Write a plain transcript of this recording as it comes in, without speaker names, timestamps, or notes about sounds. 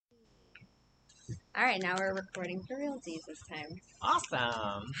All right, now we're recording for realsies this time.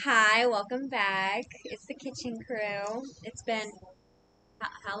 Awesome. Hi, welcome back. It's the kitchen crew. It's been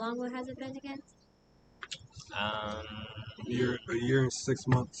how long has it been again? Um, A year and 6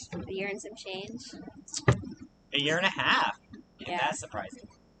 months. A year and some change. a year and a half. Yeah. That's surprising.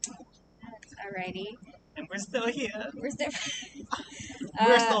 Alrighty, And we're still here. we're still.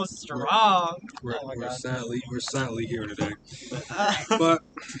 We're so strong. We're, Oh my we're God. sadly here today. Uh, But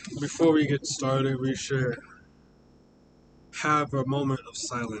before we get started, we should have a moment of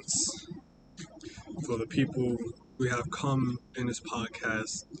silence for the people who have come in this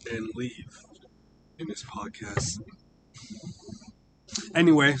podcast and leave in this podcast.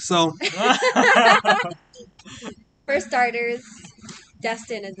 Anyway, so For starters,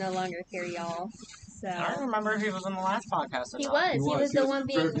 Dustin is no longer here, y'all. So I don't remember if he was on the last podcast or he not. was. He was. was He the was one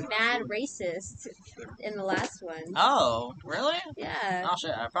being very- mad racist in the last one. Oh, really? Yeah. Oh shit,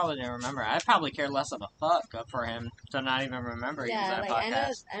 I probably didn't remember. I probably care less of a fuck for him to not even remember he was Yeah, on like that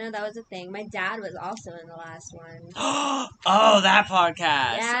podcast. I know that was a thing. My dad was also in the last one. Oh, that podcast!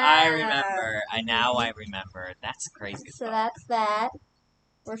 I Yeah. remember. I remember. That's crazy. as So fuck. that's that.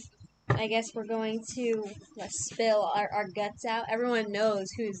 I guess we're going to spill our guts out. Everyone knows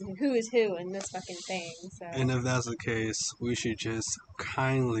who is who in this fucking thing. So and if that's the case, we should just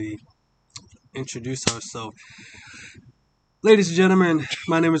kindly introduce ourselves. Ladies and gentlemen,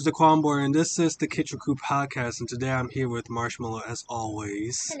 my name is Daquan Boy, and this is the Kitchen Crew Podcast, and today I'm here with Marshmallow as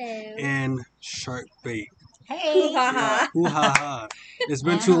always, hello. and Shark Bait. Hoo ha ha. Ooh ha ha. It's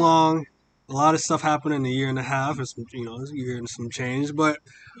been too long. A lot of stuff happened in a year and a half. It's a year and some change, but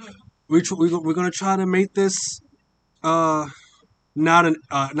we're gonna try to make this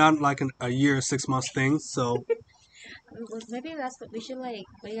not like a year and 6 months thing. So Well, maybe that's what we should like.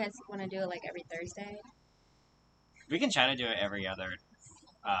 What do you guys want to do? It like every Thursday? We can try to do it every other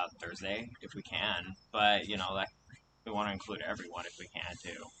Thursday if we can, but like we want to include everyone if we can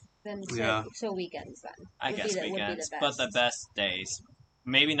too. Then Yeah. so weekends then. I Would be guess the- would be the weekends, best. but the best days.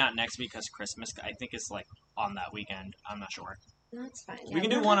 Maybe not next week because Christmas. I think it's like on that weekend. I'm not sure. No, that's fine. We Yeah, can we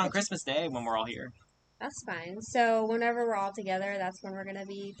do don't one have on to- Christmas Day when we're all here. That's fine. So whenever we're all together, that's when we're gonna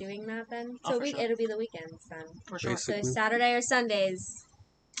be doing that then. Oh, So for sure. it'll be the weekends then. For sure. Basically. So Saturday or Sundays.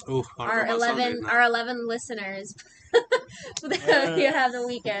 oh, I don't know Our about 11 Sundays now. our 11 listeners you have the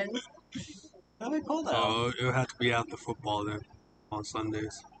weekend. That'll be cool though. Oh, it'll have to be after football then on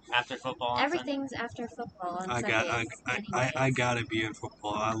Sundays. After football. on Sunday. Everything's after football on I Sundays. I gotta be in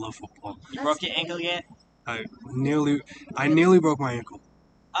football. I love football. You broke your ankle yet? I nearly broke my ankle.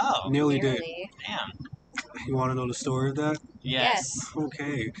 Oh, Nearly did. Nearly. damn. You want to know the story of that? Yes.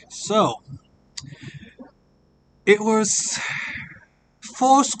 Okay, so it was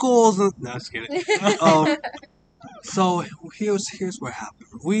 4 schools. No, just kidding. So here's what happened.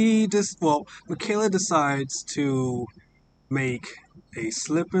 Michaela decides to make a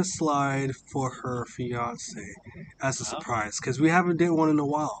slip and slide for her fiance as a Oh. surprise because we haven't did one in a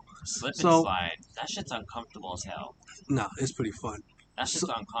while. Slip and So- slide. That shit's uncomfortable as hell. No, it's pretty fun. That shit's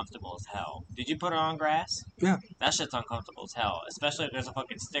uncomfortable as hell. Did you put it on grass? Yeah. That shit's uncomfortable as hell. Especially if there's a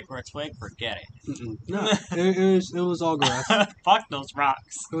fucking stick or a twig. Forget Mm-mm. No, it was all grass. it. Fuck those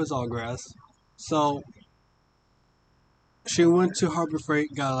rocks. It was all grass. So she went to Harbor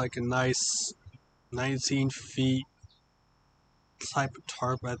Freight, got like a nice 19 feet type of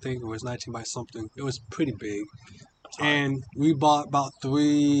tarp. I think it was 19 by something. It was pretty big. And we bought about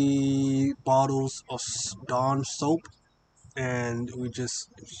 3 bottles of Dawn soap, and we just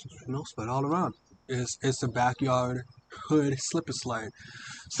spread all around. It's a backyard hood slip and slide.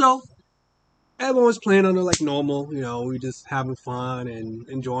 So everyone was playing on it like normal. We just having fun and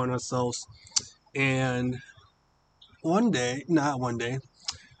enjoying ourselves. And not one day,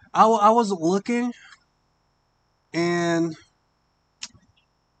 I was looking, and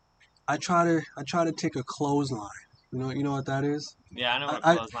I try to take a clothesline. You know what that is? Yeah, I know what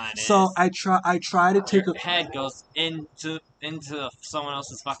I- clothesline is. So I try to take Your a head goes into someone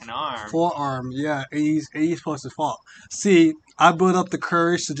else's fucking arm. forearm, yeah, and he's supposed to fall. See, I built up the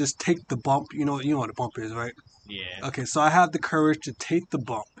courage to just take the bump. You know what a bump is, right? Yeah. Okay, so I have the courage to take the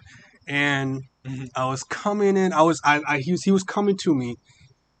bump, and Mhm. I was coming in. He was coming to me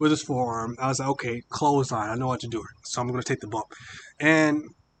with his forearm. I was like, okay, clothesline. I know what to do, so I'm gonna take the bump. And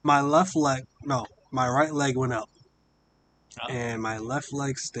my right leg went up, Oh. and my left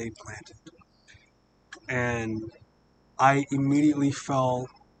leg stayed planted, and I immediately fell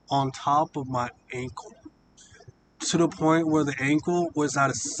on top of my ankle, to the point where the ankle was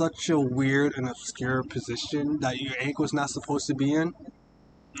at such a weird and obscure position that your ankle is not supposed to be in.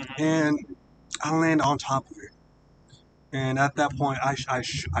 Mhm. And I landed on top of it. And at that point, I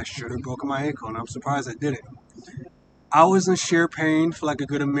should have broken my ankle, and I'm surprised I didn't. I was in sheer pain for like a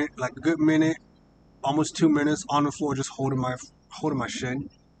good minute, almost 2 minutes on the floor, just holding my shin.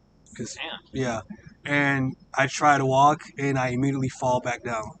 Cause Damn. yeah, and I try to walk, and I immediately fall back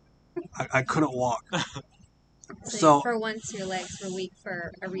down. I couldn't walk. So for once, your legs were weak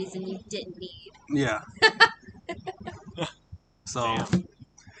for a reason you didn't need. yeah. So Damn.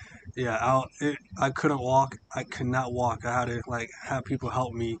 yeah, I couldn't walk. I could not walk. I had to like have people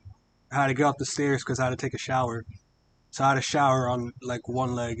help me. I had to get up the stairs because I had to take a shower. So I had a shower on like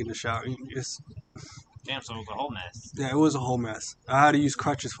one leg in the shower. Damn, so it was a whole mess. Yeah, it was a whole mess. I had to use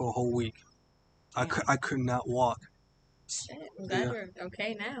crutches for a whole week. I could not walk. Shit, I'm glad Yeah. you're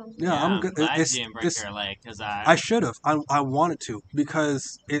okay now. Yeah, I'm good. Glad It's, you didn't break it's, your leg because I should have. I wanted to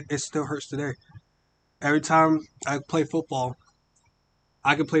because it still hurts today. Every time I play football,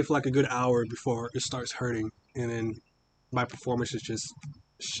 I can play for like a good hour before it starts hurting, and then my performance is just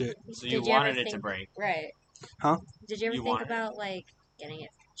shit. So you Did you ever wanted it to think- break. Right. Huh? Did you ever You think wanted it. about like getting it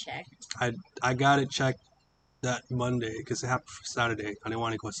checked? I got it checked that Monday because it happened for Saturday. I didn't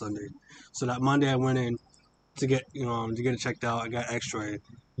want to go Sunday, so that Monday I went in to get it checked out. I got X-ray,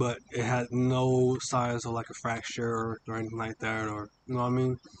 but it had no signs of like a fracture or anything like that, or you know what I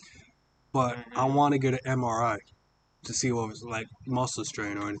mean. But I Mhm. want to get an MRI to see what was like muscle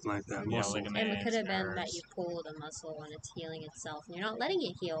strain or anything like that. Yeah, Muscle. ligament. And it could have been that nerves. you pulled a muscle and it's healing itself, and you're not letting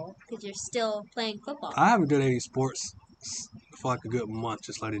it heal because you're still playing football. I haven't done any sports for like a good month,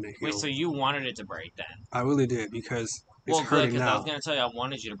 just letting it heal. Wait, so you wanted it to break then? I really did because it's Well, good, hurting because I now. was gonna tell you I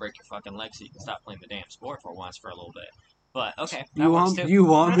wanted you to break your fucking leg so you can stop playing the damn sport for once for a little bit. But okay, that You works want too. you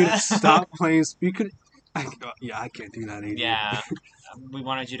want me to stop playing? You could. Yeah, I can't do that. Adrian. Yeah, we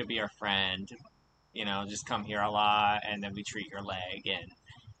wanted you to be our friend. You know, just come here a lot, and then we treat your leg, and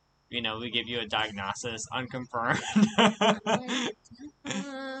we give you a diagnosis unconfirmed.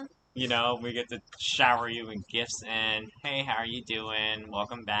 Uh, We get to shower you in gifts, and hey, how are you doing?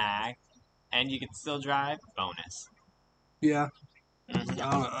 Welcome back, and you can still drive. Bonus. Yeah, Mhm.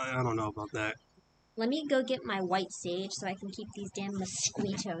 I don't know about that. let me go get my white sage so I can keep these damn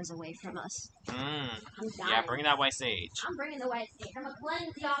mosquitoes away from us. Mm. I'm dying. Yeah, bring that white sage. I'm bringing the white sage. I'm gonna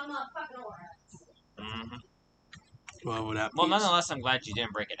cleanse y'all motherfucking aura. Hmm. Well, with that Well, piece, nonetheless, I'm glad you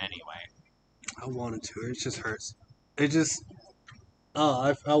didn't break it anyway. I wanted to. It just hurts. It just.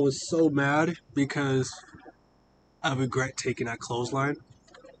 Oh, I was so mad because I regret taking that clothesline,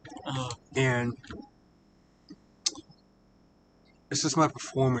 and it's just my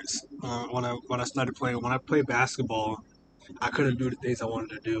performance. When I started playing, when I played basketball, I couldn't do the things I wanted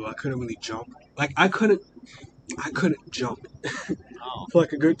to do. I couldn't really jump. Like I couldn't jump Oh, for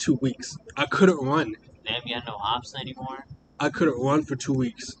like a good 2 weeks. I couldn't run. damn, you had no hops anymore? I couldn't run for 2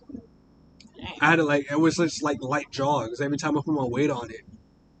 weeks. Dang. I had to it was just like light jogs. Every time I put my weight on it,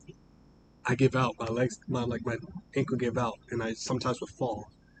 I give out. My legs, my ankle give out, and I sometimes would fall,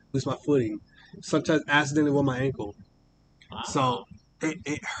 lose my footing. Sometimes accidentally with my ankle. Wow. So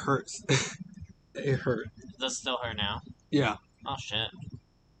it hurts. It hurt. Does it still hurt now? Yeah. Oh, shit.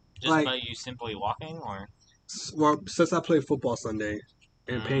 Just Like- by you simply walking, or? Well, since I played football Sunday,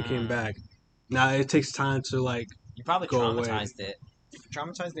 and pain came back. Now it takes time to You probably Go away. traumatized it.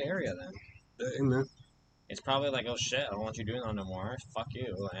 Traumatized the area then. man. It's probably like, oh shit, I don't want you doing that no more. Fuck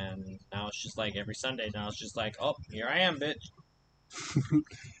you. And now it's just like every Sunday. Now it's just like, oh, here I am, bitch.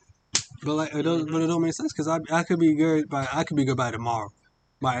 But it don't make sense because I could be good, but I could be good by tomorrow.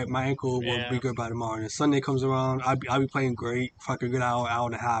 My ankle Yeah. will be good by tomorrow. And if Sunday comes around, I'll be playing great, fuck a good hour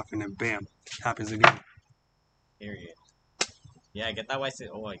and a half, and then bam, happens again. Period. Yeah, get that white sage.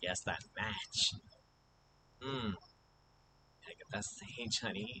 Oh, I guess that match. Mmm. Yeah, get that sage,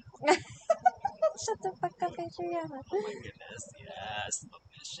 honey. Shut the fuck up, Adriana. Oh my goodness. Yes, love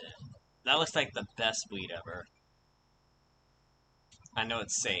this shit. That looks like the best weed ever. I know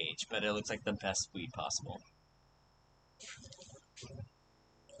it's sage, but it looks like the best weed possible.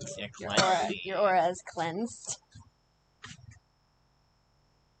 Yeah, cleanse. Your aura is cleansed.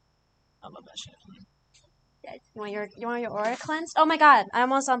 I love that shit. Yeah, you want your aura cleansed? Oh my god, I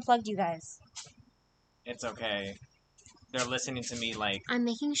almost unplugged you guys. It's okay. They're listening to me like, I'm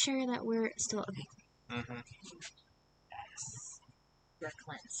making sure that we're still okay. mm-hmm, You're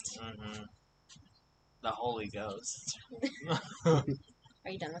cleansed. mm-hmm. The Holy Ghost. Are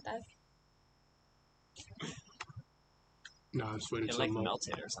you done with that? No, I was waiting It to like melt.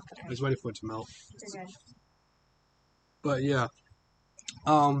 melted or something. I was waiting for it to melt. You're good. But yeah,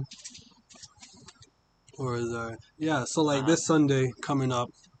 or is that? Yeah, so this Sunday coming up,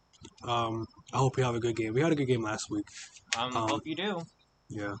 I hope we have a good game. We had a good game last week. Hope you do.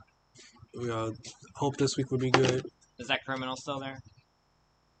 Yeah, we hope this week will be good. Is that criminal still there?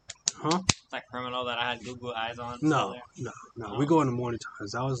 Huh? Is that criminal that I had Google eyes on still No, there? no. We go in the morning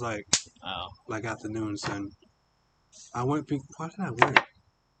times. That was like Oh. afternoons, and I went. Why did I went?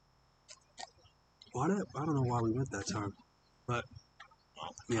 I don't know why we went that time, but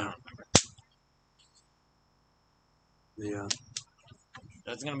yeah, yeah.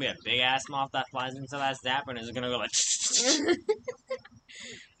 There's gonna be a big ass moth that flies into that zapper and it's gonna go like.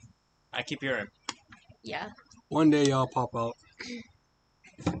 I keep hearing. Yeah. One day y'all pop out.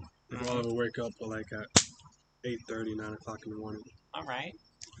 If all ever wake up like at 8:30, 9 o'clock in the morning. All right.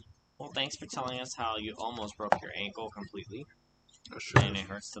 Well, thanks for telling us how you almost broke your ankle completely, and it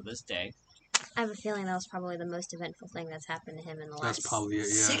hurts to this day. I have a feeling that was probably the most eventful thing that's happened to him in the That's last probably it.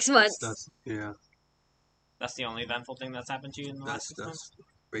 Yeah. 6 months. That's the only eventful thing that's happened to you in the last 6 months? That's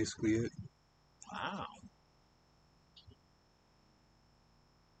basically it. Wow.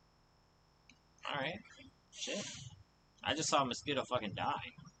 Alright. Shit. I just saw a mosquito fucking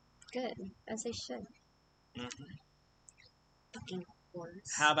die. Good, as they should. Mm-hmm. Fucking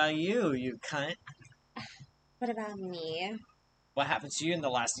words. How about you, you cunt? What about me? What happened to you in the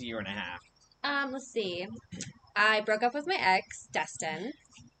last year and a half? Let's see. I broke up with my ex, Destin.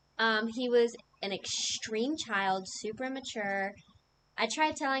 He was an extreme child, super immature. I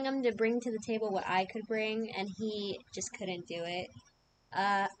tried telling him to bring to the table what I could bring, and he just couldn't do it.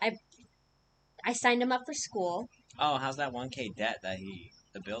 I signed him up for school. Oh, how's that 1K debt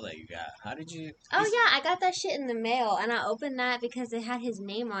the bill that you got? How did you... Oh yeah, I got that shit in the mail, and I opened that because it had his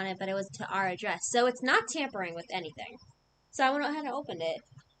name on it, but it was to our address. So it's not tampering with anything. So I went ahead and opened it.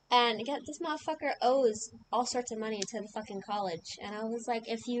 And this motherfucker owes all sorts of money to the fucking college. And I was like,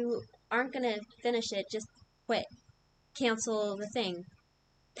 if you aren't gonna finish it, just quit. Cancel the thing.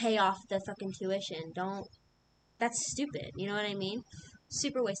 Pay off the fucking tuition. Don't... That's stupid, you know what I mean?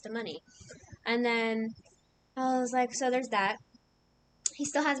 Super waste of money. And then I was like, so there's that. He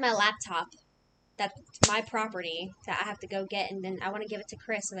still has my laptop. That's my property that I have to go get, and then I want to give it to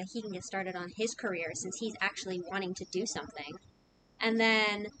Chris so that he can get started on his career since he's actually wanting to do something. And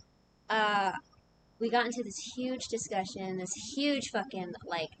then we got into this huge discussion, this huge fucking,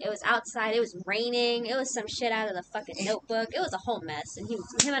 like, it was outside, it was raining, it was some shit out of the fucking Notebook, it was a whole mess, and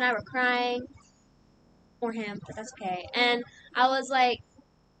him and I were crying, or him, but that's okay. And I was like,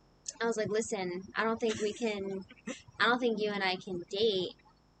 listen, I don't think you and I can date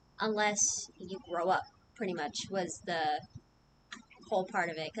unless you grow up, pretty much, was the whole part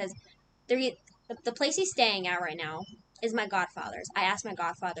of it. Because the place he's staying at right now is my godfather's. I asked my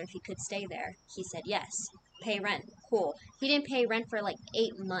godfather if he could stay there. He said yes. Pay rent. Cool. He didn't pay rent for like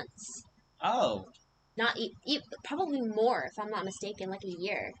 8 months. Oh. Not probably more, if I'm not mistaken, like a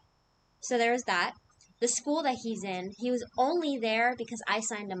year. So there's that. The school that he's in, he was only there because I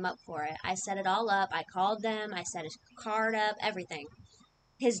signed him up for it. I set it all up. I called them. I set his card up, everything.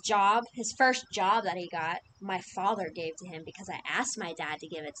 His job, his first job that he got, my father gave to him because I asked my dad to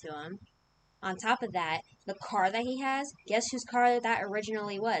give it to him. On top of that, the car that he has, guess whose car that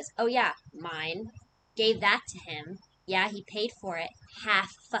originally was? Oh yeah, mine. Gave that to him. Yeah, he paid for it. Half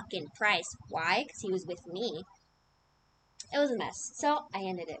fucking price. Why? Because he was with me. It was a mess. So I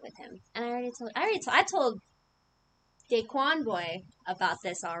ended it with him. And I told Daquan boy about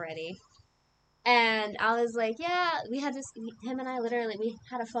this already. And I was like, yeah, him and I literally, we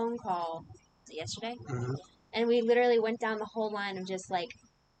had a phone call yesterday. Mm-hmm. And we literally went down the whole line of just like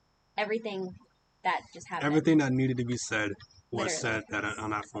everything that just happened. Everything that needed to be said was Literally. said on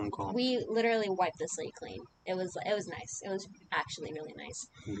that phone call. We literally wiped the slate clean. It was nice. It was actually really nice.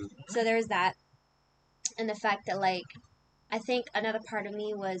 Mm-hmm. So there was that. And the fact that, like, I think another part of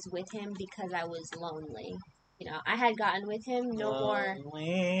me was with him because I was lonely. You know, I had gotten with him no more.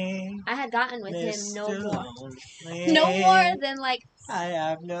 I had gotten with him no more. No more than, like... I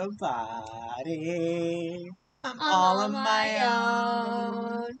have nobody. I'm all on my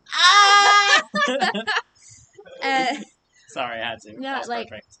own. Ah! Sorry, I had to. Yeah, like,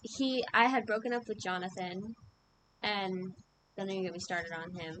 perfect. I had broken up with Jonathan, and then you get me started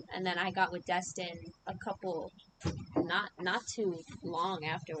on him, and then I got with Destin a couple, not too long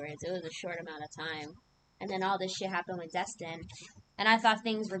afterwards. It was a short amount of time, and then all this shit happened with Destin, and I thought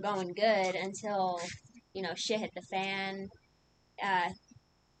things were going good until, you know, shit hit the fan.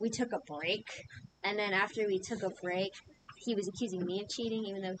 We took a break, and then after we took a break, he was accusing me of cheating,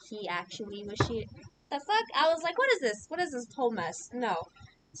 even though he actually was cheating. The fuck? I was like, what is this? What is this whole mess? No.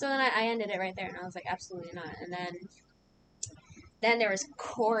 So then I ended it right there, and I was like, absolutely not. And then there was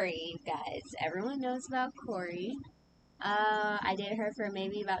Corey, guys. Everyone knows about Corey. I dated her for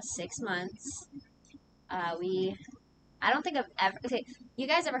maybe about 6 months. I don't think I've ever... Okay, you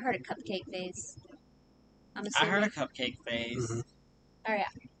guys ever heard of Cupcake Phase? I'm I heard assuming. a cupcake phase. Mhm. Oh yeah.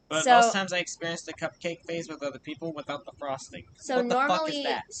 But So- most times I experienced the cupcake phase with other people without the frosting. So What the fuck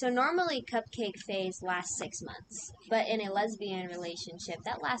is normally, that? cupcake phase lasts 6 months, but in a lesbian relationship,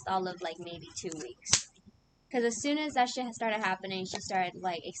 that lasts all of like maybe 2 weeks. Because as soon as that shit started happening, she started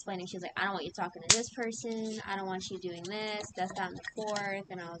like explaining. She was like, "I don't want you talking to this person. I don't want you doing this, that's, that, and the fourth."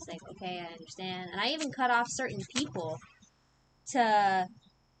 And I was like, "Okay, I understand." And I even cut off certain people to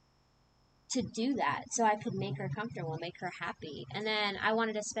do that so I could make her comfortable, make her happy. And then I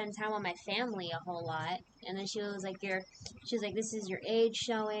wanted to spend time with my family a whole lot. And then she was like, "This is your age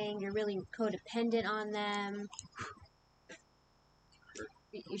showing. You're really codependent on them."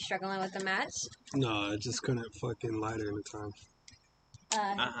 You struggling with the match? No, I just couldn't fucking light it in the time.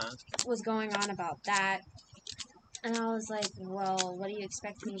 Was going on about that. And I was like, "Well, what do you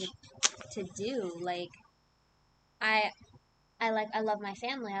expect me to do? Like, I love my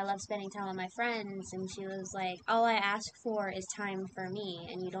family. I love spending time with my friends." And she was like, "All I ask for is time for me,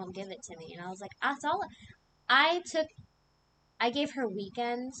 and you don't give it to me." And I was like, "That's all." I gave her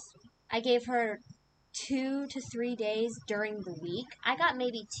weekends. I gave her 2 to 3 days during the week. I got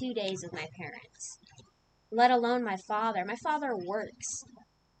maybe 2 days with my parents, let alone my father. My father works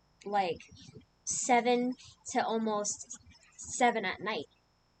like 7 to almost 7 at night.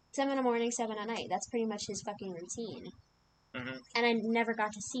 7 in the morning, 7 at night. That's pretty much his fucking routine. Mm-hmm. And I never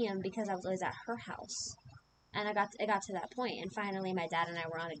got to see him because I was always at her house. And it got to that point, and finally my dad and I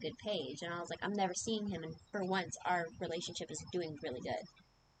were on a good page, and I was like, I'm never seeing him, and for once our relationship is doing really good.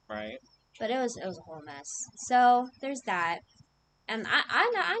 Right. But it was a whole mess. So there's that. And I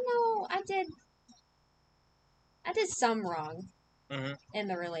know I did some wrong Mm-hmm. in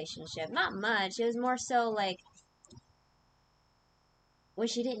the relationship. Not much. It was more so like when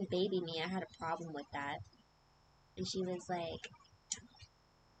she didn't baby me, I had a problem with that. And she was like,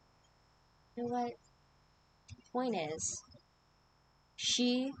 "You know what? Point is,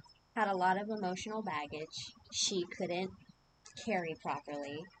 she had a lot of emotional baggage. She couldn't carry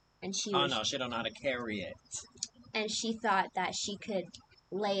properly, and she Oh no, she don't know how to carry it. and she thought that she could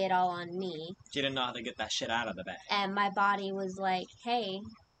lay it all on me. She didn't know how to get that shit out of the bag. And my body was like, "Hey,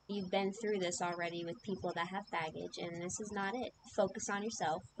 you've been through this already with people that have baggage, and this is not it. Focus on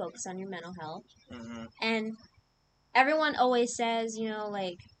yourself. Focus on your mental health." Mm-hmm. And everyone always says,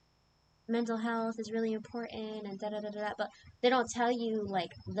 like, mental health is really important and da da da da, but they don't tell you like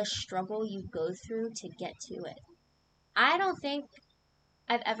the struggle you go through to get to it. I don't think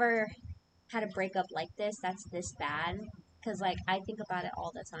I've ever had a breakup like that's this bad, because like I think about it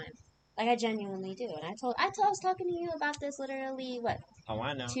all the time. Like I genuinely do. And I was talking to you about this literally what, Oh,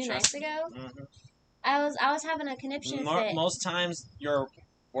 I know. 2 nights ago. Mm-hmm. I was having a conniption fit. Most times, your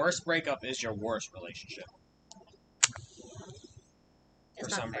worst breakup is your worst relationship. It's For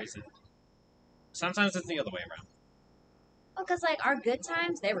not some fair. reason. Sometimes it's the other way around. Well, because like our good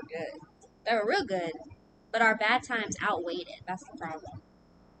times, they were good. They were real good, but our bad times outweighed it. That's the problem.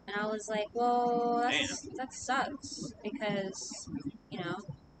 And I was like, well, that sucks because,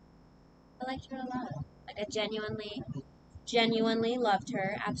 I liked her a lot. Like I genuinely loved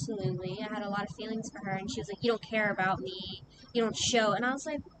her. Absolutely, I had a lot of feelings for her, and she was like, "You don't care about me. You don't show." And I was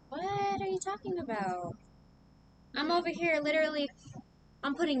like, "What are you talking about? I'm over here literally.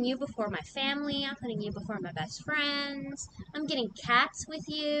 I'm putting you before my family. I'm putting you before my best friends. I'm getting cats with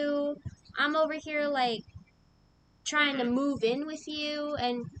you. I'm over here like trying to move in with you,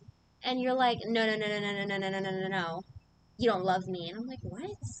 and you're like, no, no, no, no, no, no, no, no, no, no, no. You don't love me." And I'm like, what?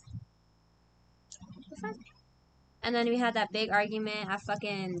 The fuck? And then we had that big argument at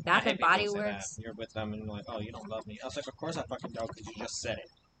fucking Bath and Body Works. You're with them and you're like, oh, you don't love me. I was like, of course I fucking don't, because you just said it.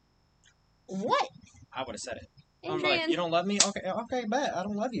 What? I would have said it. I'm Adrian. like, you don't love me? Okay, bet. I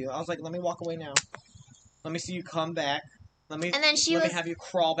don't love you. I was like, let me walk away now. Let me see you come back. And then let me have you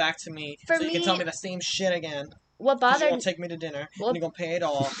crawl back to me For so you can me- tell me the same shit again. What 'Cause you bothered won't take me to dinner, What- and you're gonna pay it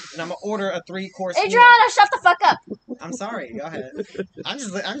all, and I'm gonna order a 3-course meal. Adriana, shut the fuck up. I'm sorry. Go ahead. I'm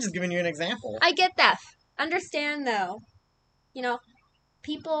just giving you an example. I get that. Understand though.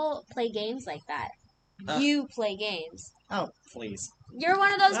 People play games like that. You play games. Oh, please. You're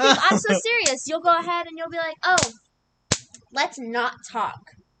one of those people. I'm so serious. You'll go ahead and you'll be like, "Oh, let's not talk.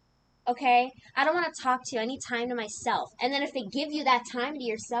 Okay? I don't want to talk to you. I need time to myself." And then if they give you that time to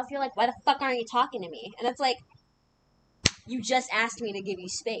yourself, you're like, "Why the fuck aren't you talking to me?" And it's like, you just asked me to give you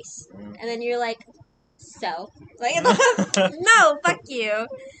space. And then you're like, so? Like, no, fuck you.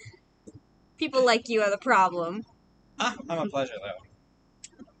 People like you are the problem. I'm a pleasure,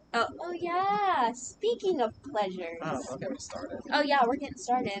 though. Oh yeah. Speaking of pleasures. Oh, okay, we started. Oh yeah, we're getting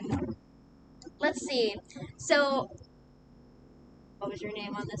started. Let's see. So what was your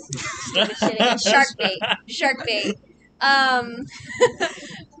name on this stupid shit again? Shark bait.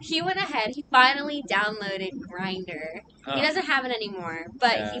 He went ahead. He finally downloaded Grinder. He doesn't have it anymore,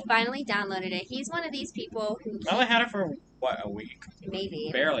 but Yeah. he finally downloaded it. He's one of these people who I only had it for a week, maybe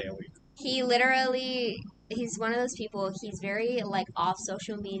barely a week. he literally. He's one of those people. He's very like off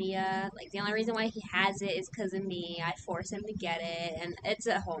social media. Like the only reason why he has it is because of me. I force him to get it, and it's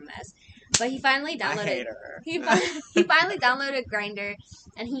a whole mess. But he finally I downloaded. hate her. He finally downloaded Grinder,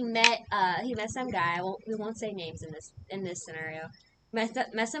 and he met some guy. We won't say names in this scenario.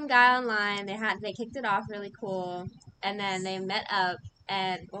 Met some guy online. They kicked it off really cool, and then they met up.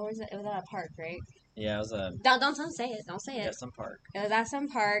 And what was it? It was at a park, right? Yeah, it was a Don't say it. Don't say it. some park. It was at some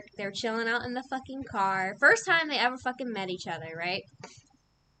park. They were chilling out in the fucking car. First time they ever fucking met each other, right?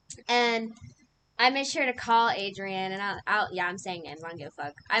 And I made sure to call Adrian, and I'm saying names, I don't give a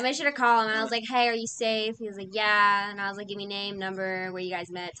fuck. I made sure to call him, and I was like, hey, are you safe? He was like, yeah. And I was like, give me name, number, where you guys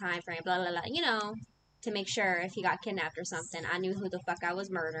met, time frame, blah, blah, blah. You know, to make sure if he got kidnapped or something, I knew who the fuck I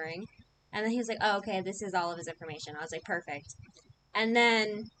was murdering. And then he was like, oh, okay, this is all of his information. I was like, perfect. And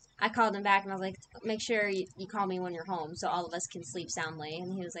then I called him back, and I was like, make sure you call me when you're home so all of us can sleep soundly.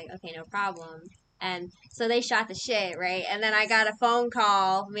 And he was like, okay, no problem. And so they shot the shit, right? And then I got a phone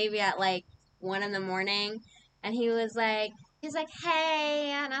call, maybe at like 1 in the morning, and he was like,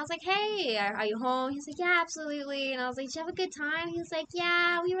 hey, and I was like, hey, are you home? He's like, yeah, absolutely. And I was like, did you have a good time? He was like,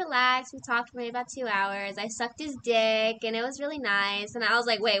 yeah, we relaxed. We talked for maybe about 2 hours. I sucked his dick, and it was really nice. And I was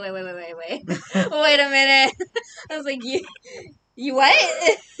like, wait. Wait a minute. I was like, you what?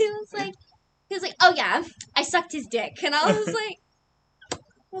 He was like, oh yeah, I sucked his dick. And I was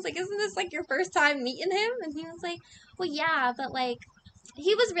like, isn't this like your first time meeting him? And he was like, well, yeah, but like,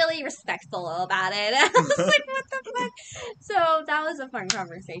 he was really respectful about it. I was like, what the fuck? So that was a fun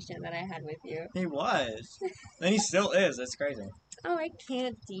conversation that I had with you. He was, and he still is. It's crazy. Oh, I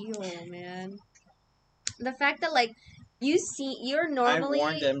can't deal, man. The fact that like you're normally I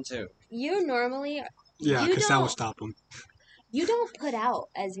warned him too. you normally Yeah, You because that don't- would stop him. you don't put out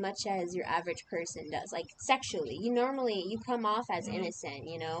as much as your average person does, like sexually. You come off as innocent,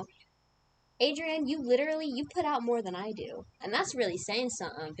 you know. Adrian, you put out more than I do, and that's really saying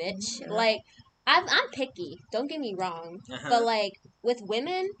something, bitch. Yeah. Like, I'm picky. Don't get me wrong, Uh-huh. but like with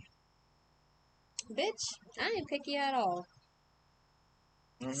women, bitch, I ain't picky at all.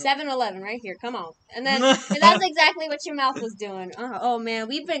 Mhm. 7-Eleven right here, come on. And then and that's exactly what your mouth was doing. Oh man,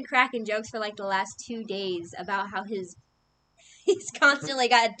 we've been cracking jokes for like the last 2 days about how he's constantly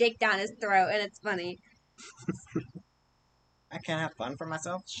got a dick down his throat, and it's funny. I can't have fun for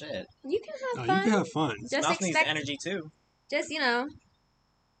myself. Shit. You can Oh, have you fun. can have fun. Just Mouth needs expect- energy too. Just,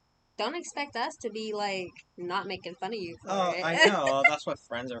 don't expect us to be like not making fun of you for Oh, it. I know. That's what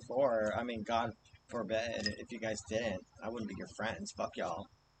friends are for. I mean, God forbid if you guys didn't, I wouldn't be your friends. Fuck y'all.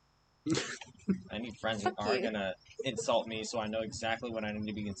 I need friends who Fuck aren't you. gonna insult me, so I know exactly what I need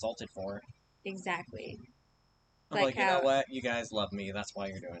to be insulted for. Exactly. I'm Like like, you know how- what? You guys love me. That's why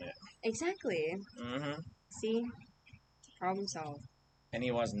you're doing it. Exactly. Mm-hmm. See? Problem solved. And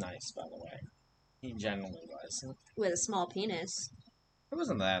he was nice, by the way. He genuinely was. With a small penis. It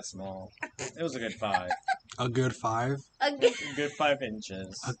wasn't that small. It was a good 5. A good 5? A g- Good 5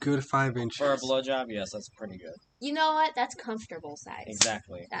 inches. A good 5 inches. For a blowjob, yes, that's pretty good. You know what? That's comfortable size.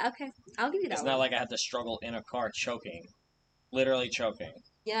 Exactly. Okay. I'll give you that It's one. not like I had to struggle in a car choking. Literally choking.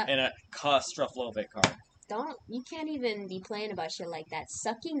 Yeah. In a claustrophobic car. You can't even be playing about shit like that.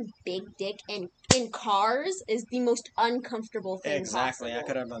 Sucking big dick in cars is the most uncomfortable thing Exactly. I possible.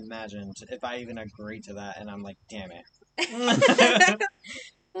 could have imagined if I even agreed to that, and I'm like, damn it.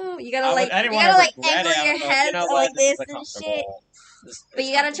 Oh, you gotta I didn't you want gotta to like regret angle it. I your was head you know like what? this is and shit. comfortable. But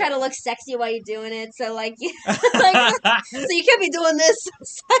you gotta try to look sexy while you're doing it. So like, comfortable. so you can't be doing this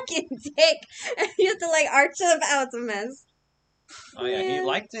sucking dick. You have to like arch it out. It's a mess. Oh yeah, Yeah. he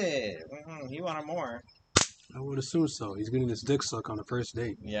liked it. He wanted more. I would assume so. He's getting his dick sucked on the first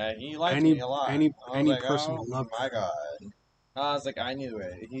date. Yeah, he liked Any- me a lot. any- I was any like, person oh would love my god. I was like, I knew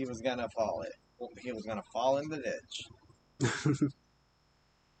it. He was gonna fall it. He was gonna fall in the ditch.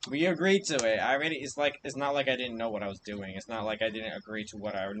 We agreed to it. It's not like I didn't know what I was doing. It's not like I didn't agree to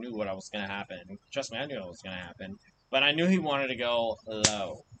what I knew what was gonna happen. Trust me, I knew what was gonna happen. But I knew he wanted to go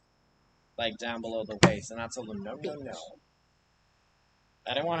low. Like down below the waist, and I told him no.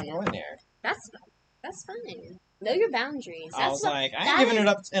 I didn't want to go in there. That's fine. Know your boundaries. I was like, I ain't that giving is- it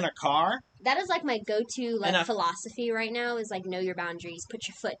up in a car. That is like my go-to like Enough. philosophy right now is like know your boundaries, put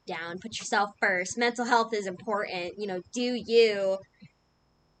your foot down, put yourself first. Mental health is important, do you.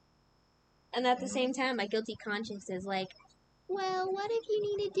 And at the same time, my guilty conscience is like, well, what if you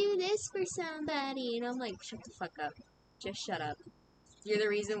need to do this for somebody? And I'm like, shut the fuck up. Just shut up. You're the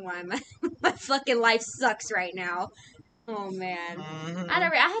reason why my my fucking life sucks right now. Oh man. Mhm. I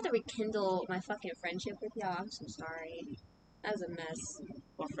had to rekindle my fucking friendship with y'all. I'm so sorry. That was a mess.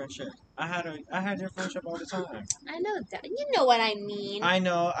 What friendship? I had your friendship all the time. I know that. You know what I mean. I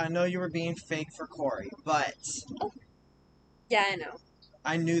know you were being fake for Corey, but Yeah, I know.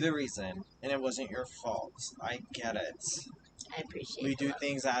 I knew the reason, and it wasn't your fault. I get it. I appreciate We the do love.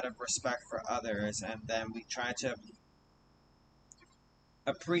 things out of respect for others, and then we try to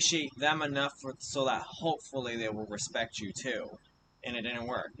appreciate them enough so that hopefully they will respect you too. And it didn't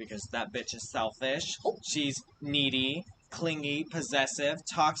work because that bitch is selfish. She's needy, clingy, possessive,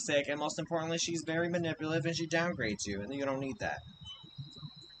 toxic, and most importantly, she's very manipulative and she downgrades you, and you don't need that.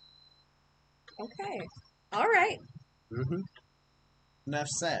 Okay. All right. Mm-hmm. Enough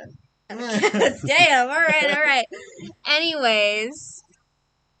said. Damn. All right. Anyways,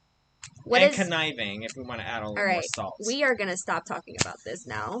 what and is? conniving, if we want to add a little All more right. salt. We are gonna stop talking about this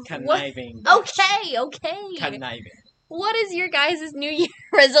now. What? Conniving. Okay. Conniving. What is your guys' New Year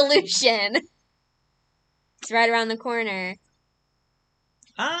resolution? It's right around the corner.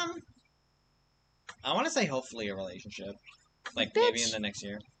 I want to say hopefully a relationship. Like maybe Bitch. in the next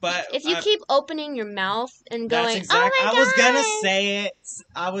year. But If you keep opening your mouth and going, that's exact. "Oh my I was gonna God." say it.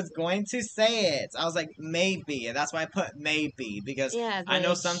 I was going to say it. I was like maybe, and that's why I put maybe because Yeah, I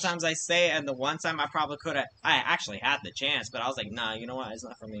know bitch. sometimes I say it, and the one time I probably could have. I actually had the chance, but I was like, nah, you know what? It's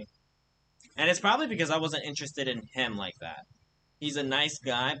not for me. And it's probably because I wasn't interested in him like that. He's a nice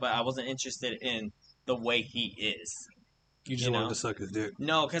guy, but I wasn't interested in the way he is. You just You wanted know? to suck his dick.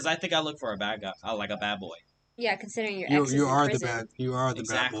 No, because I think I look for a bad guy, like a bad boy. Yeah, considering your ex is You in are prison. the bad. You are the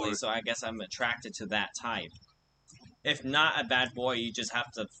Exactly. bad boy. So I guess I'm attracted to that type. If not a bad boy, you just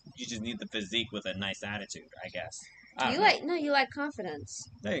need the physique with a nice attitude, I guess. I don't know. You like confidence.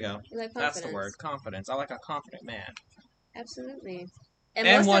 There you go. You like confidence. That's the word, confidence. I like a confident man. Absolutely. And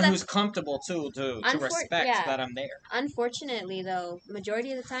most one of the, who's comfortable too to respect yeah. that I'm there. Unfortunately, though,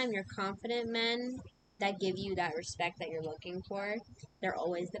 majority of the time, your confident men that give you that respect that you're looking for, they're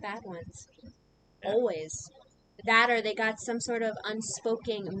always the bad ones. Yeah. Always. That or they got some sort of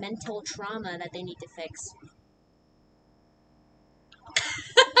unspoken mental trauma that they need to fix.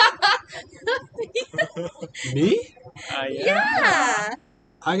 Me? Yeah.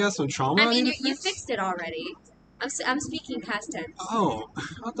 I got some trauma. I mean, need to you fix? fixed it already. I'm speaking past tense. Oh,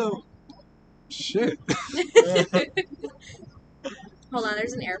 I thought. Shit. Hold on,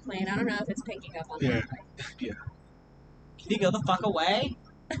 there's an airplane. I don't know if it's picking up on Yeah. that. Can you go the fuck away?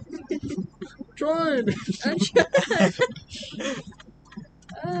 Trying. I'm trying.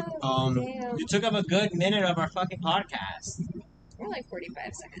 Oh, damn. You took up a good minute of our fucking podcast. More like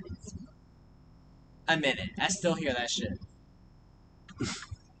 45 seconds. A minute. I still hear that shit.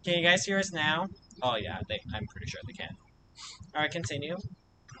 Can you guys hear us now? Oh yeah, I'm pretty sure they can. All right, continue.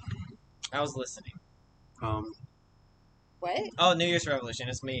 I was listening. What? Oh, New Year's Revolution.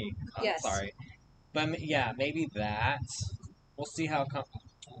 It's me. Oh, Yes. Sorry. But yeah, maybe that. We'll see how.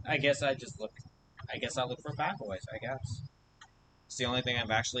 I guess I look for bad boys. I guess it's the only thing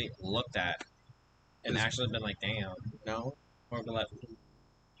I've actually looked at and actually been like, damn, no, or been like,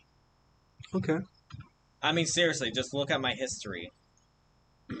 Okay. I mean, seriously, just look at my history.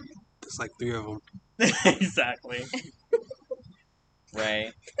 There's like 3 of them. Exactly.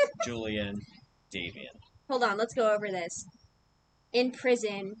 Ray, Julian, Davian. Hold on, let's go over this. In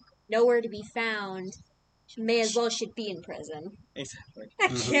prison, nowhere to be found. May as well should be in prison. Exactly. I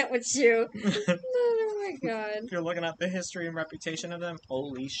can't with you. Oh my god. If you're looking at the history and reputation of them,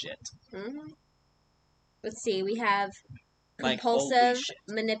 holy shit. Mm-hmm. Let's see, we have Like, compulsive, holy shit.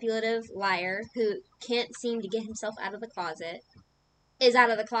 manipulative liar who can't seem to get himself out of the closet, is out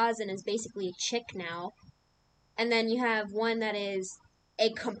of the closet and is basically a chick now. And then you have one that is a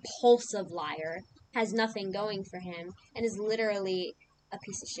compulsive liar, has nothing going for him, and is literally a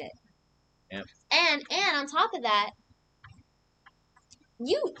piece of shit. Yep. And on top of that,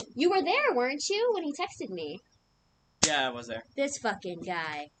 you were there, weren't you, when he texted me? Yeah, I was there. This fucking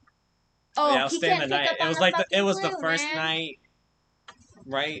guy. Oh, Yeah, I was he staying can't the pick night. up It on was the like fucking it was the clue, first man. night,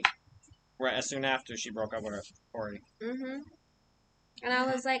 right as soon after she broke up with her Corey. Mm-hmm. And I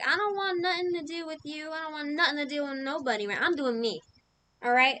was like, I don't want nothing to do with you. I don't want nothing to do with nobody, man. I'm doing me.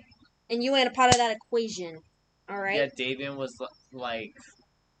 All right? And you ain't a part of that equation. All right? Yeah, Davian was like,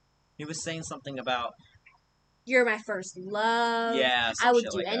 he was saying something about, You're my first love. yeah, some I would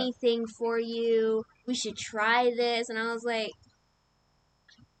shit do like that. anything for you. We should try this. And I was like,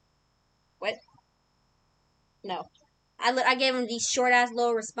 what? No. I gave him these short ass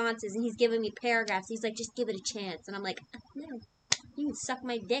little responses, and he's giving me paragraphs. He's like, just give it a chance. And I'm like, no. You can suck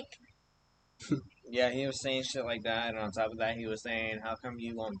my dick. Yeah, he was saying shit like that, and on top of that, he was saying, "How come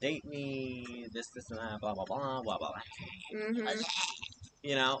you won't date me? This, and that, blah blah blah, blah blah blah." Mm-hmm.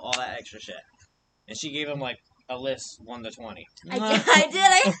 You know, all that extra shit. And she gave him like a list 1 to 20. I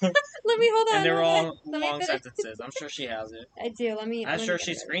did. Let me hold on. And they were all Let me long finish. sentences. I'm sure she has it. I do. Let me. I'm let me sure get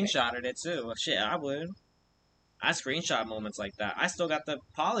she it real quick. screenshotted it too. Shit, I would. I screenshot moments like that. I still got the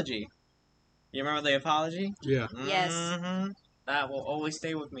apology. You remember the apology? Yeah. Yes. Mm-hmm. That will always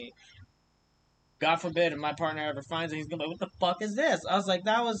stay with me. God forbid if my partner ever finds it, he's gonna be like, "What the fuck is this?" I was like,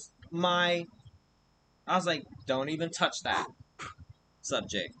 don't even touch that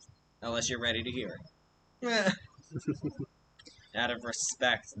subject unless you're ready to hear it. Out of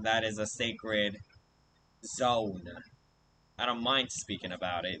respect, that is a sacred zone. I don't mind speaking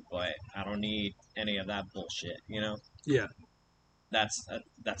about it, but I don't need any of that bullshit, you know? Yeah.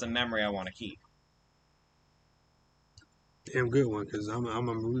 That's a memory I want to keep. Damn good one, because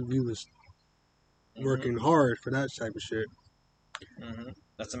we was Mhm. working hard for that type of shit.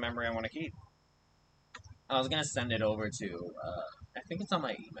 That's a memory I want to keep. I was gonna send it over to, I think it's on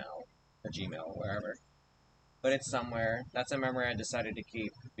my email, or Gmail, or wherever. But it's somewhere. That's a memory I decided to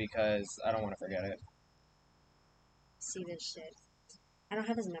keep because I don't want to forget it. See this shit. I don't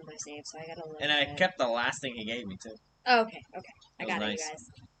have his number saved, so I gotta look. And at I it. kept the last thing he gave me too. Oh, okay. I It was got it, nice. you guys.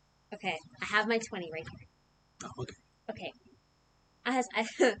 Okay, I have my 20 right here. Oh, okay. Okay.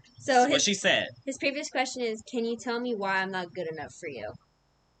 So What she said. his previous question is, can you tell me why I'm not good enough for you?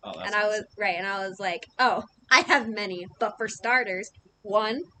 Oh, that's And I was right, and I was like, oh, I have many, but for starters,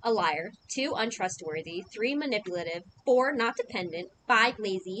 1, a liar, 2, untrustworthy, 3, manipulative, 4, not dependent, 5,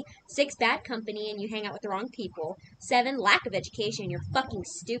 lazy, 6, bad company and you hang out with the wrong people, 7, lack of education, you're fucking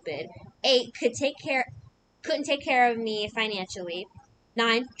stupid, 8, couldn't take care of me financially,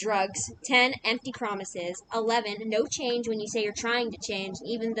 9, drugs, 10, empty promises, 11, no change when you say you're trying to change,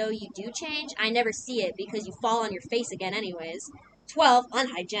 even though you do change, I never see it because you fall on your face again anyways, 12,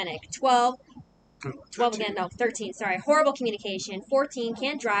 unhygienic. 12 again, no, 13, sorry. Horrible communication. 14,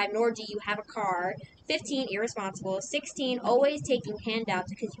 can't drive, nor do you have a car. 15, irresponsible. 16, always taking handouts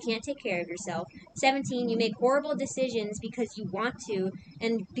because you can't take care of yourself. 17, you make horrible decisions because you want to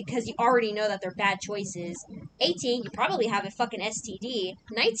and because you already know that they're bad choices. 18, you probably have a fucking STD.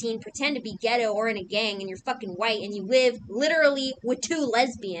 19, pretend to be ghetto or in a gang and you're fucking white and you live literally with 2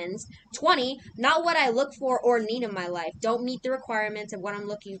 lesbians. 20, not what I look for or need in my life. Don't meet the requirements of what I'm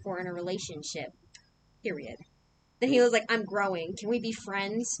looking for in a relationship. Period. Then he was like, I'm growing. Can we be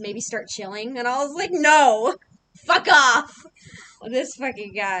friends? Maybe start chilling? And I was like, no! Fuck off! This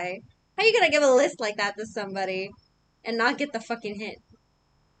fucking guy. How you gonna give a list like that to somebody and not get the fucking hint?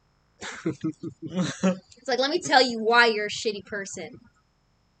 It's like, let me tell you why you're a shitty person.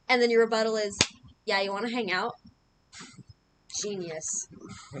 And then your rebuttal is, yeah, you wanna hang out? Genius.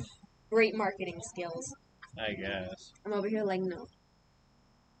 Great marketing skills. I guess. I'm over here like, no.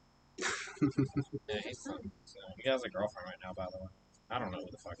 Yeah, he has a girlfriend right now, by the way. I don't know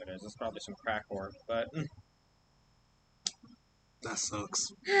who the fuck it is. It's probably some crack whore, but That sucks.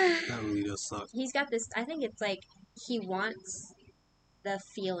 That really does suck. He's got this, I think it's like, he wants the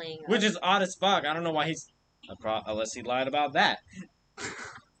feeling of, which is odd as fuck. I don't know why he's unless he lied about that.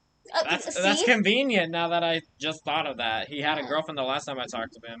 That's see? convenient now that I just thought of that. He had a Yeah. girlfriend the last time I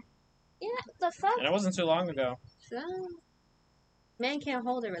talked to him, Yeah, the fuck? and it wasn't too long ago. Man can't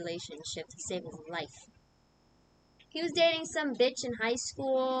hold a relationship to save his life. He was dating some bitch in high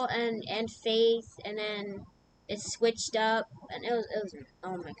school and Faith, and then it switched up, and it was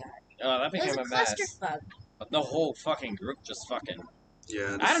oh my god. Oh, that It was became a a mess. clusterfuck. The whole fucking group just fucking.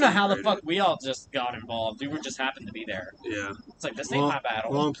 Yeah. I don't know how the fuck we all just got involved. We were just happened to be there. Yeah. It's like, this ain't my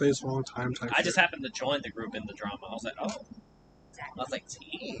battle. Wrong place, wrong time type I just shit. happened to join the group in the drama. I was like, oh. I was like,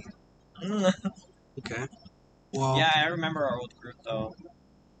 gee. Okay. Well. Yeah, I remember our old group, though.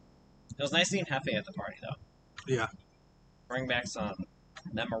 It was nice seeing Hefe at the party, though. Yeah. Bring back some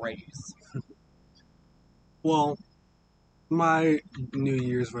memories. Well, my New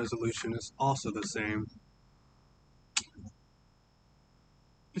Year's resolution is also the same.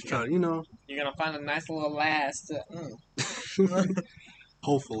 Just try to, You're gonna find a nice little lass to,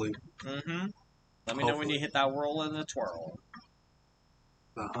 hopefully. Mm-hmm. Let me know when you hit that whirl and the twirl.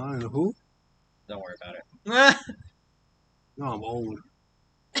 And who? Don't worry about it. No, I'm old.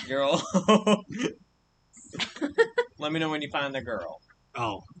 Girl. Let me know when you find the girl.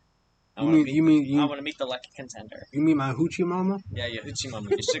 Oh. I I want to meet the lucky contender. You mean my hoochie mama? Yeah, your hoochie mama,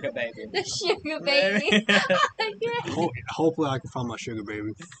 your sugar baby. The sugar baby. Hopefully I can find my sugar baby.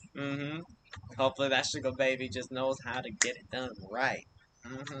 Mm-hmm. Hopefully that sugar baby just knows how to get it done right.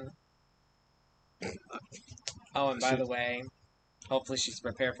 Mm-hmm. Oh, and by the way, Hopefully she's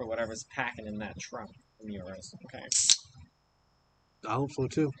prepared for whatever's packing in that trunk of yours. Okay. I hope so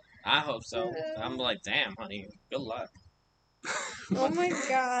too. I hope so. I'm like, damn, honey, good luck. Oh my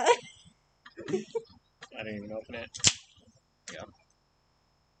god. I didn't even open it.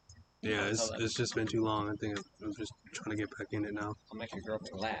 Yeah, I'll tell them. it's just been too long. I think I'm just trying to get back in it now. I'll make your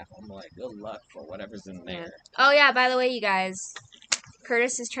girlfriend laugh. I'm like, good luck for whatever's in there. Oh yeah, by the way, you guys,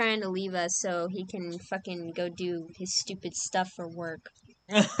 Curtis is trying to leave us so he can fucking go do his stupid stuff for work.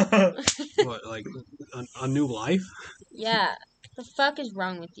 What, like a new life? Yeah. The fuck is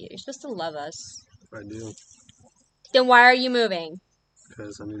wrong with you? You're supposed to love us. I do, Then why are you moving?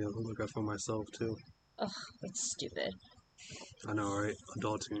 because I need to look out for myself too. Ugh, that's stupid. I know, right?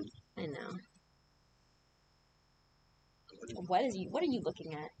 Adulting. I know. What are you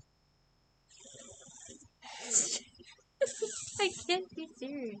looking at? I can't be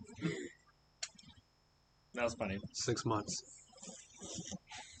serious. That was funny. 6 months.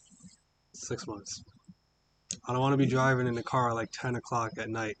 6 months. I don't want to be driving in the car at like 10 o'clock at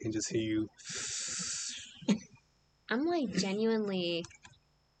night and just hear you. I'm like genuinely.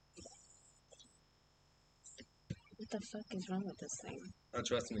 What the fuck is wrong with this thing? Oh,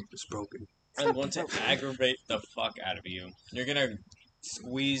 trust me. It's broken. I want to aggravate the fuck out of you. You're gonna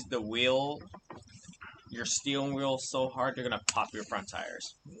squeeze the wheel, your steering wheel so hard you're gonna pop your front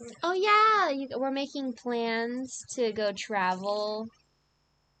tires. Oh yeah, we're making plans to go travel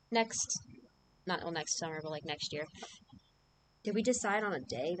next summer, but like next year. Did we decide on a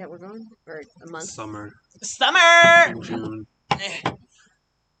day that we're going, or a month? Summer. Summer! In June.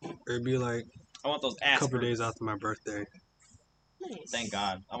 It'd be like I want those a ass couple fruits. days after my birthday. Nice. Thank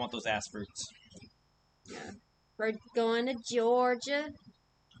God. I want those ass fruits. We're going to Georgia.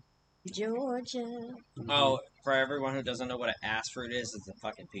 Georgia. Oh, for everyone who doesn't know what an ass fruit is, it's a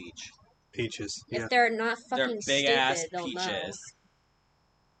fucking peach. Peaches. If Yeah. they're not They're fucking big stupid, ass they'll know. peaches.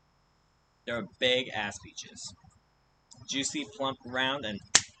 They're big ass peaches. Juicy, plump, round, and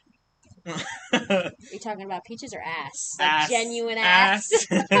Are you talking about peaches or ass? Like ass. genuine ass?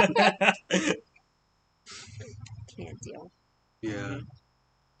 Ass. Can't deal. Yeah.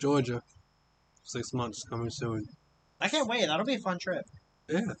 Georgia. 6 months coming soon. I can't wait. That'll be a fun trip.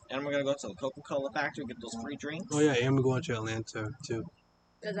 Yeah. And we're gonna go to the Coca-Cola factory, get those free drinks. Oh yeah, and we're going to Atlanta too.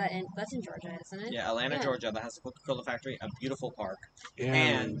 That's in Georgia, isn't it? Yeah, Atlanta, Yeah. Georgia, that has the Coca-Cola factory, a beautiful park. And,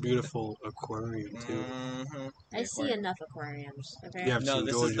 And- a beautiful aquarium too. Mm-hmm. I see enough aquariums. Okay. Yeah. I've No, seen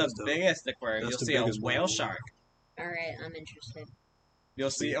this is Georgia's, the though. biggest aquarium. That's You'll the see a biggest one, whale yeah. shark. All right, I'm interested. You'll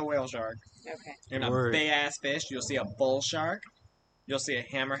see a whale shark. Okay. And a Word. big ass fish. You'll see a bull shark. You'll see a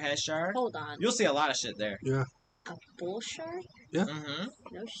hammerhead shark. Hold on. You'll see a lot of shit there. A bull shark? Mm-hmm.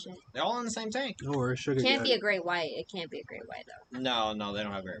 No shit. They're all in the same tank. No worries, sugar. Can't got be it. a great white. It can't be a great white though. No, they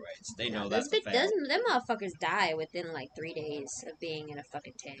don't have great whites. They know those that's a fact. them motherfuckers die within like 3 days of being in a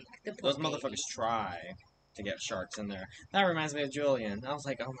fucking tank. The poor Those motherfuckers babies. try to get sharks in there. That reminds me of Julian. I was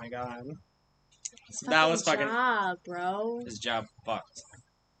like, oh my god. His That was fucking- job, bro. His job fucked.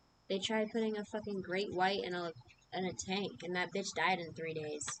 They tried putting a fucking great white in a tank, and that bitch died in 3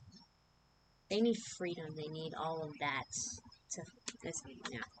 days. They need freedom. They need all of that.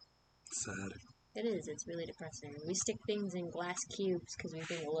 Yeah, Sad. it is. It's really depressing. We stick things in glass cubes because we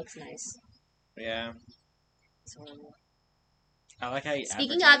think it looks nice. Yeah. It's horrible. I like how he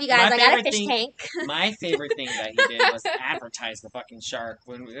Speaking advertised- of, you guys, My I got a favorite fish thing- tank. My favorite thing that he did was advertise the fucking shark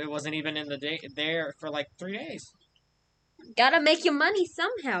when it wasn't even in the day there for like 3 days. Gotta make your money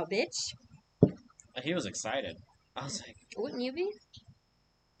somehow, bitch. And he was excited. I was like, Wouldn't you be?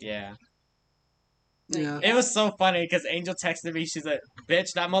 yeah. Yeah. It was so funny because Angel texted me. She's like,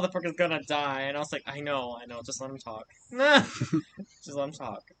 "Bitch, that motherfucker's gonna die," and I was like, "I know. Just let him talk. Just let him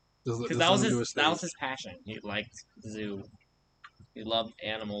talk." Because that was his passion. He liked zoo. He loved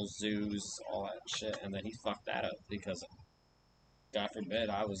animals, zoos, all that shit, and then he fucked that up because, God forbid,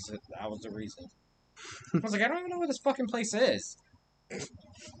 I was the reason. I was like, I don't even know where this fucking place is.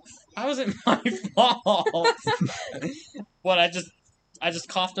 How is it my fault? What, I just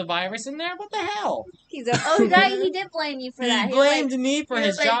coughed a virus in there? What the hell? He's like, oh, that he did blame you for that. He He was like, blamed me for he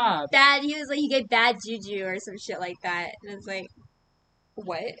his was like, job. bad. He was like, he gave bad juju or some shit like that, and it's like,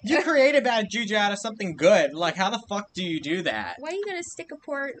 what? You created bad juju out of something good. Like, how the fuck do you do that? Why are you gonna stick a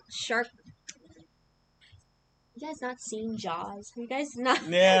poor shark? You guys not seen Jaws? You guys not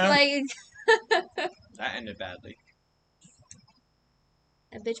Yeah. like That ended badly.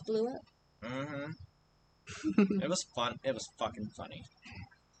 that bitch blew up. Mm-hmm. It was fun. It was fucking funny.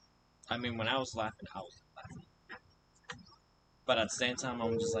 I mean, when I was laughing, I was laughing. But at the same time,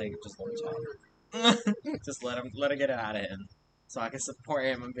 I'm just like, just let him talk. Just let her get it out of him. So I can support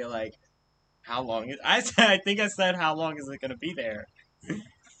him and be like, how long is I think I said how long is it gonna be there?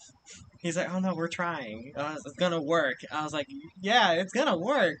 He's like, oh no, we're trying. It's gonna work. I was like, yeah, it's gonna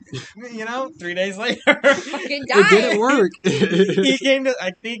work. 3 days later, Fucking It die. didn't work. he came to.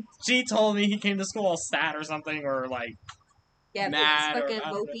 I think she told me he came to school all sad or something, or like, Yeah, but mad he's or fucking I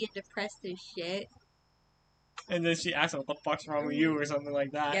don't mopey and depressed as shit. and then she asked him what the fuck's wrong with you or something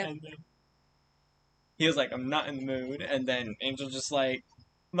like that, Yep. and then he was like, I'm not in the mood, and then Angel just like.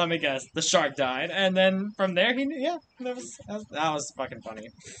 Let me guess. The shark died, and then from there he knew. Yeah, that was fucking funny.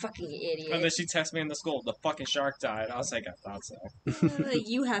 Fucking And then idiot. she texted me in the school. The fucking shark died. I was like, I thought so.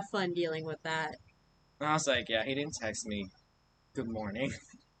 You have fun dealing with that. And I was like, yeah, he didn't text me. Good morning,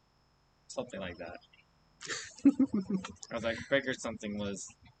 something like that. I was like, figured something was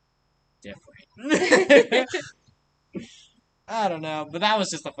different. I don't know, but that was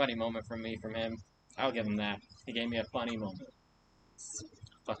just a funny moment from him. I'll give him that. He gave me a funny moment.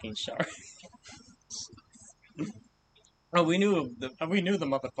 Fucking shark. Oh, we knew the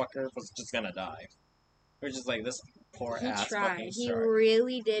motherfucker was just gonna die. We're just like this poor He ass tried. fucking He shark.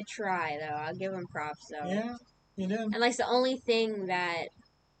 really did try, though. I'll give him props, though. Yeah, he did. And like the only thing that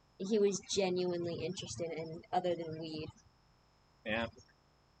he was genuinely interested in, other than weed. Yeah.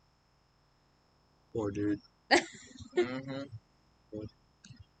 Poor dude. Mm-hmm.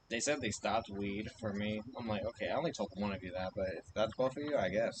 They said they stopped weed for me. I'm like, okay, I only told one of you that, but if that's both of you, I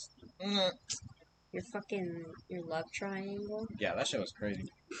guess. Your love triangle. Yeah, that shit was crazy.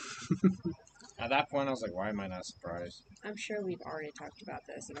 At that point, I was like, why am I not surprised? I'm sure we've already talked about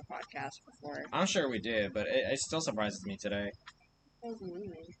this in a podcast before. I'm sure we did, but it still surprises me today.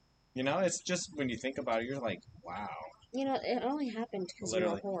 You know, it's just when you think about it, you're like, wow. You know, it only happened because you're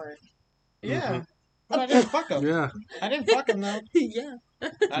a Literally. whore. Yeah. But I didn't fuck him. Yeah. I didn't fuck him, though. Yeah.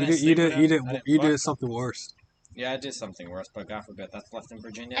 I You didn't sleep with him. I didn't you fuck did something worse. Yeah, I did something worse, but God forbid that's left in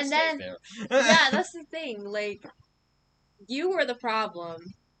Virginia. And Stays then- there. Yeah, that's the thing. Like, you were the problem,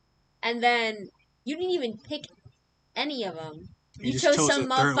 and then you didn't even pick any of them. You just chose some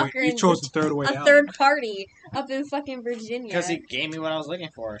the third way. motherfucker You in chose the third way a out. third party up in fucking Virginia. Because he gave me what I was looking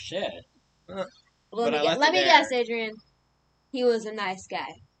for. Shit. Let but me, I left let it me there. guess, Adrian. He was a nice guy.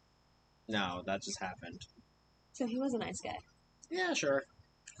 No, that just happened. So he was a nice guy. Yeah, sure.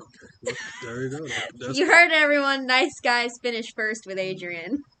 There you go. That's, You heard everyone. Nice guys finish first with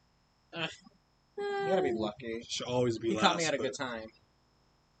Adrian. You gotta be lucky. should always be He last. caught me at a but good time.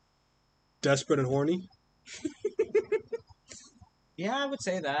 Desperate and horny. Yeah, I would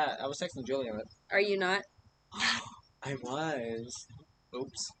say that. I was texting Julian. Are you not? I was.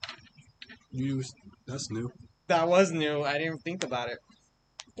 Oops. That's new. That was new. I didn't think about it.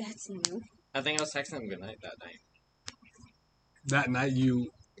 That's new. I think I was texting him goodnight that night. That night you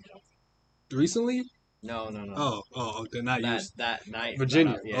recently? No. Oh, the night you That night.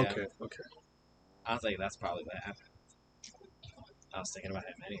 Virginia. Yeah. Okay. I was like, that's probably what happened. I was thinking about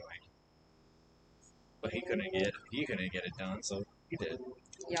him anyway. But he couldn't get it done, so he did.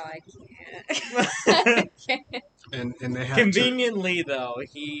 Yeah, I can't. And they had Conveniently though,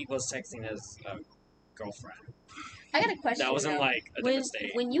 he was texting his girlfriend. I got a question. That wasn't though. like a different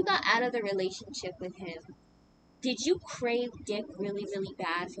state. When you got out of the relationship with him, did you crave dick really, really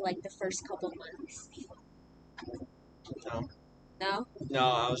bad for like the first couple months? No. No? No,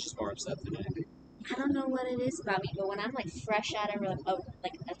 I was just more upset than anything. I don't know what it is about me, but when I'm like fresh out of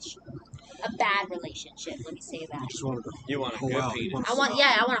a bad relationship, let me say that. You just wanted to You want a pull good out. penis. I want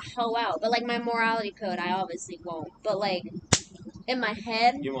to hoe out, but like my morality code, I obviously won't. But like in my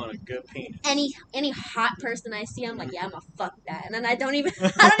head, You want a good penis. any hot person I see, I'm like, yeah, I'm gonna fuck that, and then I don't even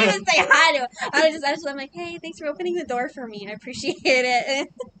say hi to it. I'm like, hey, thanks for opening the door for me. I appreciate it.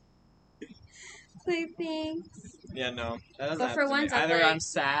 Like, thanks. Yeah, no. That doesn't But happen for to me. once, I'm Either like- I'm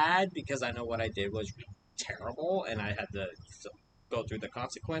sad because I know what I did was terrible and I had to go through the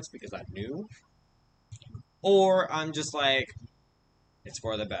consequence because I knew. Or I'm just like, it's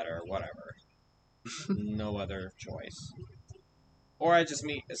for the better, whatever. No other choice. Or I just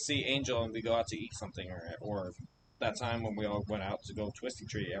see Angel and we go out to eat something, or that time when we all went out to go Twisty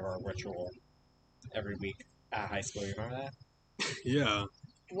Tree, our ritual every week at high school. You remember that? Yeah.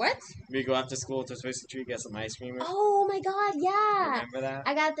 What? We go after school to Twisty Tree, get some ice cream. Oh my god, yeah. Remember that?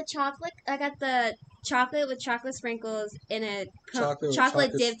 I got the chocolate with chocolate sprinkles in a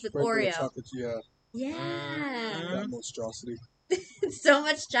Chocolate dipped with sprinkle Oreo. Chocolate, yeah. Yeah. Mhm. That monstrosity. So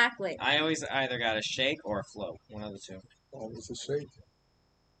much chocolate. I always either got a shake or a float. One of the two. Always a shake.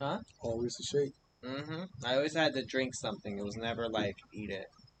 Huh? Always a shake. Mm-hmm. I always had to drink something. It was never like eat it.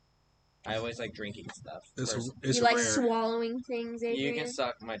 I always like drinking stuff. It's first. it's You like rare. swallowing things, You Adrian? can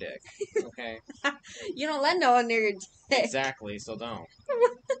suck my dick. Okay. You don't let no one near your dick. Exactly. So don't.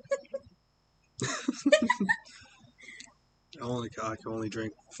 I can only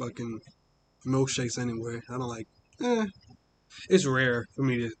drink fucking milkshakes anyway. I don't like. It's rare for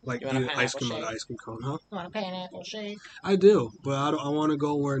me to like You want a eat ice pineapple cream on shake? an ice cream cone, huh? You want a pineapple shake? I do, but I don't. I want to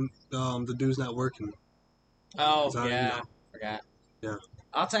go where the dude's not working. Oh, 'Cause yeah. Forgot. Yeah.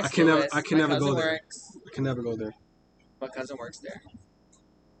 I'll text I can never- Louis. I can My never go cousin there. works. I can never go there. My cousin works there.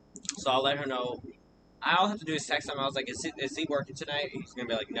 So I'll let her know. All I have to do is text him. I was like, is he working tonight? He's going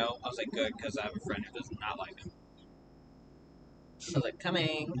to be like, no. I was like, good, because I have a friend who does not like him. I was like,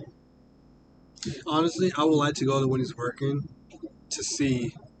 coming. Honestly, I would like to go there when he's working to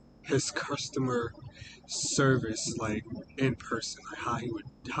see his customer service like in person, like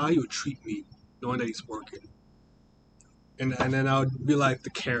how he would treat me knowing that he's working. And then I would be like the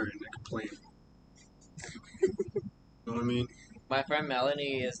Karen that complain. You know what I mean? My friend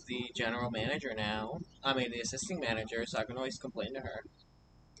Melanie is the general manager now. I mean, the assistant manager, so I can always complain to her.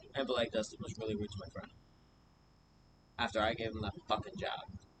 And be like, Dustin was really rude to my friend. After I gave him that fucking job.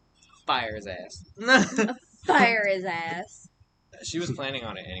 Fire his ass. Fire his ass. She was planning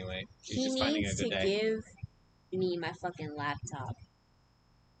on it anyway. She's He just finding a needs to good day. give me my fucking laptop.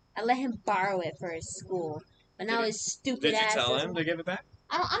 I let him borrow it for his school, but now his stupid Did you ass. tell him to give it back?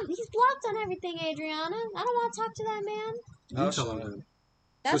 He's blocked on everything, Adriana. I don't want to talk to that man. You Oh, tell shit. him that.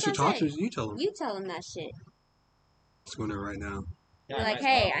 That's So what she I'm talks to saying. you tell him. You tell him that shit. It's going there right now. Yeah, You're might like, as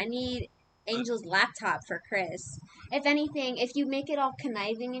hey, well. I need Angel's laptop for Chris. If anything, if you make it all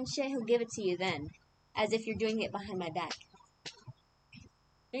conniving and shit, he'll give it to you then, as if you're doing it behind my back.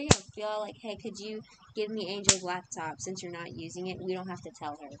 There you go. Be all like, hey, could you give me Angel's laptop since you're not using it? We don't have to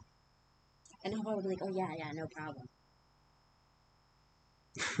tell her. And he'll probably be like, oh yeah, no problem.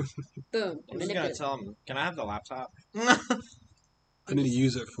 Boom. I'm just gonna tell him, can I have the laptop? I need to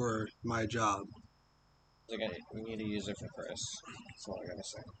use it for my job. Okay, we need to use it for Chris. That's all I gotta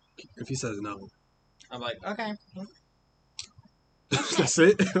say. If he says no, I'm like, okay. that's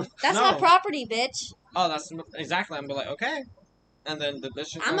it. That's No. my property, bitch. Oh, that's exactly. I'm like, okay. And then the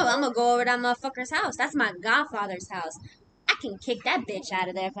bitch is I'm like, gonna go over to that motherfucker's house. That's my godfather's house. I can kick that bitch out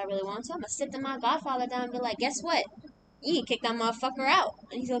of there if I really want to. I'm gonna sit to my godfather down and be like, guess what? You can kick that motherfucker out.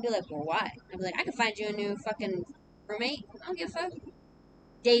 And he's gonna be like, well, why? I'll be like, I can find you a new fucking roommate. I don't give a fuck.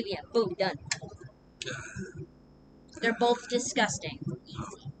 Davian, boom, done. They're both disgusting.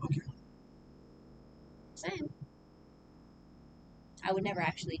 Easy. Same. I would never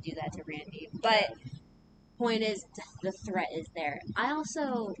actually do that to Randy. But point is, the threat is there. I know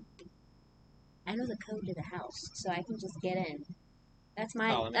the code to the house, so I can just get in. That's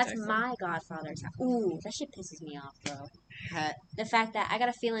let me text him. my godfather's house. Ooh, that shit pisses me off, bro. The fact that I got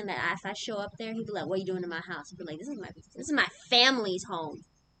a feeling that if I show up there, he'd be like, "What are you doing in my house?" He'd be like, "This is my family's home.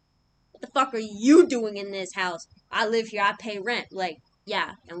 What the fuck are you doing in this house? I live here. I pay rent." Like,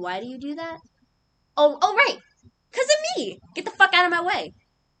 yeah. And why do you do that? Oh, right. 'Cause of me. Get the fuck out of my way.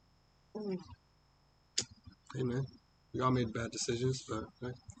 Ooh, Hey man, we all made bad decisions, but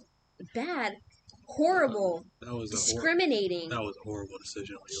hey, bad, horrible, that was discriminating. that was a horrible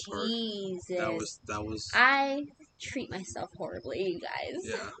decision on your part. Jesus. That was I treat myself horribly, you guys.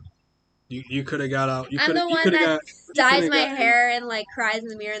 yeah. You could have got out. You I'm could the have one that dyes coulda my gotten- hair and like cries in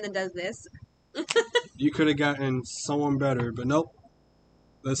the mirror and then does this. You could have gotten someone better, but nope.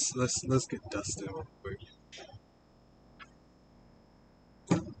 Let's get Dustin real quick.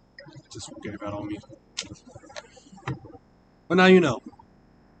 Just gave out on me. But now you know.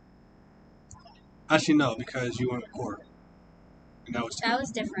 Actually, no, because you went to court. And that was That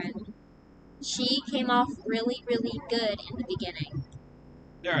was different. She came off really, really good in the beginning.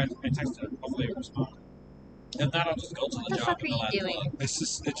 Yeah, I texted her. Hopefully it responded. If not, I'll just go to What the the job. fuck are and you let it doing?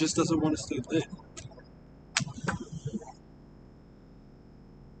 it just doesn't want to stay lit.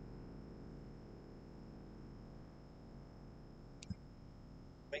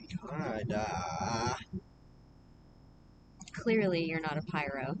 Oh my god. Clearly, you're not a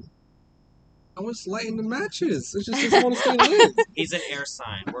pyro. I was lighting the matches. It just doesn't want to stay lit. He's an air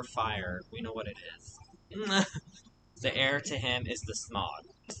sign. We're fire. We know what it is. The air to him is the smog.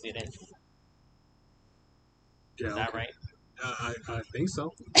 See this? Yeah, Is that okay. right? I think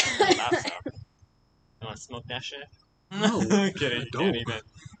so. I thought so. You want to smoke that shit? No, Kidding. I don't. Can't even.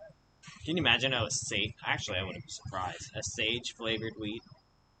 Can you imagine a sage? Actually, I wouldn't be surprised. A sage flavored weed.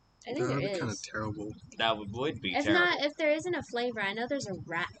 I think That there would be kind of is. terrible. That would be If terrible. not, if there isn't a flavor, I know there's a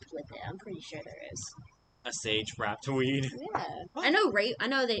wrap with it. I'm pretty sure there is. A sage wrapped weed. Yeah, I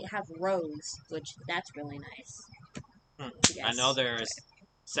know they have rose, which that's really nice. Hmm. Yes. I know there's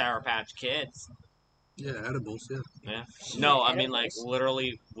Sour Patch Kids. Yeah, edibles. Yeah, Yeah. Shit, No, I mean like edibles.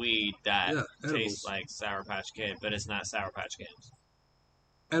 literally weed that yeah, tastes edibles. like Sour Patch Kid, but it's not Sour Patch Kids.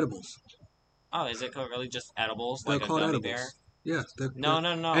 Edibles. Oh, is it really just edibles, They're like a called gummy edibles. bear? Yeah.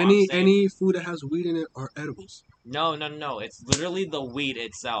 No. Any food that has weed in it are edibles. No. It's literally the weed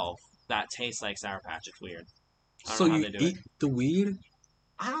itself that tastes like Sour Patch. It's weird. I don't So know how you they do eat it. the weed?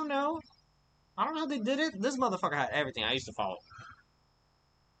 I don't know. I don't know how they did it. This motherfucker had everything. I used to follow.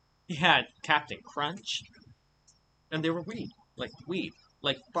 He had Captain Crunch, and they were weed,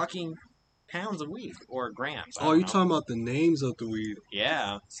 like fucking pounds of weed or grams. I Oh, don't you know. talking about the names of the weed?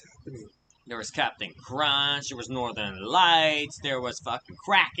 Yeah. What's happening? There was Captain Crunch, there was Northern Lights, there was fucking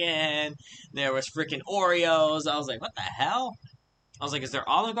Kraken, there was freaking Oreos. I was like, what the hell? I was like, is there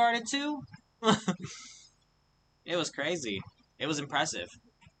Olive Garden too? It was crazy. It was impressive.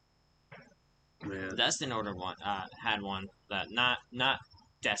 Man. Destin ordered one, had one that not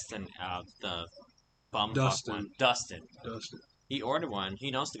Destin, the bum Dustin. fuck one. Dustin. Dustin. He ordered one.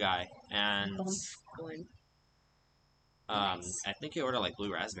 He knows the guy, and One. I think he ordered like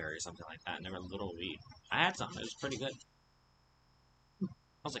blue raspberry or something like that, and they were little weed. I had some. It was pretty good. I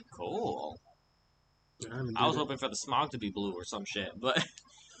was like, cool. I was hoping for the smog to be blue or some shit, but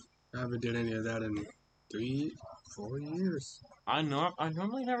I haven't did any of that in 3-4 years. I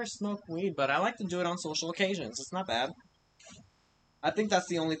normally never smoke weed, but I like to do it on social occasions. It's not bad. I think that's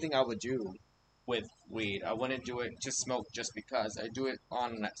the only thing I would do with weed. I wouldn't do it to smoke just because. I do it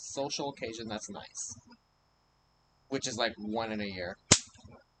on a social occasion that's nice. Which is like one in a year.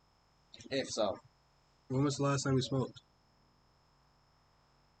 If so. When was the last time you smoked?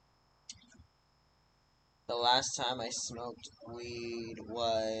 The last time I smoked weed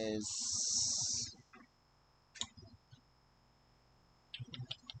was...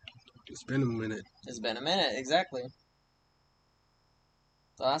 It's been a minute. It's been a minute, exactly.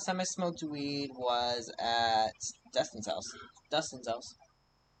 The last time I smoked weed was at Dustin's house. Dustin's house.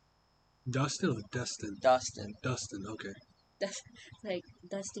 Dustin or Destin? Dustin. Dustin, okay. Like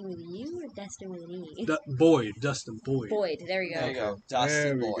dusting with you or dusting with me? Boyd. Dustin Boyd. Boyd. There you go. There you go. There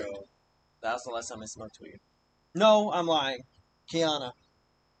Dustin we Boyd. go. That was the last time I smoked weed. No, I'm lying. Kiana.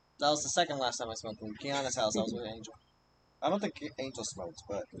 That was the second last time I smoked weed. Kiana's house, I was with Angel. I don't think Angel smoked,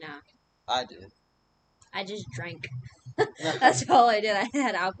 but No, I did. I just drank. That's all I did. I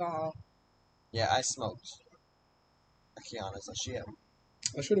had alcohol. Yeah, I smoked. Kiana's a shit.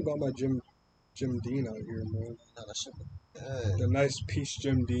 I should have bought my Jim Dean out here, man. No, that should be good. The nice peach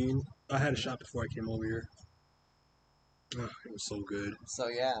Jim Dean. I had a shot before I came over here. Oh, it was so good. So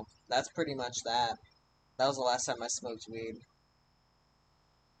yeah, that's pretty much that. That was the last time I smoked weed.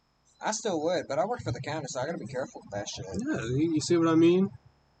 I still would, but I work for the county, so I gotta be careful with that shit. Yeah, you see what I mean?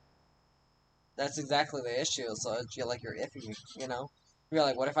 That's exactly the issue. So it's, you're like, you're iffy, you know? You're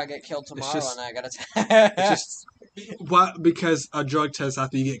like, what if I get killed tomorrow just- and I gotta It's just why? Because a drug test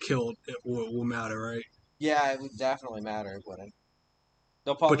after you get killed it will matter, right? Yeah, it would definitely matter, it wouldn't.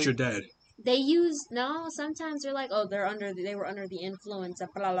 They'll probably... But you're dead. They use sometimes they're like, oh, they were under the influence of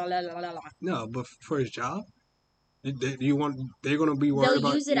blah blah blah blah blah. No, but for his job, they're gonna be worried about.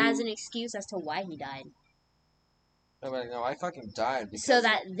 They'll use it you? as an excuse as to why he died, Nobody know, I fucking died because... so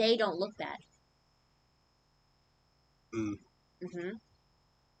that they don't look bad. Mm. Mhm.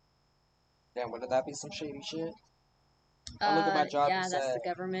 Damn, wouldn't that be some shady shit? I look at my job yeah, and that's say- the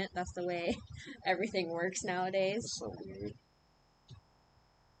government. That's the way everything works nowadays. It's so weird.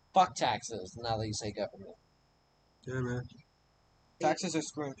 Fuck taxes, now that you say government. Yeah, man. Taxes are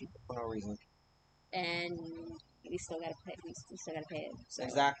screwing people for no reason. And we still gotta pay. We still gotta pay it. So.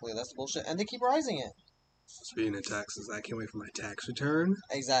 Exactly, that's bullshit. And they keep rising it. Speaking of taxes, I can't wait for my tax return.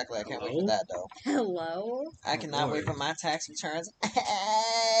 Exactly, I can't wait Hello? for that though. Hello. I cannot boy. wait for my tax returns.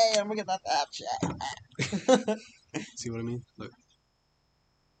 Hey, I'm gonna get that check. See what I mean? Look.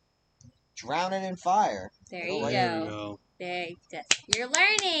 Drowning in fire. There Oh, you There we go. go. There. You're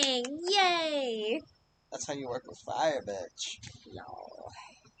learning. Yay. That's how you work with fire, bitch. No.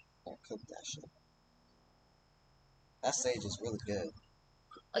 Don't cook that shit. That sage is really good.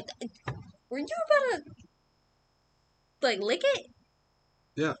 Were you about to lick it?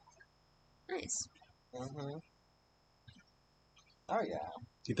 Yeah. Nice. Mm-hmm. Oh yeah.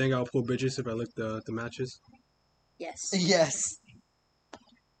 Do you think I'll pull bitches if I lick the matches? Yes. Yes.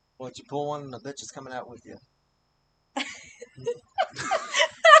 Once you pull one and the bitch is coming out with you.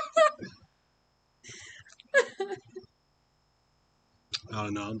 I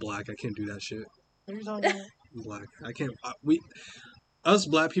don't know. I'm black. I can't do that shit. What are you talking about? I'm black. I can't. Us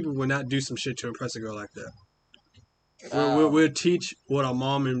black people would not do some shit to impress a girl like that. We'll teach what our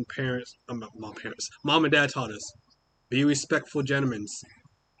mom and dad taught us. Be respectful gentlemen.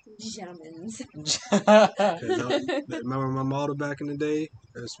 Gentlemen's. Remember my motto back in the day?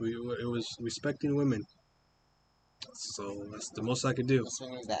 It was respecting women. So that's the most I could do. Let's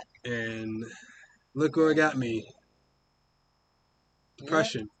swing me back. And look where it got me.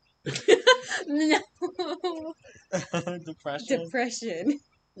 Depression. No. Depression. Depression.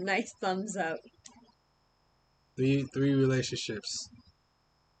 Nice thumbs up. Three relationships.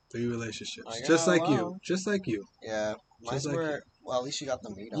 Three relationships. Oh, you're Just not like you. alone. Just like you. Yeah. Mine's like were, well, at least you got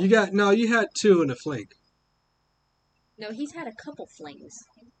the meat on. You had two in the fling. No, he's had a couple flings.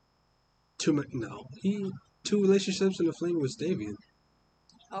 Two relationships in the fling was Davian.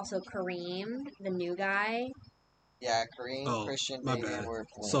 Also, Kareem, the new guy. Yeah, Kareem, Oh, Christian, my David bad. were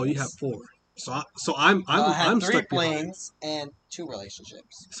flings. So you have four. So I'm I had I'm three stuck behind. flings and 2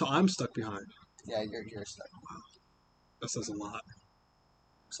 relationships. So I'm stuck behind. Yeah, you're stuck. That says a lot.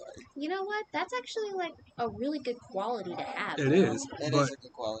 Sorry. You know what? That's actually like a really good quality to have. It is, It but is a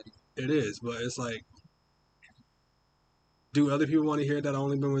good quality. it is, but it's like, do other people want to hear that I've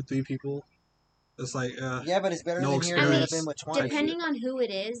only been with 3 people? It's like, Yeah, but it's better no than hearing that I've experience. been with 20. Depending on who it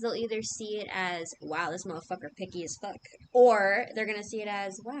is, they'll either see it as, wow, this motherfucker picky as fuck. Or they're gonna see it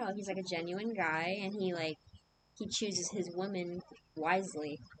as, wow, he's like a genuine guy and he chooses his women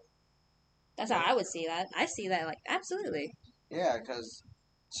wisely. That's how I would see that. I see that like absolutely. Yeah, because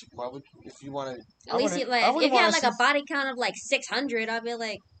if you want to, At least if you had like a body count of like 600, I'd be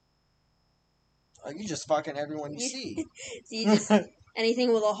like, you just fucking everyone you see. so you just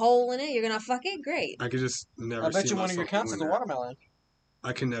anything with a hole in it, you're gonna fuck it. Great. I could just never. I bet see you one of your myself counts is doing a that. watermelon.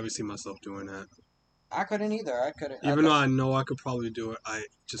 I can never see myself doing that. I couldn't either. I couldn't. Even though I know I could probably do it, I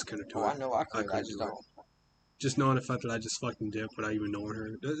just couldn't do Oh, it. I know I could. I couldn't just do it. don't. Just knowing the fact that I just fucking did without even knowing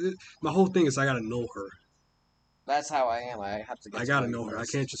her. My whole thing is I gotta know her. That's how I am. I have to get I to gotta know know you her. I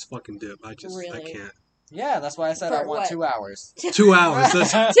first. can't just fucking dip. I Really? can't. Yeah, that's why I said For I want what? 2 hours. 2 hours.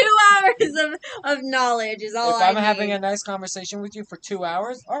 That's 2 hours of knowledge is all If I I'm need. having a nice conversation with you for 2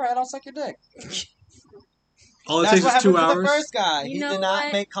 hours, all right, I'll suck your dick. all it That's takes what is 2 happened with hours. the first guy. You He know did not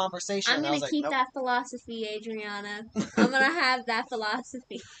what? make conversation. I'm I gonna was like, keep nope. that philosophy, Adriana. I'm gonna have that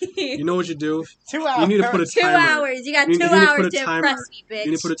philosophy. You know what you do? 2 hours. You need to put a 2 timer. hours. You got You 2 need to put hours a to timer. impress me, bitch.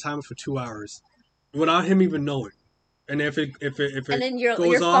 You need to put a timer for 2 hours without him even knowing. And if it and then your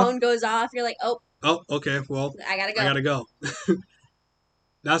goes off, phone goes off. You're like, oh, okay, well, I gotta go. I gotta go.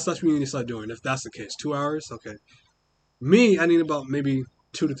 That's what you need to start doing. If that's the case, 2 hours, okay. Me, I need about maybe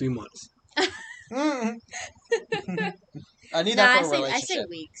 2 to 3 months. Mm. I need Nah, that I for a say relationship.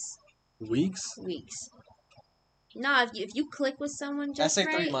 weeks. Weeks? Weeks. Nah, if you click with someone just say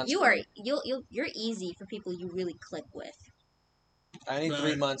 3 right, months you for are me. you're easy for people you really click with. I need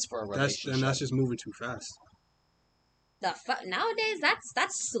 3 months for a relationship. That's just moving too fast. Nowadays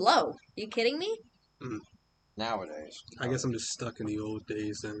that's slow. You kidding me? Nowadays. I guess I'm just stuck in the old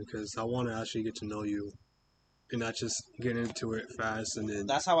days then because I want to actually get to know you and not just get into it fast and then.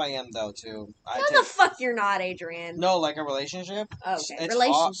 That's how I am though too. No, the fuck you're not, Adrian. No, like a relationship. Okay, It's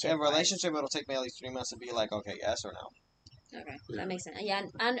relationship. a relationship. It'll take me at least 3 months to be like, okay, yes or no. Okay, that makes sense. Yeah,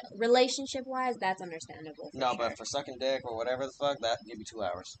 and relationship wise, that's understandable. No, sure. but for sucking dick or whatever the fuck, that give me 2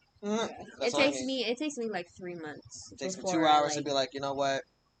 hours. Yeah. That's It all I takes need. me like 3 months. It takes me before 2 I, hours to be like, you know what?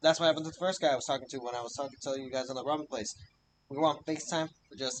 That's what happened to the first guy I was talking to when I was talking to you guys in the ramen place. We were on FaceTime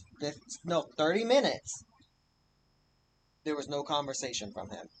for just 30 minutes. There was no conversation from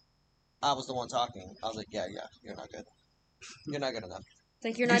him. I was the one talking. I was like, yeah, you're not good. You're not good enough. It's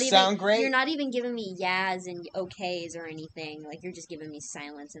like you're You not even sound great. You're not even giving me yas and okays or anything. Like you're just giving me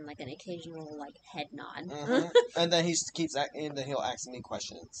silence and like an occasional like head nod. Mhm. And then and then he'll ask me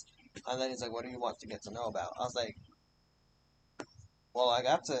questions. And then he's like, what do you want to get to know about? I was like,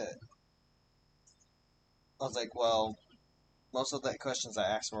 well, most of the questions I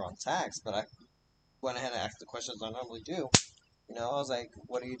asked were on text, but I went ahead and asked the questions I normally do. You know, I was like,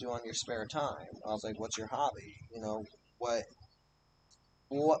 what do you do on your spare time? I was like, what's your hobby? You know, what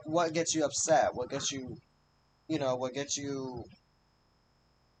gets you upset? What gets you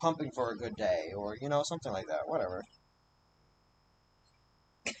pumping for a good day? Or, something like that. Whatever.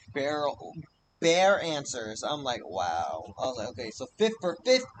 Bare answers. I'm like, wow. I was like, okay, so for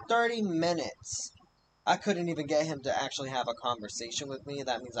 30 minutes, I couldn't even get him to actually have a conversation with me.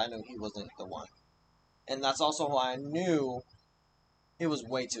 That means I knew he wasn't the one. And that's also why I knew it was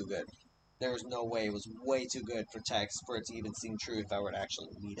way too good. There was no way. It was way too good for text for it to even seem true if I were to actually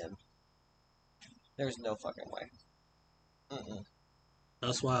meet him. There's no fucking way. Mm-mm.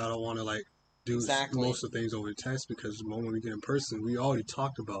 That's why I don't want to like do Exactly. most of the things over text because the moment we get in person, we already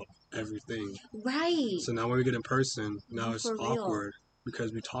talked about everything. Right. So now when we get in person, now it's For real. awkward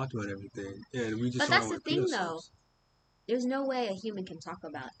because we talked about everything and we just. But don't that's wanna the thing, repeat though. ourselves. There's no way a human can talk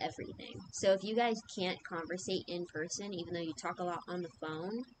about everything. So if you guys can't conversate in person, even though you talk a lot on the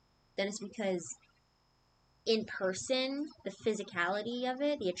phone, then it's because in person, the physicality of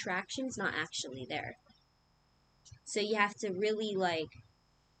it, the attraction's not actually there. So you have to really like,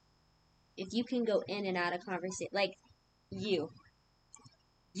 if you can go in and out of conversation, like you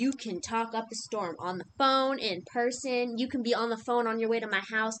can talk up a storm on the phone, in person. You can be on the phone on your way to my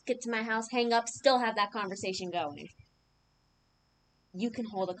house, get to my house, hang up, still have that conversation going. You can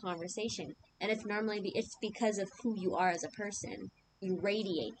hold a conversation. And it's because of who you are as a person. You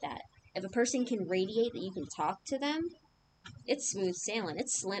radiate that. If a person can radiate that you can talk to them, it's smooth sailing.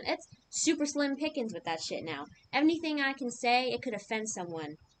 It's slim. It's super slim pickings with that shit now. Anything I can say, it could offend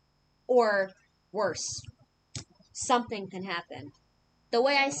someone. Or worse, something can happen. The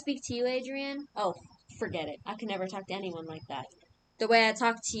way I speak to you, Adrian, oh, forget it. I could never talk to anyone like that. The way I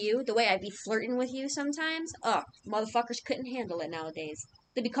talk to you, the way I be flirting with you sometimes, oh, motherfuckers couldn't handle it nowadays.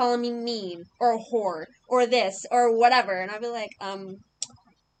 They'd be calling me mean, or a whore, or this, or whatever, and I'd be like,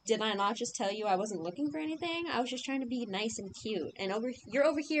 did I not just tell you I wasn't looking for anything? I was just trying to be nice and cute, and you're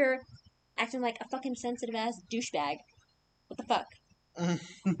over here acting like a fucking sensitive ass douchebag. What the fuck?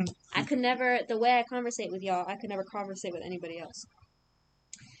 I could never, the way I conversate with y'all, I could never conversate with anybody else.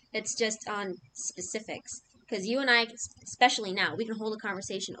 It's just on specifics. Because you and I, especially now, we can hold a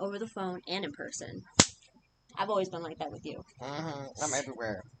conversation over the phone and in person. I've always been like that with you. I'm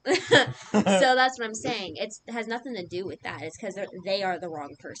everywhere. So that's what I'm saying. It has nothing to do with that. It's because they are the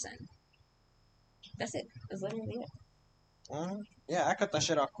wrong person. That's it. That's literally it. Yeah, I cut that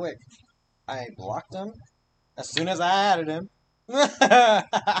shit off quick. I blocked him as soon as I added him.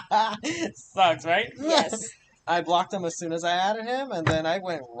 Sucks, right? Yes. I blocked him as soon as I added him, and then I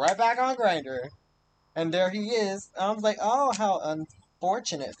went right back on Grindr. And there he is. I was like, oh, how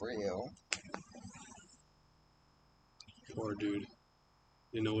unfortunate for you. Poor dude.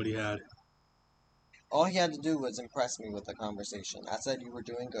 Didn't know what he had. All he had to do was impress me with the conversation. I said you were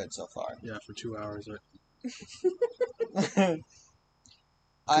doing good so far. Yeah, for 2 hours. I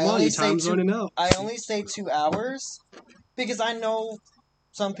Come on, only your say time's running out. I only say 2 hours because I know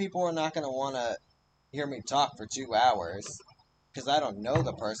some people are not going to want to hear me talk for 2 hours because I don't know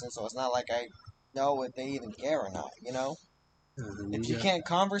the person, so it's not like I know if they even care or not, you know? If you can't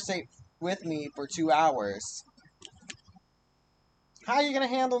conversate with me for 2 hours, how are you going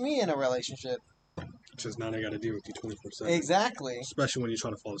to handle me in a relationship? Just now they got to deal with you 24/7. Exactly. Especially when you're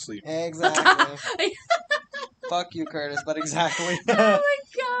trying to fall asleep. Exactly. Fuck you, Curtis, but exactly. Oh my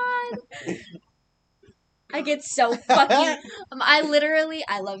god. I get so fucking. I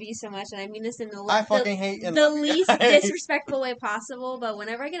love you so much, and I mean this in I fucking hate the least disrespectful way possible. But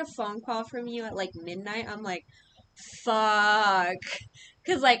whenever I get a phone call from you at like midnight, I'm like, fuck,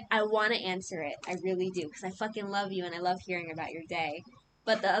 because like I want to answer it. I really do, because I fucking love you and I love hearing about your day.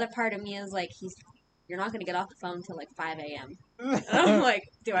 But the other part of me is like, you're not gonna get off the phone until like 5 a.m. And I'm like,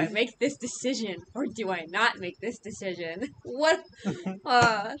 do I make this decision or do I not make this decision? What?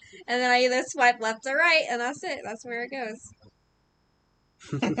 And then I either swipe left or right, and that's it. That's where it goes.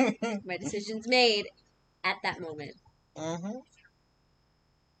 My decision's made at that moment.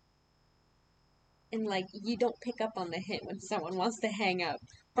 And like, you don't pick up on the hint when someone wants to hang up.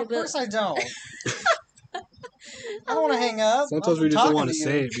 Of course I don't. I don't want to hang up. Sometimes we just don't want to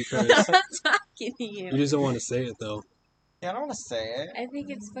say it because I'm talking to you. you just don't want to say it though. Yeah, I don't want to say it. I think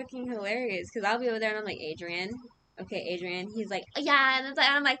it's fucking hilarious because I'll be over there and I'm like, Adrian. Okay, Adrian. He's like, oh, yeah. And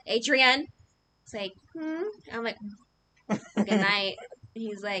I'm like, Adrian. It's like, I'm like, good night.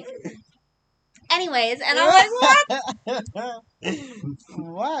 He's like, anyways. And I'm like, what?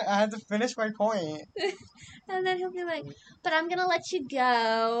 What? I had to finish my point. And then he'll be like, but I'm going to let you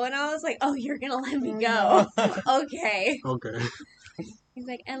go. And I was like, oh, you're going to let me go. Okay. Okay. He's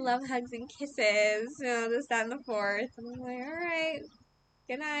like, I love hugs and kisses. You know, this, that, and the fourth. And I'm like, all right.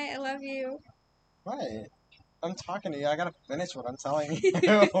 Good night. I love you. What? I'm talking to you. I gotta finish what I'm telling you.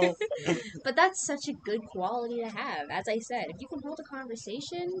 But that's such a good quality to have. As I said, if you can hold a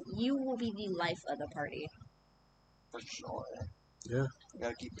conversation, you will be the life of the party. For sure. Yeah. You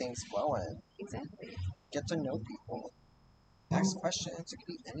gotta keep things flowing. Exactly. Get to know people. Ask questions. It could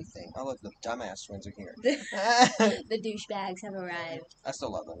be anything. Oh, look, the dumbass twins are here. The douchebags have arrived. I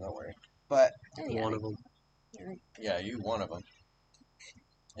still love them, don't worry. But Oh, yeah. One of them. yeah, you one of them.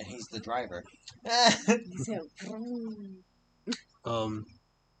 And he's the driver. So,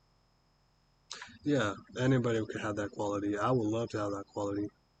 Yeah, anybody could have that quality. I would love to have that quality.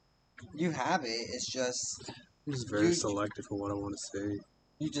 You have it. It's just I'm just very selective for what I want to say.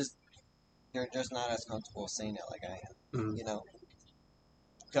 you're just not as comfortable saying it like I am. Mm. You know,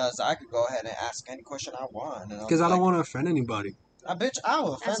 because I could go ahead and ask any question I want. Because I don't want to offend anybody. Bitch, I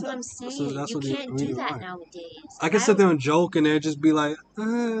will offend That's what them. I'm saying. that's You what they can't really do that want. nowadays. I can sit there and joke and then just be like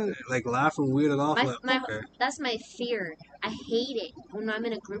laughing weird it off. My, Like, my, okay. that's my fear. I hate it when I'm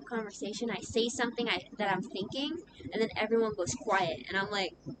in a group conversation. I say something that I'm thinking, and then everyone goes quiet, and I'm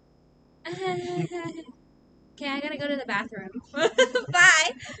like, okay, I gotta go to the bathroom.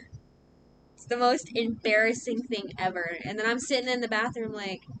 Bye. It's the most embarrassing thing ever. And then I'm sitting in the bathroom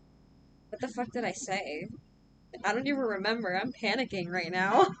like, what the fuck did I say? I don't even remember. I'm panicking right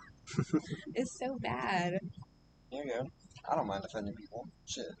now. It's so bad. There you go. I don't mind offending people.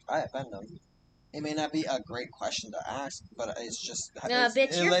 Shit, I offend them. It may not be a great question to ask, but it's just No,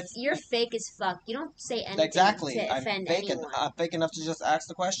 bitch, it lets you're fake as fuck. You don't say anything exactly. to offend anyone. I'm fake enough to just ask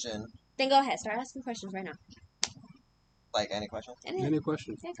the question. Then go ahead, start asking questions right now. Like any question. Any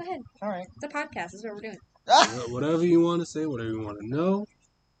questions? Yeah, go ahead. All right. It's a podcast. That's what we're doing. Whatever you want to say, whatever you want to know,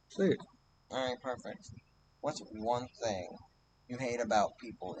 say it. All right, perfect. What's one thing you hate about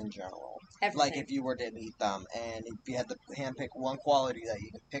people in general? Everything. Like if you were to meet them, and if you had to handpick one quality that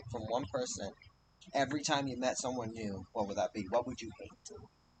you could pick from one person every time you met someone new, what would that be? What would you hate?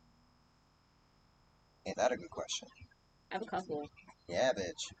 Ain't that a good question? I have a couple. Yeah,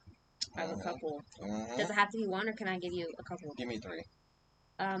 bitch. I have a couple. Mm-hmm. Does it have to be one, or can I give you a couple? Give me three.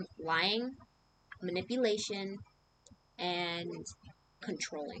 Lying, manipulation, and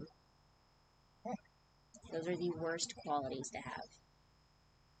controlling. Those are the worst qualities to have.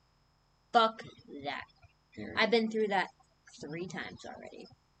 Fuck that. Period. I've been through that 3 times already.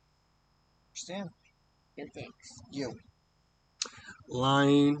 Understand? No thanks. You.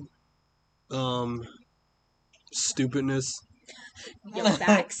 Lying, stupidness, Yo,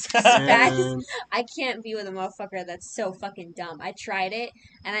 facts. Facts. and I can't be with a motherfucker that's so fucking dumb. I tried it,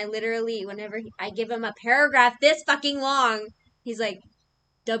 and I literally, whenever I give him a paragraph this fucking long, he's like,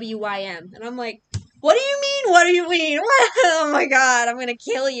 WYM. And I'm like, what do you mean? What do you mean? Oh my god, I'm gonna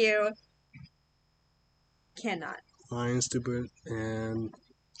kill you. Cannot. lying, stupid, and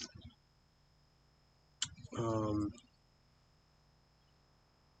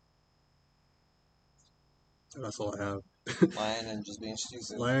that's all I have. Lying and just being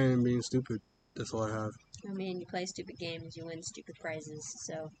stupid. Lying and being stupid. That's all I have. I mean, you play stupid games, you win stupid prizes,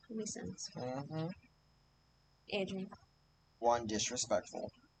 so it makes sense. Mm-hmm. Adrian. One, disrespectful.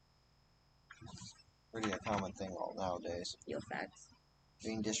 Pretty a common thing nowadays. Yo, facts.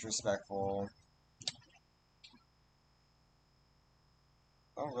 Being disrespectful.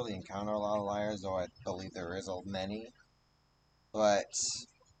 I don't really encounter a lot of liars, though I believe there is many. But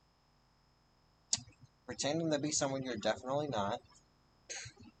pretending to be someone you're definitely not,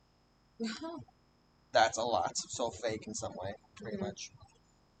 that's a lot. So fake in some way, pretty much.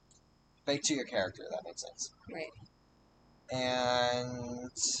 Fake to your character, that makes sense. Right. And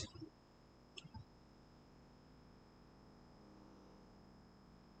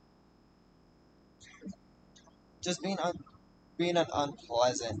just being an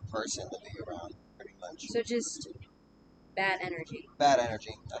unpleasant person to be around, pretty much. So just bad energy. Bad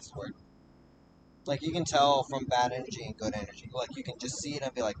energy, that's the word. Like, you can tell from bad energy and good energy. Like, you can just see it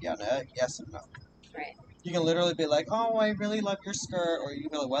and be like, yeah, no, yes and no. Right. You can literally be like, oh, I really love your skirt. Or you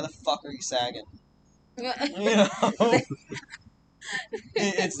can be like, why the fuck are you sagging? You know?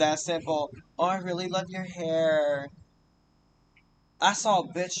 It's that simple. Oh, I really love your hair. I saw a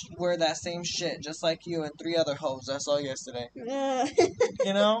bitch wear that same shit just like you and 3 other hoes I saw yesterday.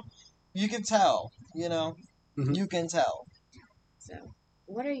 You know? You can tell. You know? Mhm. You can tell. So,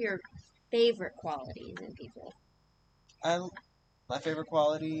 what are your favorite qualities in people? My favorite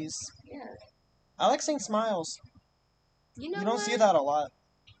qualities. Yeah. I like seeing smiles. You know You don't what? see that a lot.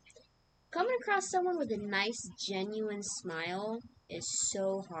 Coming across someone with a nice, genuine smile is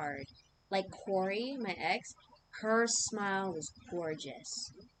so hard. Like Corey, my ex, her smile was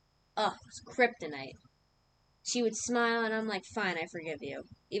gorgeous. Ugh, it was kryptonite. She would smile, and I'm like, fine, I forgive you.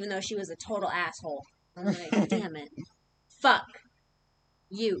 Even though she was a total asshole. I'm like, damn it. Fuck.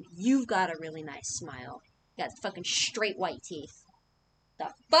 You've got a really nice smile. You got fucking straight white teeth.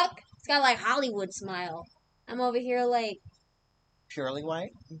 The fuck? It's got like Hollywood smile. I'm over here like, Purely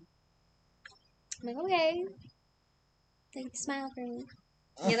white. I'm like, okay. Like, smile for me.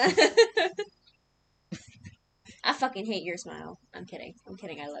 You know? I fucking hate your smile. I'm kidding. I'm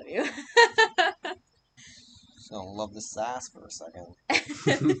kidding. I love you. Just gonna love the sass for a second.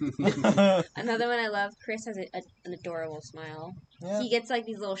 Another one I love, Chris has an adorable smile. Yeah. He gets like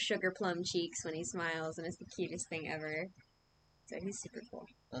these little sugar plum cheeks when he smiles, and it's the cutest thing ever. So he's super cool.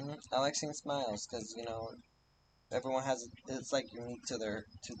 I like seeing smiles because everyone has it's like unique to their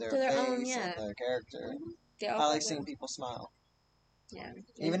their face own, yeah. and their character. They all I like have seeing their- people smile, Yeah.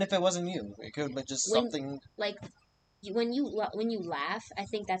 even if it wasn't you. It could be just When- something. Like when you laugh, I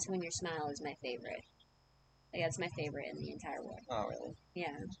think that's when your smile is my favorite. Like that's my favorite in the entire world. Oh, really?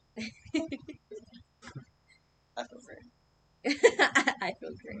 Yeah. I feel great. I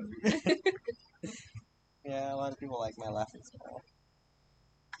feel great. Yeah, a lot of people like my laughing smile.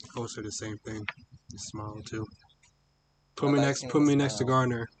 I would say the same thing. You smile too. I Put me like next. seeing Put the me next to smile.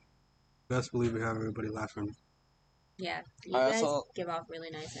 Garner. Best believe we have everybody laughing. Yeah. You I guys also- give off really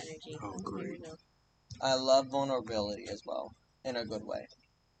nice energy. Oh, great. I love vulnerability as well, in a good way.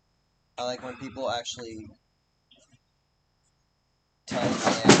 I like when people actually tell me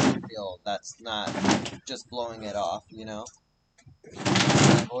how they feel. That's not just blowing it off, you know?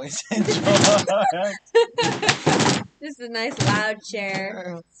 I've always enjoyed. This is a nice loud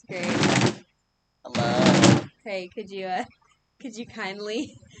chair. It's great. I love. Hey, could you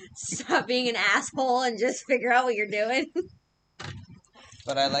kindly stop being an asshole and just figure out what you're doing?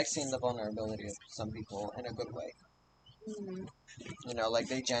 But I like seeing the vulnerability of some people in a good way. Mhm. You know, like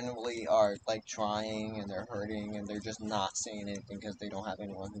they genuinely are like trying and they're hurting and they're just not saying anything because they don't have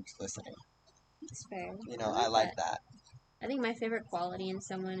anyone who's listening. That's fair. You know, I like that. I think my favorite quality in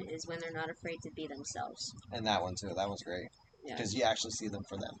someone is when they're not afraid to be themselves. And that one too. That one's great Yeah. because you actually see them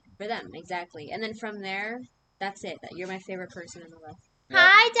for them. For them, exactly. And then from there, that's it. That you're my favorite person in the world. Yep.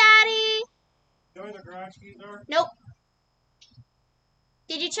 Hi, Daddy. You know where the garage keys are? Nope.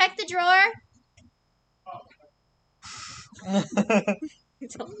 Did you check the drawer? I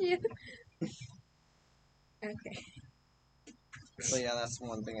told you. Okay. So yeah, that's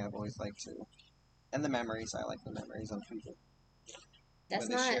one thing I've always liked too. And the memories. I like the memories of people. That's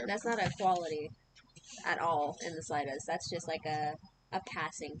When they share. not a quality at all in the slightest. That's just like a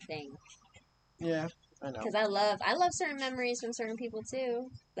passing thing. Yeah, I know. Because I love certain memories from certain people too.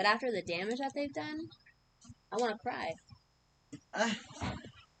 But after the damage that they've done, I want to cry.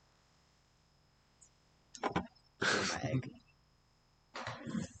 My egg.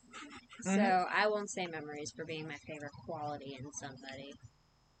 So I won't say memories for being my favorite quality in somebody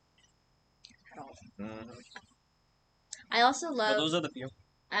at all. Mhm. I also But love. those are the few.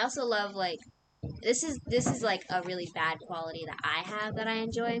 I also love like this is like a really bad quality that I have that I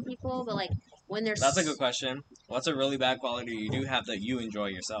enjoy in people, but like when they're That's a good question. What's a really bad quality you do have that you enjoy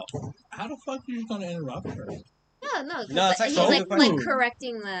yourself? How the fuck are you gonna interrupt her? No, 'cause No, it's he's actually like a good question.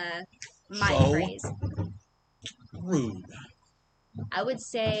 correcting my So? phrase. Rude. I would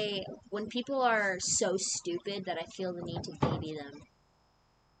say when people are so stupid that I feel the need to baby them.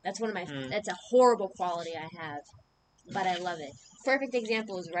 That's one of my. Hmm. That's a horrible quality I have, but I love it. Perfect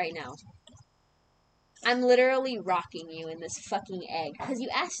example is right now. I'm literally rocking you in this fucking egg because you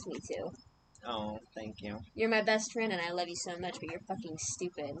asked me to. Oh, thank you. You're my best friend and I love you so much, but you're fucking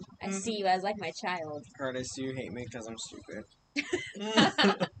stupid. I Mhm. see you as like my child. Curtis, you hate me because I'm stupid.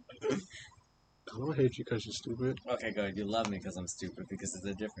 I don't hate you because you're stupid. Okay, good. You love me because I'm stupid because it's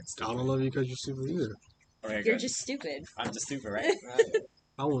a different I don't stupid. love you because you're stupid either. Okay, You're good. just stupid. I'm just stupid, right?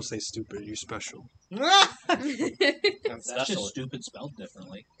 I won't say stupid. You're special. I'm That's special. just stupid spelled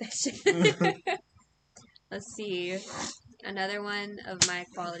differently. Let's see. Another one of my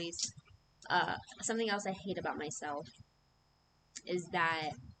qualities. Something else I hate about myself is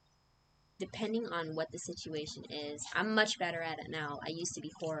that depending on what the situation is, I'm much better at it now. I used to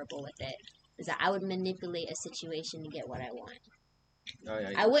be horrible with it. Is that I would manipulate a situation to get what I want. Oh, yeah,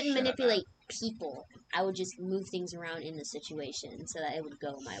 I you're wouldn't shit at manipulate people. I would just move things around in the situation so that it would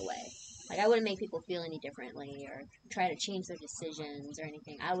go my way. Like I wouldn't make people feel any differently or try to change their decisions or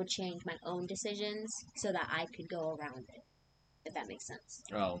anything. I would change my own decisions so that I could go around it. If that makes sense.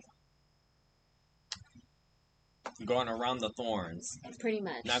 that. Oh. Going around the thorns, Pretty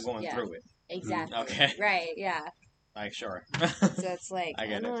much. not going yeah, through it. Exactly. Okay. Right, yeah. Like, sure. So it's like, I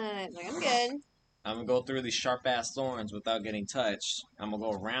get it. like I'm good. I'm gonna go through these sharp ass thorns without getting touched. I'm gonna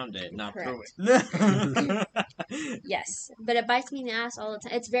go around it, not through it. Yes. But it bites me in the ass all the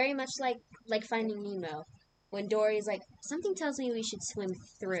time. It's very much like Finding Nemo. When Dory's like, something tells me we should swim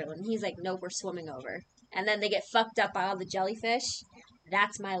through. And he's like, nope, we're swimming over. And then they get fucked up by all the jellyfish.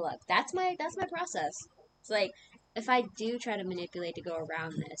 That's my luck. That's my process. It's like, if I do try to manipulate to go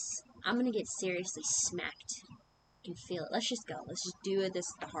around this, I'm gonna get seriously smacked. I can feel it. Let's just go. Let's just do it this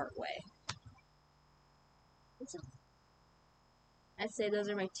the hard way. That's it. I'd say those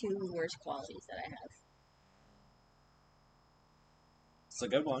are my two worst qualities that I have. It's a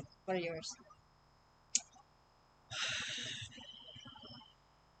good one. What are yours?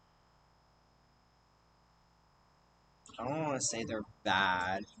 I don't want to say they're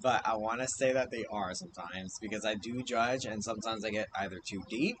bad, but I want to say that they are sometimes because I do judge, and sometimes I get either too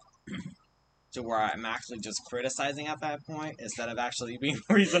deep to where I'm actually just criticizing at that point instead of actually being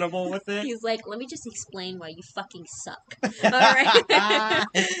reasonable with it. He's like, let me just explain why you fucking suck. Alright. I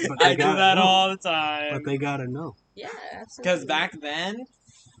do gotta that know. all the time. But they gotta know. Yeah, absolutely. Because back then,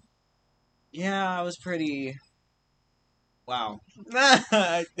 yeah, I was pretty. Wow.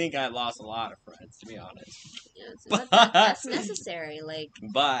 I think I lost a lot of friends, to be honest. Yeah, that's necessary. Like,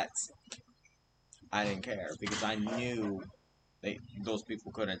 But I didn't care because I knew those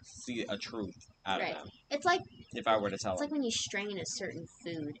people couldn't see a truth out Right. of them it's like if I were to tell it's them. like when you strain a certain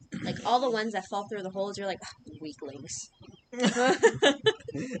food. Like all the ones that fall through the holes, you're like weaklings.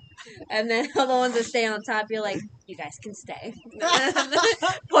 And then all the ones that stay on top, you're like, you guys can stay.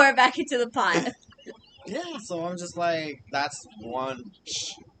 Pour it back into the pot. Yeah, so I'm just like, that's one.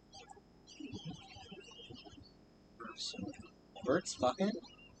 Bert's fucking?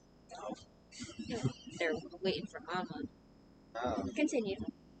 They're waiting for mama. Oh. Continue.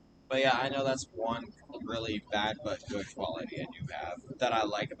 But yeah, I know that's one really bad but good quality I do have that I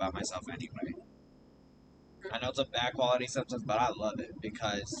like about myself anyway. I know it's a bad quality sometimes, but I love it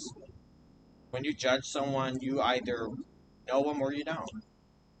because when you judge someone, you either know them or you don't.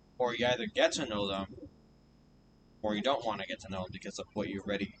 Or you either get to know them or you don't want to get to know them because of what you've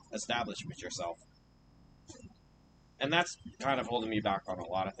already established with yourself. And that's kind of holding me back on a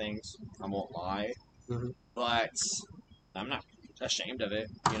lot of things. I won't lie. Mhm. But I'm not ashamed of it,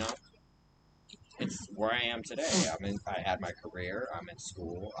 you know? It's where I am today. I had my career, I'm in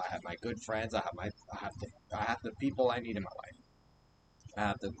school, I have my good friends, I have the people I need in my life. I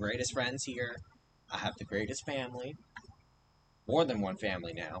have the greatest friends here. I have the greatest family. More than one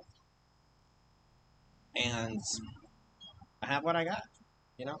family now. And I have what I got.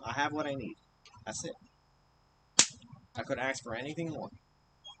 You know, I have what I need. That's it. I couldn't ask for anything more.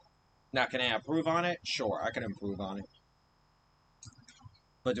 Now, can I improve on it? Sure, I can improve on it.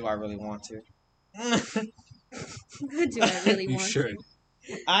 But do I really want to? Do I really You want should.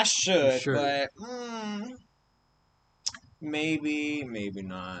 I should, Sure. but maybe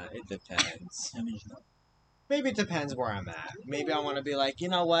not. It depends. I mean, Maybe it depends where I'm at. Maybe I want to be like, you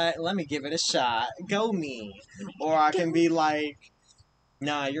know what? Let me give it a shot. Go me. Or I can be like,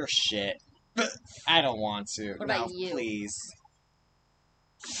 nah, you're shit. I don't want to. What No, about you? please.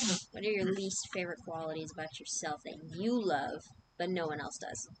 What are your least favorite qualities about yourself that you love, but no one else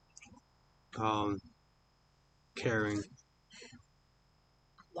does? Caring.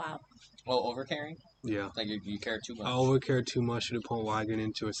 Wow. Oh, overcaring? Yeah. Like you care too much. I overcare too much to the point where I get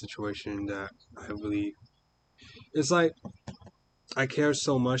into a situation that I really. It's like I care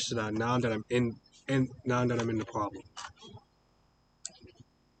so much that now that I'm in the problem.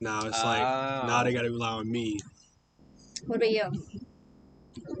 Now it's like now they gotta rely on me. What about you?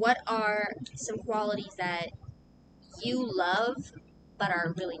 What are some qualities that you love, but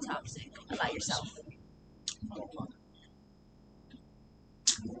are really toxic about yourself?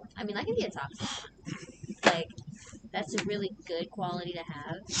 I mean, that can be a toxic one. Like, that's a really good quality to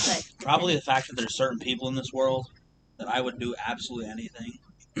have, but probably the fact that there's certain people in this world that I would do absolutely anything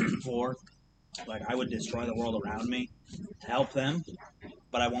for. Like, I would destroy the world around me to help them,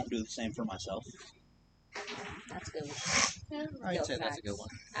 but I won't do the same for myself. that's a good one. Yeah, I'd Yo, say that's a facts. good one.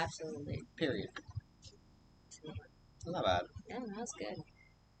 Absolutely. Period. Not bad. Yeah, that was good.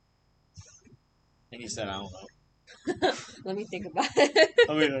 And he said, I don't know. Let me think about it.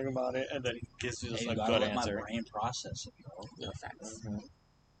 Let me think about it, and then he gives you just Maybe a gotta good let answer. my brain process it. No facts.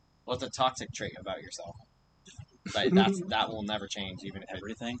 What's a toxic trait about yourself? That will never change, even if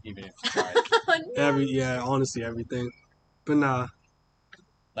Everything. you try. Oh, no. Honestly, everything. But nah,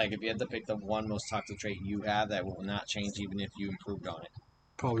 Like if you had to pick the one most toxic trait you have that will not change, even if you improved on it.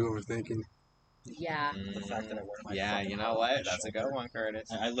 probably overthinking. Yeah. The fact that I wear my Yeah, fucking you heart know on what? my That's a shoulder. good one, Curtis.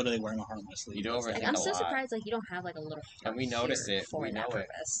 I literally wear my heart on my sleeve. You do overthink Like, I'm a so lot, surprised, like, you don't have, like, a little and we heart notice here it. for We that know it.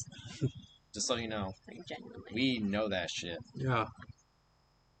 purpose. Just so you know, Like, genuinely. we know that shit. Yeah.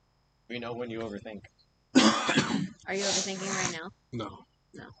 We know when you overthink. Are you overthinking right now? No.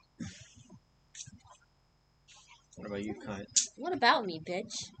 What about you, cunt? What about me,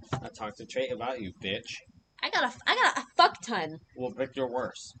 bitch? A toxic trait about you, bitch. I got a fuck ton. Well, pick your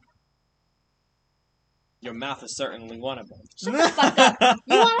worst. Your mouth is certainly one of them. Shut the fuck up.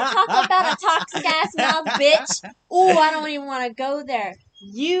 You want to talk about a toxic ass mouth, bitch? Ooh, I don't even want to go there.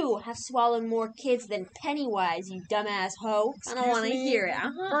 You have swallowed more kids than Pennywise, you dumbass hoe. I don't want to hear it.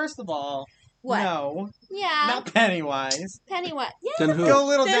 First of all, What? no, Yeah, not Pennywise. Pennywise. Yeah, Then who? Go a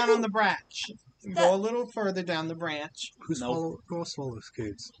little Then down who? on the branch. Go a little further down the branch. Who Nope. swallows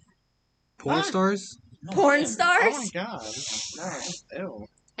kids? Porn Ah. stars? No, porn man. stars. Oh my god. No, ew.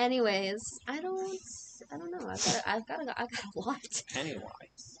 Anyways, I don't know. I got a lot.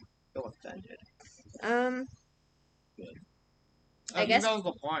 Pennywise. Feel offended. I guess- that was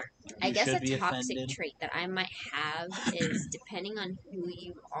the point. I You guess should a be toxic offended. trait that I might have is depending on who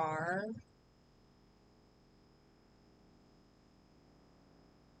you are.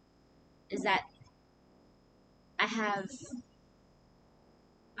 Is that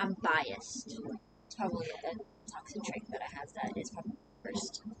I'm biased. It's probably a toxic trait that I have that is probably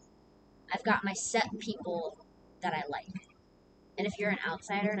first. I've got my set people that I like. And if you're an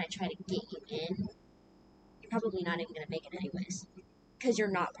outsider and I try to get you in, you're probably not even going to make it anyways. Because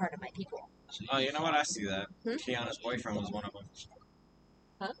you're not part of my people. Oh, you know what? I see that. Hmm? Kiana's boyfriend was one of them.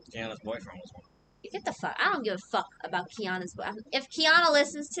 Huh? Kiana's boyfriend was one. You get the fuck. I don't give a fuck about Kiana's. If Kiana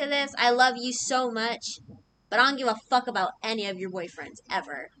listens to this, I love you so much. But I don't give a fuck about any of your boyfriends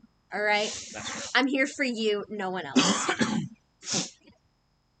ever. Alright? That's right. I'm here for you, no one else.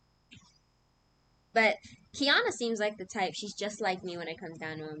 But Kiana seems like the type. She's just like me when it comes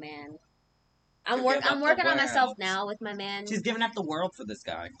down to a man. I'm Forget about working the on myself warehouse. now with my man, She's giving up the world for this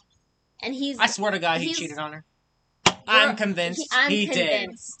guy. and he's. I swear to God, he he's- cheated on her. I'm Well, convinced I'm he did.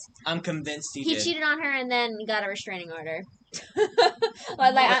 convinced. I'm convinced he He did. cheated on her and then got a restraining order.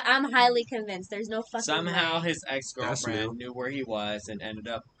 I'm highly convinced. There's no fucking Somehow way. his ex-girlfriend That's new. knew where he was and ended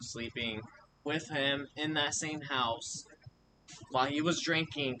up sleeping with him in that same house while he was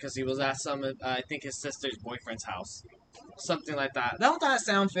drinking because he was at some, I think his sister's boyfriend's house. Something like that. Don't that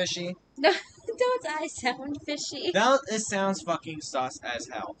sound fishy? Don't I sound fishy? It sounds fucking sus as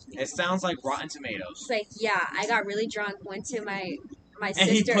hell. It sounds like Rotten Tomatoes. It's like, yeah, I got really drunk, went to my And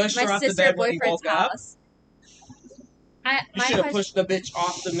he sister, pushed her my off the sister bed when he boyfriend's woke up? house. You My should have question- pushed the bitch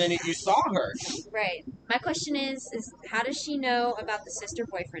off the minute you saw her. Right. My question is how does she know about the sister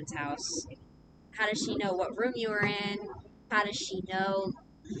boyfriend's house? How does she know what room you were in? How does she know,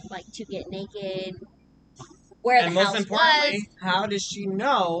 like, to get naked? Where And the most house importantly, how does she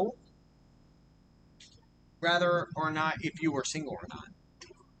know whether or not if you were single or not?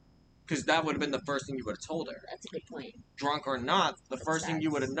 Because that would have been the first thing you would have told her. That's a good point. Drunk or not, the first thing you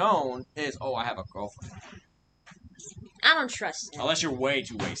would have known is, oh, I have a girlfriend. I don't trust him. Unless you're way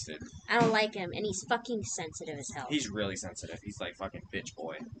too wasted. I don't like him, and he's fucking sensitive as hell. He's really sensitive. He's like fucking bitch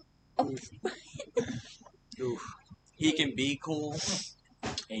boy. Oof. He can be cool,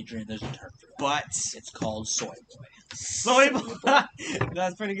 Adrian, there's a term for that. but It's called soy boy. soy boy.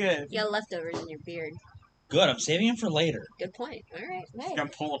 That's pretty good. You got leftovers in your beard. Good, I'm saving him for later. Good point. All right. Hey. You can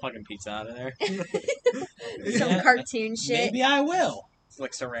pull a fucking pizza out of there. Some Yeah. cartoon shit. Maybe I will. It's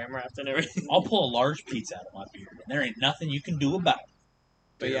like saran wrapped and everything. I'll pull a large pizza out of my beard, and there ain't nothing you can do about it.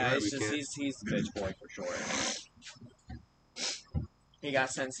 But Yeah, yeah, right, it's we just can't. he's the bitch boy for sure. He got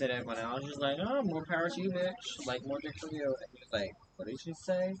sensitive when I was just like, oh, more power to you, bitch. Like, more dick for you. And he was like, what did she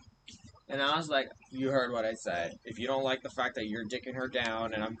say? And I was like, you heard what I said. If you don't like the fact that you're dicking her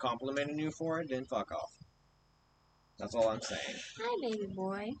down and I'm complimenting you for it, then fuck off. That's all I'm saying. Hi, baby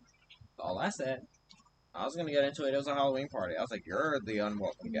boy. That's all I said. I was gonna get into it. It was a Halloween party. I was like, you're the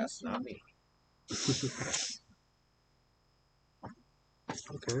unwelcome guest, not me.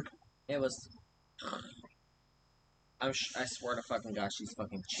 Okay. It was. I swear to fucking God, she's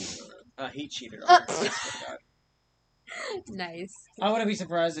fucking cheating on him. He cheated on her. I swear to God. Nice. I wouldn't be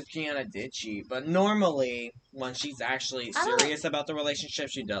surprised if Kiana did cheat, but normally, when she's actually I don't- serious about the relationship,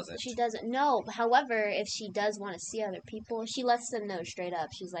 she doesn't. She doesn't know. However, if she does want to see other people, she lets them know straight up.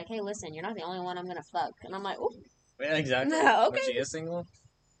 She's like, hey, listen, you're not the only one I'm going to fuck. And I'm like, ooh. Yeah, exactly. No, When okay. she is single,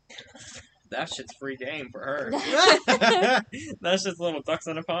 that shit's free game for her. That's just little ducks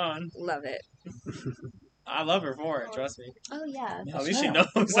in a pond. Love it. I love her for it, trust me. Oh, yeah. At least she Yeah. knows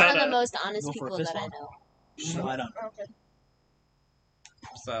One how of the to. most honest Go for a people fist that I bump. know. Slide on.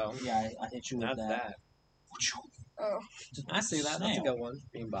 So, Yeah, I hit you with that's that. that. I see that. That's a Snail. good one.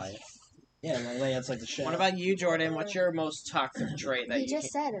 Being biased. Yeah, that's like the shit. What about you, Jordan? What's your most toxic trait that He you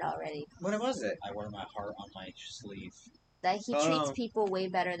just said it already. What was it? I wear my heart on my sleeve. That he treats Oh. people way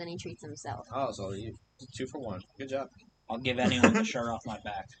better than he treats himself. Oh, so you 2 for 1. Good job. I'll give anyone the shirt off my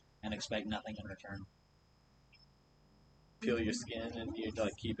back and expect nothing in return. Peel your skin and you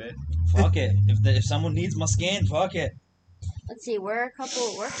like keep it. Fuck it. If someone needs my skin, fuck it. Let's see, we're a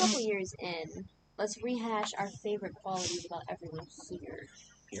couple years in. Let's rehash our favorite qualities about everyone here.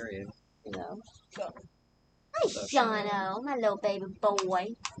 Period. You know? Hi, So, Jono, my little baby boy.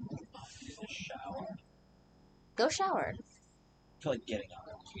 Shower. Go shower. I feel like getting up.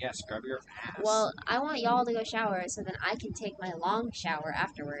 Yeah, scrub your ass. Well, I want y'all to go shower so then I can take my long shower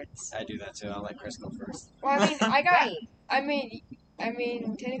afterwards. I do that too. I'll let Chris go first. Well, I mean, I got. Right. I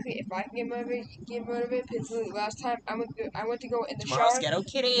mean, technically, if I can get motivated, because last time I went to go in the shower. Ghetto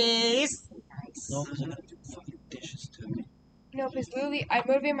Kitties! Nice. No, because I gotta do fucking dishes too. No, because literally, I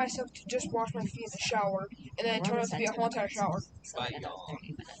motivate myself to just wash my feet in the shower, and then it We're turned out almost to be a at whole 10 entire shower. minutes, so Bye, like another y'all.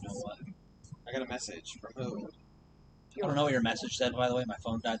 30 minutes. You know what? I got a message from who? I don't know what your message said, by the way. My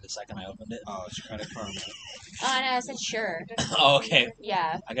phone died the second I opened it. Oh, it's Credit Karma. Oh, no, I said sure. Oh, okay.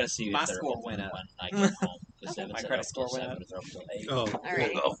 Yeah. I gotta see My if they're score open went up. when I get home. Because they haven't My said credit up till score went 7 up. or they're up till 8. Oh,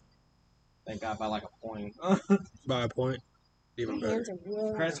 Alrighty. Thank God by like a point. by a point, even My better. hands are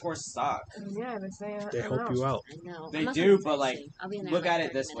really Credit scores suck. Yeah, I've been saying They help you out. I know. They I'm not do, gonna but like, soon. I'll be in there look in like at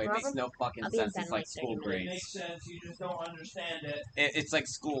it 30 this way. It minutes. makes no fucking I'll be in sense. bed It's in like like 30 school minutes. grades. sense. You just don't understand it. It's like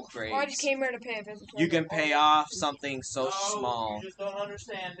school grades. Well, I just came here to pay a visit. You can pay off something so small. You just don't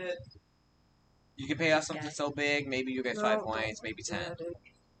understand it. You can pay off something so big, maybe you get 5 No, points, maybe 10. Yeah, dude.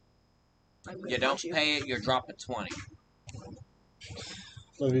 I'm gonna You don't punch you. pay it, you're dropping 20.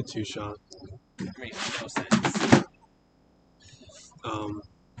 Love you too, Sean. Makes no sense.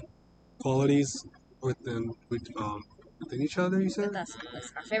 Qualities within each other. You said. With us,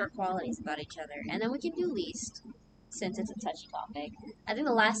 our favorite qualities about each other, and then we can do least, since it's a touchy topic. I think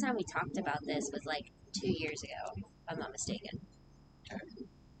the last time we talked about this was like 2 years ago, if I'm not mistaken.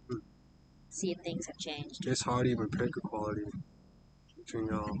 See if things have changed. It's hard to even pick a quality between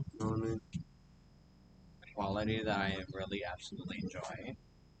y'all. You know what I mean? Quality that I really absolutely enjoy.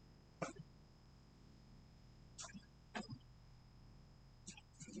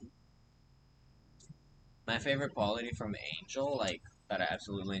 My favorite quality from Angel, like, that I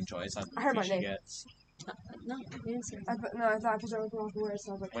absolutely enjoy is how I heard goofy my she name. gets. No, we didn't say that. I thought because I was going to wear it,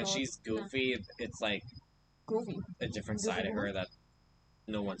 so I was like, When oh, she's goofy, it's like goofy. a different side of her that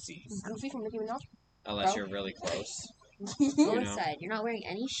no one sees. Goofy from Nicki Minaj. Unless Bro. you're really close. Go You know? inside. You're not wearing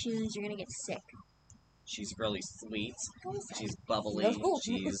any shoes. You're gonna get sick. She's really sweet. Go inside. She's bubbly. Let's go.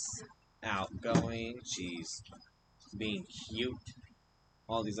 She's outgoing. She's being cute.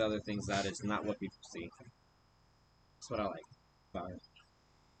 All these other things that is not what people see. That's what I like about her.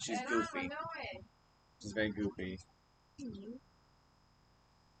 She's goofy. She's very goofy.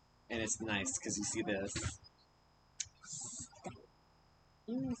 And it's nice because you see this.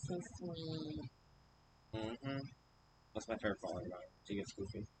 You're so sweet. Mm-hmm. That's my favorite quality about her. She gets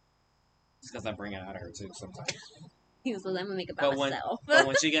goofy. It's because I bring it out of her too sometimes. He was like, I'm gonna make it by But when, myself. but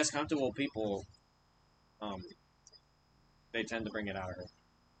when she gets comfortable with people, they tend to bring it out of her.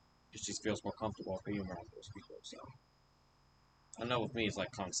 Because she feels more comfortable being around those people. So I know with me it's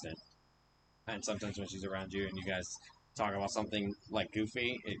like constant. And sometimes when she's around you and you guys talk about something like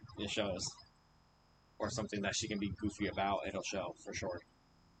goofy, it shows. Or something that she can be goofy about, it'll show for sure.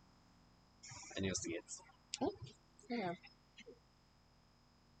 And you'll see it. Yeah.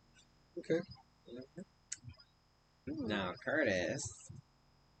 Okay. Now, Curtis,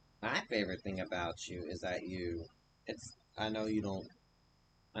 my favorite thing about you is that I know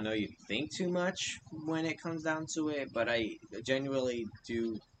you think too much when it comes down to it, but I genuinely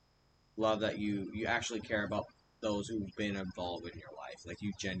do love that you actually care about those who've been involved in your life. Like,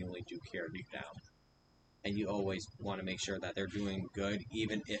 you genuinely do care deep down. And you always want to make sure that they're doing good,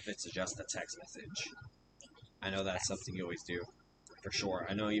 even if it's just a text message. I know that's something you always do, for sure.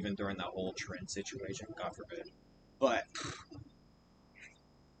 I know even during that whole Trent situation, God forbid. But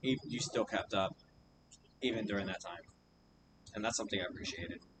you still kept up, even during that time. And that's something I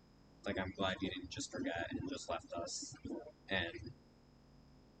appreciated. Like, I'm glad you didn't just forget and just left us and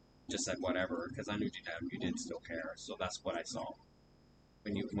just said whatever, because I knew you did still care. So that's what I saw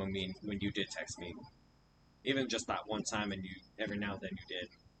when you did text me. Even just that one time, and every now and then you did.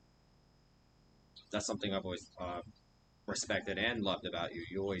 That's something I've always respected and loved about you.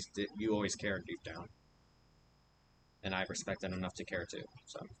 You always cared deep down, and I respected enough to care too.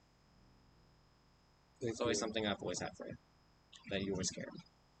 So it's always something I've always had for you. That you always cared.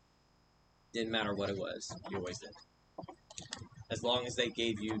 Didn't matter what it was, you always did. As long as they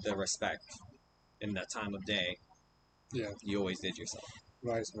gave you the respect in that time of day, Yeah. you always did yourself.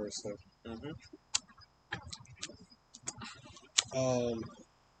 Vice versa. Mm-hmm.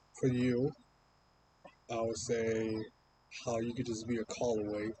 For you, I would say how you could just be a call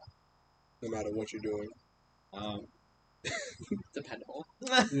away, no matter what you're doing. Dependable.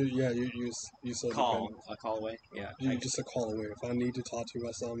 You so Call dependent. a call away. Yeah. You're just a call away. If I need to talk to you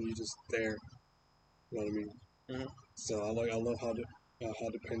about something, you're just there. You know what I mean? Mhm. So I love how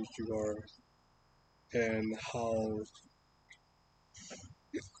dependent you are, and how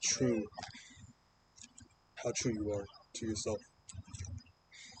true you are to yourself.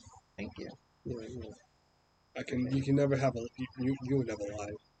 Thank you. You can never have you will never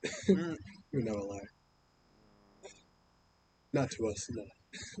lie. Mm. You never lie. Not to us, no.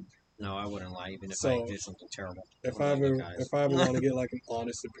 No, I wouldn't lie, even if So, I did something terrible. If I'm I like, ever guys. want to get like an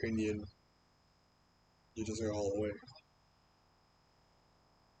honest opinion, you just go all the way.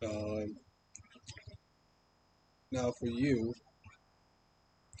 Um, now for you.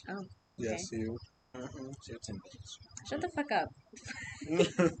 Oh, Yes, you. Shoots and Shut the fuck up.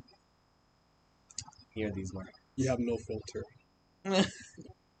 bitch. Hear these words. You have no filter.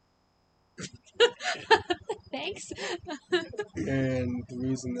 Thanks. And the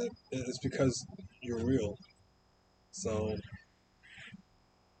reason that is because you're real. So,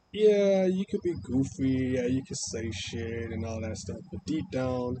 yeah, you could be goofy, yeah, you could say shit and all that stuff, but deep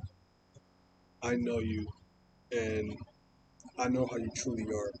down, I know you, and I know how you truly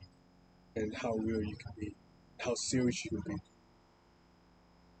are, and how real you can be, how serious you can be.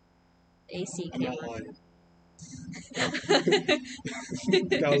 AC I'm came not on. lying.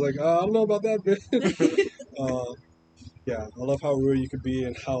 I was like, I don't know about that bit. Yeah, I love how real you could be,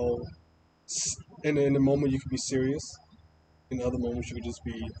 and how in a moment you could be serious, in other moments you could just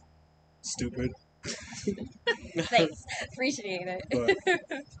be stupid. Thanks. Appreciate it. But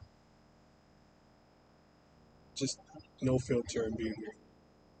just no filter and being real.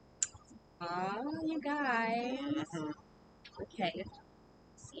 Aw, you guys. Okay.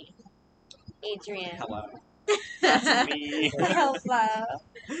 Let's see. Adrian. Hello. That's me. Hello. Can't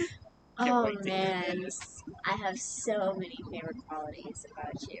Oh wait to hear man, this. I have so many favorite qualities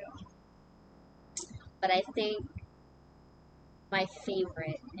about you. But I think my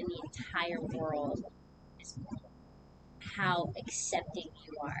favorite in the entire world is how accepting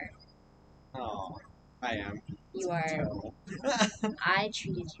you are. Oh, I am. You are. Terrible. I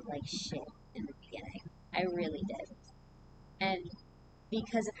treated you like shit in the beginning. I really did. And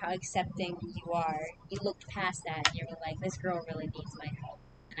because of how accepting you are, you looked past that and you were like, this girl really needs my help.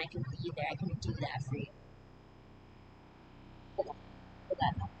 And I can be there. I can do that for you. Hold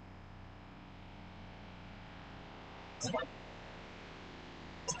on.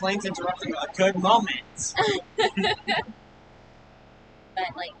 This plane's interrupting a good moment.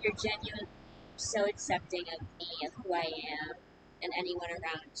 But like, you're genuinely so accepting of me, of who I am, and anyone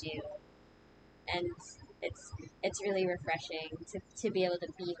around you. And it's really refreshing to be able to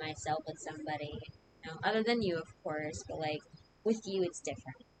be myself with somebody, you know, other than you, of course, but like with you, it's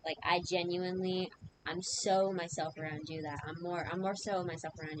different. Like I'm so myself around you that I'm more so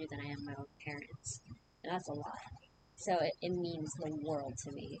myself around you than I am my own parents, and that's a lot. So it means the world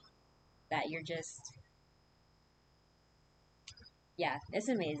to me that you're just, yeah, it's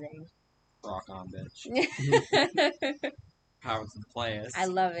amazing. Rock on, bitch. Power to the players. I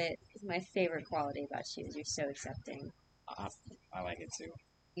love it. It's my favorite quality about you is you're so accepting. I like it too.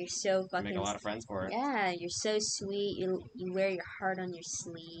 You're so I make fucking a lot of friends for it. yeah, you're so sweet. You wear your heart on your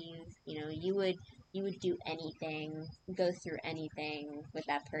sleeve. You know, you would do anything, go through anything with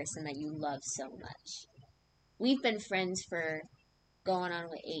that person that you love so much. We've been friends for going on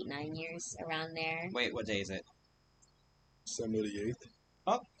with 8, 9 years around there. Wait, what day is it? December the 8th.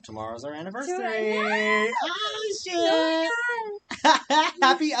 Oh, tomorrow's our anniversary. Yes! Oh Oh shit!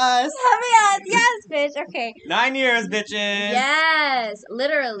 Happy us. yes, bitch. Okay. 9 years, bitches. Yes,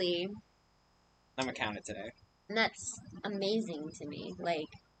 literally. I'm gonna count it today. And that's amazing to me. Like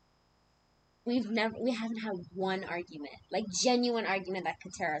we haven't had one argument, like genuine argument that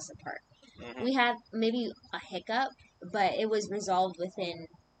could tear us apart. Mhm. We had maybe a hiccup, but it was resolved within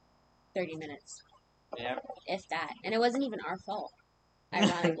 30 minutes, Yeah. if that. And it wasn't even our fault,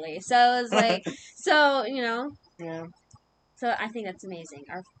 ironically. So it was like, so, you know, Yeah. so I think that's amazing.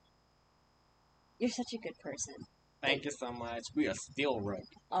 You're such a good person. Thank you so much. We are still rope.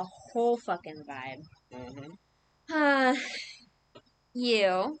 A whole fucking vibe. Mm-hmm.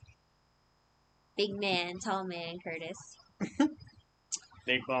 You, big man, tall man, Curtis.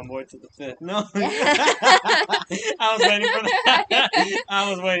 Big bomb boy to the fifth. No. Yeah. I was waiting for that.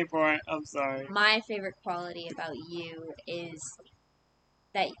 I was waiting for it. I'm sorry. My favorite quality about you is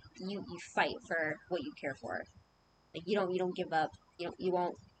that you fight for what you care for. Like you don't give up. You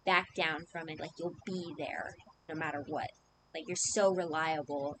won't back down from it. Like you'll be there no matter what. Like you're so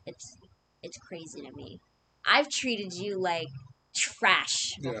reliable. It's crazy to me. I've treated you like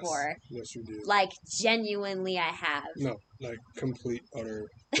trash before. Yes, you did. Like genuinely, I have. No, like complete utter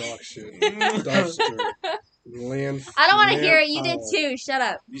dog shit, dumpster, land. I don't want to hear it. You land did too. Shut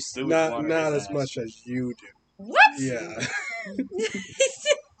up. You sewage Not water not his as ass. much as you do. What? Yeah.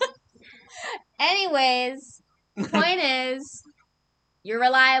 Anyways, point is, you're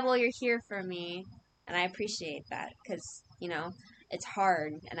reliable. You're here for me, and I appreciate that because you know it's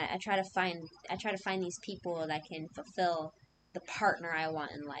hard, and I try to find these people that can fulfill the partner I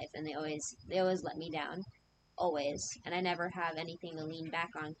want in life, and they always let me down, always, and I never have anything to lean back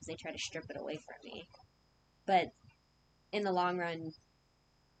on because they try to strip it away from me. But in the long run,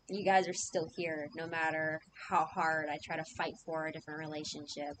 you guys are still here, no matter how hard I try to fight for a different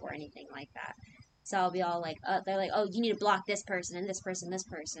relationship or anything like that. So I'll be all like, they're like, oh, you need to block this person and this person,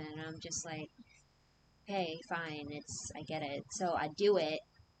 and I'm just like, hey, fine, I get it. So I do it,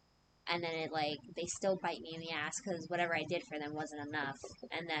 and then it like they still bite me in the ass because whatever I did for them wasn't enough,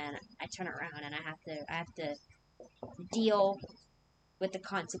 and then I turn around and I have to deal with the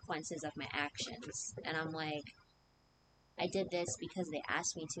consequences of my actions, and I'm like, I did this because they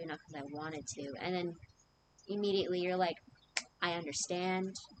asked me to, not because I wanted to, and then immediately you're like, I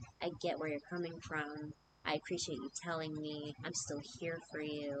understand, I get where you're coming from, I appreciate you telling me, I'm still here for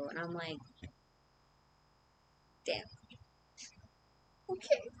you, and I'm like, damn.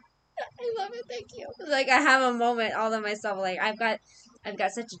 Okay. I love it, thank you. Like I have a moment all to myself, like I've got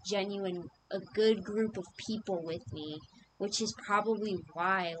such a good group of people with me, which is probably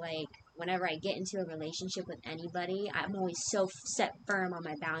why like whenever I get into a relationship with anybody, I'm always so set firm on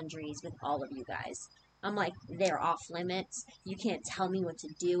my boundaries with all of you guys. I'm like, they're off limits. You can't tell me what to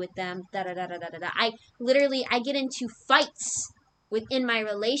do with them. Da da da da da da. I get into fights within my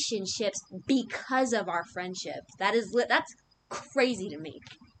relationships because of our friendship. That's crazy to me.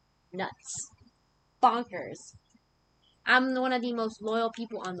 Nuts. Bonkers. I'm one of the most loyal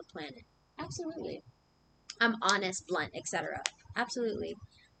people on the planet. Absolutely. I'm honest, blunt, etc. Absolutely.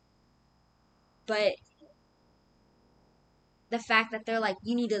 But the fact that they're like,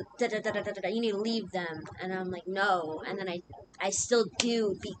 you need to you need to leave them, and I'm like, no, and then I still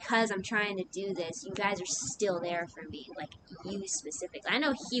do because I'm trying to do this. You guys are still there for me, like you specifically. I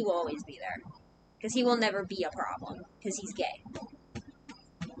know he will always be there because he will never be a problem because he's gay.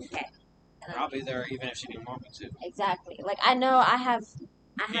 Okay. I'll be there even if she didn't want me to. Exactly. Like I know I have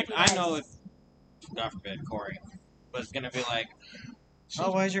I know if, God forbid, Corey was gonna be like,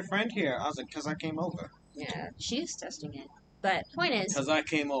 oh, why is your friend here? I was like, because I came over. Yeah, she's testing it. But point is, Because I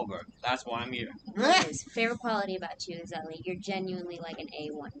came over. That's why I'm here. favorite quality about you is that like you're genuinely like an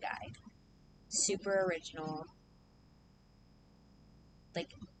A1 guy. Super original. Like,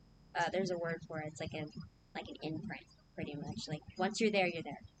 there's a word for it. It's like an imprint, pretty much. Like once you're there, you're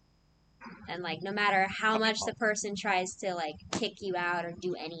there. And like no matter how much the person tries to like kick you out or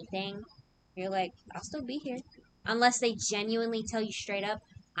do anything, you're like, I'll still be here. Unless they genuinely tell you straight up,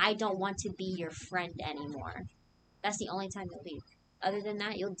 I don't want to be your friend anymore. That's the only time you'll leave. Other than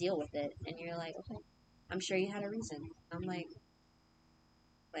that, you'll deal with it. And you're like, okay, I'm sure you had a reason. I'm like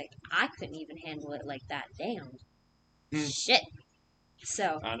I couldn't even handle it like that. Damn. Shit.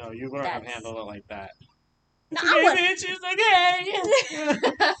 So. I know, you learn to handle it like that. No, I would. She's okay.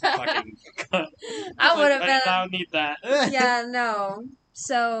 Fucking. I would have been. I don't need that. Yeah, no.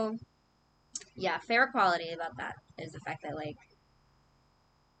 So, yeah, fair quality about that is the fact that like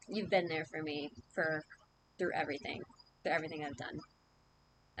you've been there for me through everything I've done,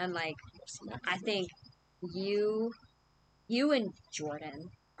 and like I think you and Jordan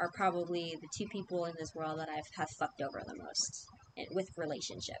are probably the two people in this world that have fucked over the most with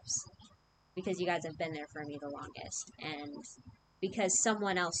relationships because you guys have been there for me the longest, and because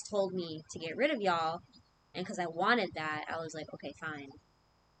someone else told me to get rid of y'all, and because I wanted that, I was like, okay, fine.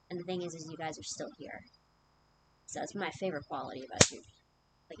 And the thing is you guys are still here. So that's my favorite quality about you,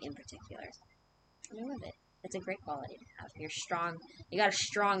 like in particular. And I love it. It's a great quality to have. You're strong. You got a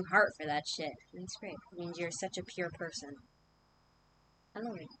strong heart for that shit. And it's great. It means you're such a pure person. I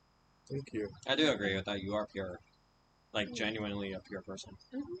love it. Thank you. I do agree with that. You are pure. Like, genuinely a pure person.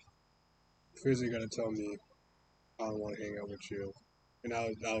 Mm-hmm. First, you're gonna tell me I don't want to hang out with you, and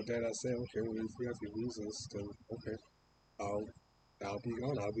I'll then I say, okay, well, if you have your reasons, then okay, I'll be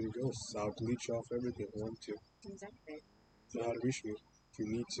gone. I'll be the ghost. I'll delete you off everything I want to. Exactly. You know how to reach me if you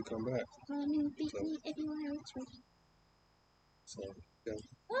need to come back. Well, you beat me if you want to reach me. So yeah.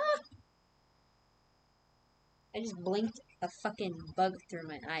 Ah! I just blinked a fucking bug through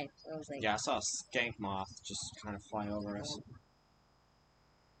my eye. I was like, Yeah, I saw a skank moth just kind of fly over us.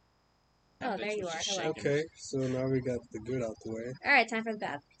 oh, there you are. Hello. Okay, so now we got the good out the way. Alright, time for the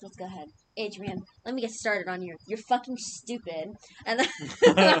bad. Let's go ahead. Adrian, let me get started on you. You're fucking stupid. And then,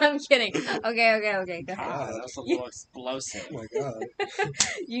 I'm kidding. Okay, go ahead. God, that was a little explosive. Oh my god.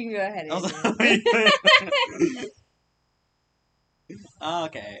 You can go ahead, Adrian.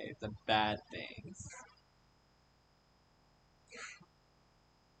 Okay, the bad things.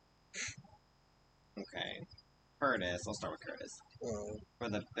 Okay. Curtis, I'll start with Curtis. For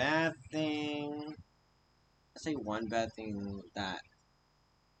the bad thing, I'd say one bad thing that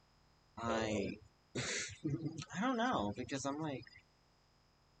I don't know, because I'm like,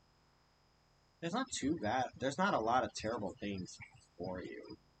 there's not too bad, there's not a lot of terrible things for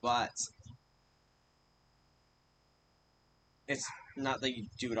you, but it's not that you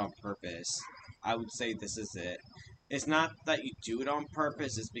do it on purpose. I would say this is it. It's not that you do it on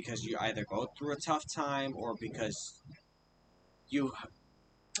purpose. It's because you either go through a tough time or because you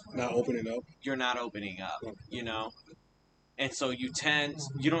Not opening up. you're not opening up. You know. And so you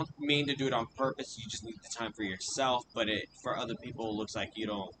don't mean to do it on purpose, you just need the time for yourself, but for other people, it looks like you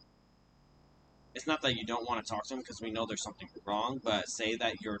don't. It's not that you don't want to talk to them because we know there's something wrong, but say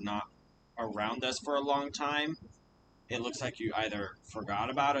that you're not around us for a long time, it looks like you either forgot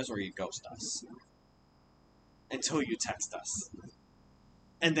about us or you ghost us. Until you text us.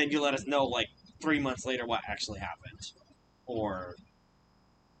 And then you let us know, like, 3 months later what actually happened. Or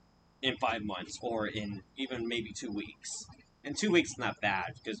in 5 months, or in even maybe 2 weeks. In 2 weeks, it's not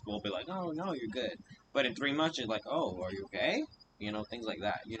bad because we'll be like, "Oh no, you're good." But in 3 months, you're like, "Oh, are you okay?" You know, things like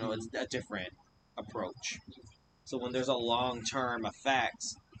that. You know, it's a different approach. So when there's a long-term effect,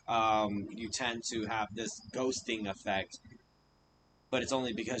 you tend to have this ghosting effect. But it's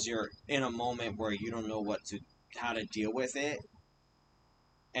only because you're in a moment where you don't know how to deal with it,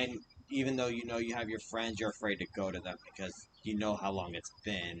 and even though you know you have your friends, you're afraid to go to them because you know how long it's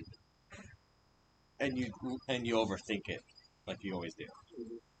been, and you overthink it. Like you always do.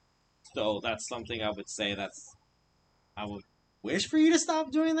 So that's something I would say I would wish for you to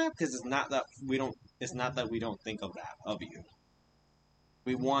stop doing that because it's not that we don't think of that of you.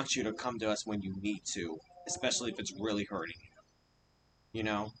 We want you to come to us when you need to, especially if it's really hurting you. You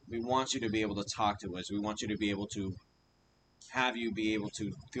know, we want you to be able to talk to us. We want you to be able to have you be able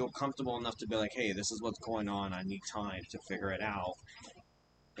to feel comfortable enough to be like, "Hey, this is what's going on. I need time to figure it out,"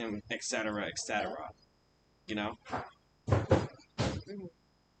 and et cetera, et cetera. You know.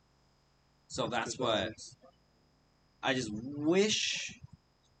 So that's what I just wish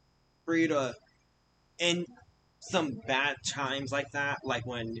for you to, in some bad times like that, like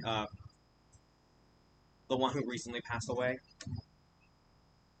when the one who recently passed away.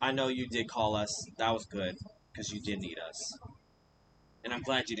 I know you did call us. That was good because you did need us, and I'm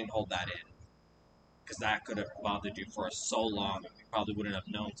glad you didn't hold that in because that could have bothered you for so long. You probably wouldn't have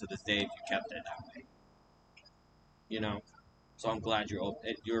known to this day if you kept it that way. You know. So I'm glad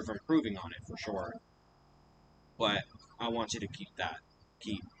you're improving on it for sure. But I want you to keep,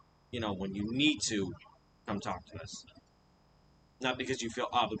 when you need to, come talk to us. Not because you feel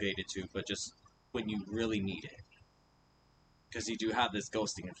obligated to, but just when you really need it. Because you do have this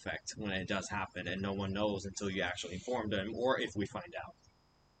ghosting effect when it does happen, and no one knows until you actually inform them, or if we find out.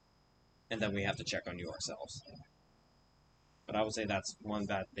 And then we have to check on you ourselves. But I would say that's one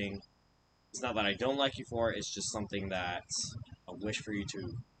bad thing. It's not that I don't like you for it, it's just something that I wish for you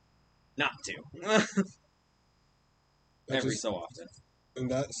to not do. Every so often.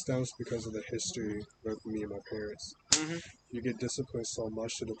 And that stems because of the history with me and my parents. Mm-hmm. You get disciplined so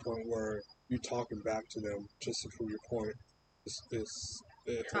much to the point where you talking back to them just to prove your point. It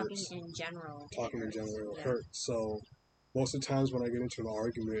Talking hurts. in general. Talking in general Yeah. hurts. So most of the times when I get into an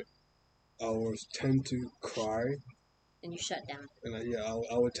argument, I would tend to cry. And you shut down. And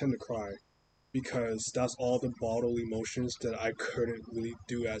I would tend to cry because that's all the bottled emotions that I couldn't really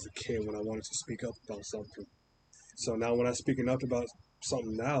do as a kid when I wanted to speak up about something. So now when I'm speaking up about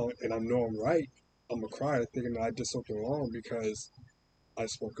something now and I know I'm right, I'm gonna cry thinking that I did something wrong because I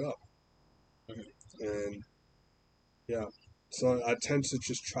spoke up. And yeah, so I tend to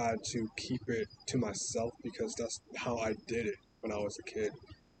just try to keep it to myself because that's how I did it when I was a kid,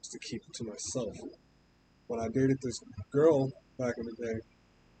 was to keep it to myself. When I dated this girl back in the day,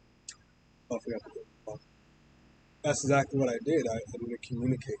 I forgot the name. That's exactly what I did. I didn't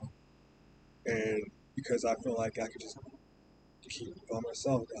communicate, and because I feel like I could just keep it by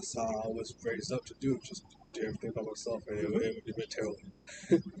myself. That's how I was raised up to do. Just do everything by myself, and it went terrible.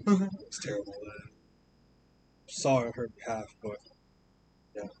 It was terrible. Sorry on her behalf, but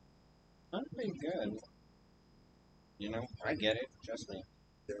That's pretty good. You know, I get it. Trust me.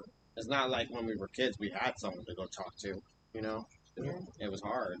 Yeah. It's not like when we were kids we had someone to go talk to. You know, it was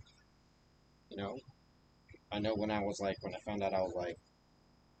hard. You know, I know when I found out, I was like,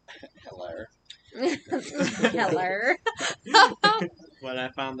 hello. Heller. When I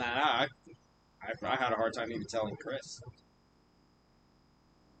found that out, I had a hard time even telling Chris.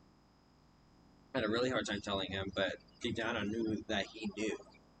 I had a really hard time telling him, but deep down I knew that he knew.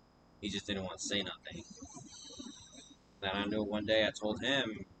 He just didn't want to say nothing. Then I knew one day I told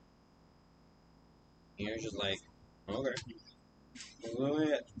him. He was just like, okay. Well,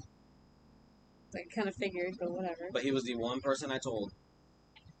 yeah. I kind of figured, but whatever. But he was the one person I told.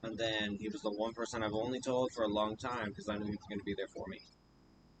 And then he was the one person I've only told for a long time because I knew he was going to be there for me.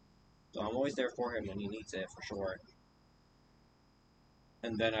 So I'm always there for him when he needs it, for sure.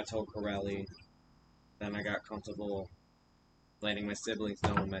 And then I told Corelli. Then I got comfortable letting my siblings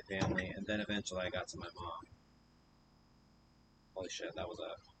know and my family, and then eventually I got to my mom. Holy shit, that was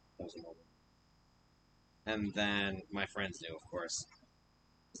a moment. And then my friends knew, of course,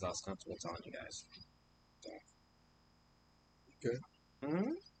 because I was comfortable telling you guys. So. Okay.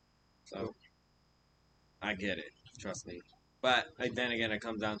 Mm-hmm. So, I get it. Trust me. But then again, it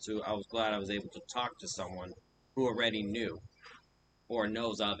comes down to I was glad I was able to talk to someone who already knew, or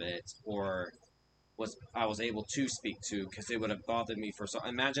knows of it, or I was able to speak to, because it would have bothered me for so.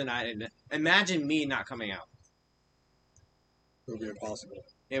 Imagine me not coming out. It would be impossible.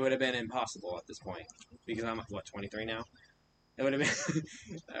 It would have been impossible at this point, because I'm 23 now. It would have been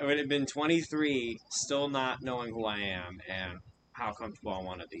I would have been 23, still not knowing who I am and how comfortable I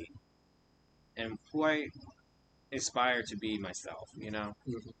want to be, and who I aspire to be myself. You know.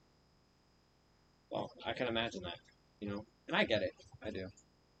 Mm-hmm. Well, I can imagine that. You know, and I get it. I do.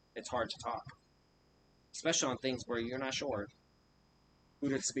 It's hard to talk, especially on things where you're not sure who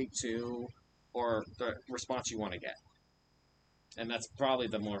to speak to or the response you want to get. And that's probably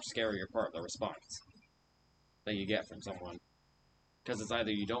the more scarier part, the response that you get from someone. Because it's either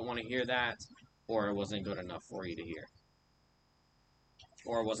you don't want to hear that, or it wasn't good enough for you to hear.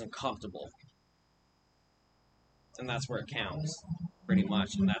 Or it wasn't comfortable. And that's where it counts, pretty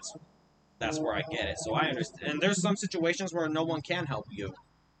much. And that's where I get it. So I understand. And there's some situations where no one can help you.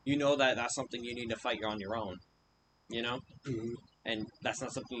 You know that that's something you need to fight on your own. You know? Mm-hmm. And that's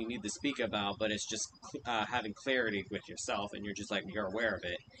not something you need to speak about, but it's just having clarity with yourself, and you're just like, you're aware of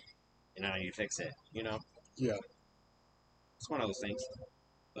it, and now you fix it, you know? Yeah. It's one of those things.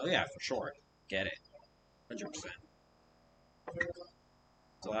 Oh yeah, for sure. Get it. 100%.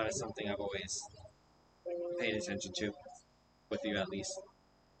 So that is something I've always paid attention to, with you at least.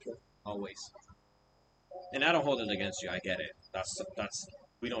 Always. And I don't hold it against you, I get it. That's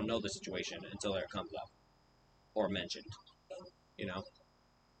we don't know the situation until it comes up. Or mentioned. You know?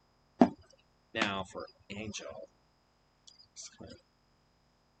 Now, for Angel.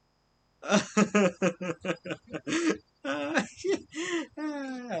 I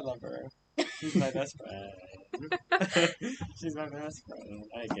love her. She's my best friend. She's my best friend.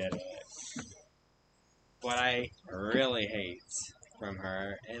 I get it. What I really hate from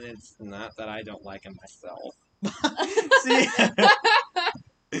her, and it's not that I don't like him myself. See?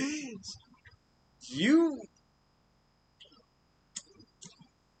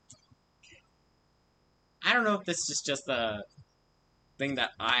 I don't know if this is just a thing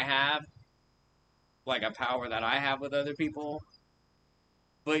that I have, like a power that I have with other people,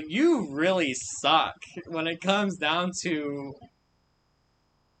 but you really suck when it comes down to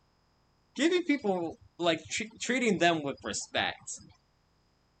giving people, like, treating them with respect.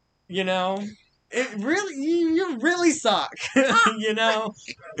 You know? It really, you really suck, you know?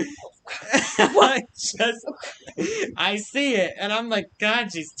 I see it, and I'm like,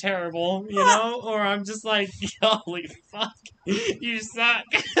 God, she's terrible, you know? Or I'm just like, holy fuck, you suck.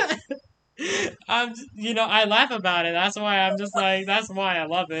 I laugh about it. That's why I'm just like, that's why I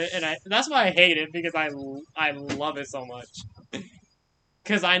love it, and that's why I hate it, because I love it so much.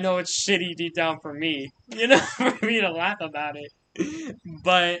 Because I know it's shitty deep down for me, you know, for me to laugh about it.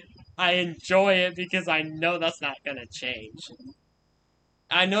 But I enjoy it because I know that's not gonna change.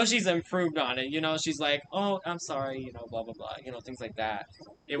 I know she's improved on it, you know, she's like, oh, I'm sorry, you know, blah, blah, blah, you know, things like that.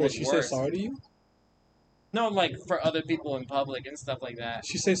 It was she worse. say sorry to you? No, like, for other people in public and stuff like that.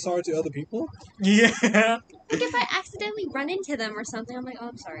 She say sorry to other people? Yeah. Like, if I accidentally run into them or something, I'm like, oh,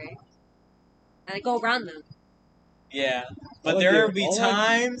 I'm sorry. And I go around them. Yeah. But there will be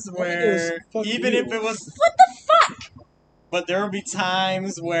times where, even if it was... What the fuck? But there will be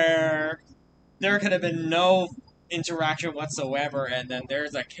times where there could have been no interaction whatsoever, and then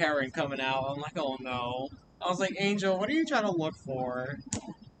there's a Karen coming out. I'm like, oh no. I was like, Angel, what are you trying to look for?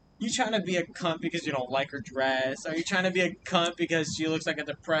 You trying to be a cunt because you don't like her dress? Are you trying to be a cunt because she looks like a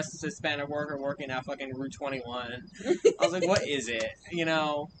depressed Hispanic worker working at fucking Route 21? I was like, what is it? You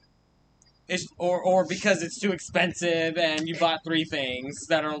know? Or because it's too expensive and you bought 3 things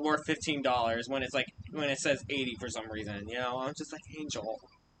that are worth $15 when it says 80 for some reason, you know? I'm just like, Angel.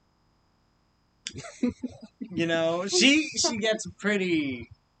 You know, she gets pretty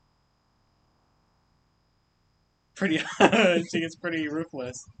she gets pretty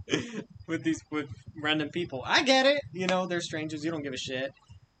ruthless with random people. I get it, you know, they're strangers, you don't give a shit.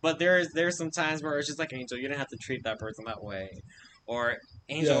 But there's some times where it's just like, Angel, you didn't have to treat that person that way. Or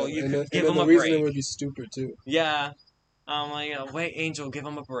Angel, you could give him a break. The reason it would be stupid too. Yeah. I'm like, wait, Angel, give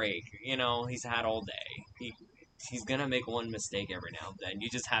him a break. You know, he's had all day. He's gonna make one mistake every now and then.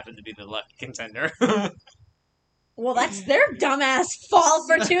 You just happen to be the lucky contender. Well, that's their dumbass fault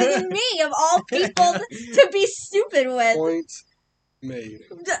for choosing me, of all people to be stupid with. Point Made.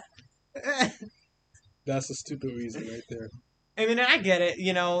 That's a stupid reason right there. I mean, I get it.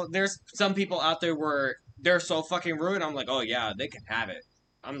 You know, there's some people out there where they're so fucking rude. I'm like, oh yeah, they can have it.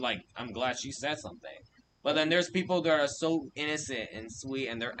 I'm like, I'm glad she said something. But then there's people that are so innocent and sweet,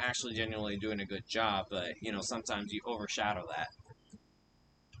 and they're actually genuinely doing a good job. But you know, sometimes you overshadow that.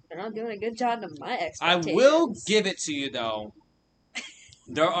 They're not doing a good job to my I expectations. will give it to you though.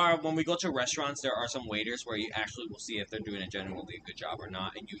 There are, when we go to restaurants, there are some waiters where you actually will see if they're doing a genuinely good job or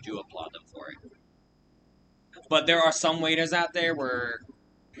not, and you do applaud them for it. But there are some waiters out there where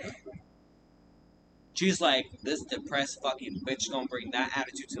she's like, this depressed fucking bitch gonna bring that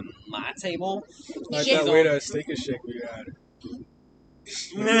attitude to my table. Like She's that on- waiter at Steak and Shake we had.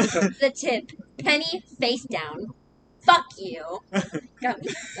 The tip. Penny face down. Fuck you. Got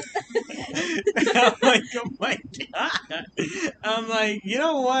me. I'm like, oh my god. I'm like, you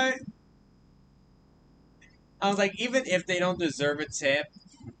know what? I was like, even if they don't deserve a tip,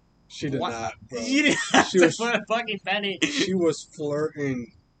 She did What? not, bro. you didn't have She to was- put a fucking penny. She was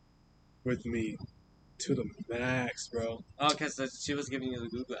flirting with me to the max, bro. Oh, because she was giving you the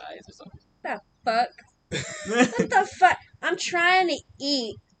Google eyes or something. Fuck. What the fuck? I'm trying to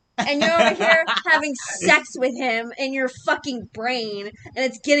eat. And you're over here having sex with him in your fucking brain, and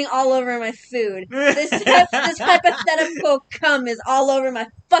it's getting all over my food. This hypothetical cum is all over my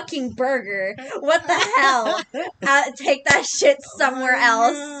fucking burger. What the hell? Take that shit somewhere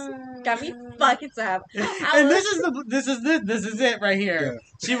else. Got me fucked up. And this is it right here.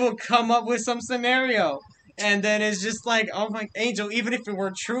 Yeah. She will come up with some scenario, and then it's just like, oh my Angel. Even if it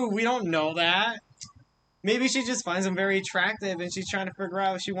were true, we don't know that. Maybe she just finds him very attractive, and she's trying to figure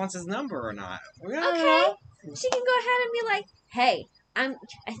out if she wants his number or not. We don't Okay. know. She can go ahead and be like, "Hey,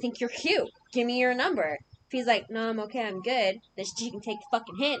 I think you're cute. Give me your number." If he's like, "No, I'm okay, I'm good," then she can take the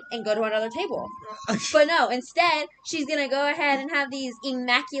fucking hint and go to another table. But no, instead, she's gonna go ahead and have these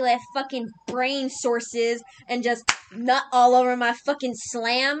immaculate fucking brain sources and just nut all over my fucking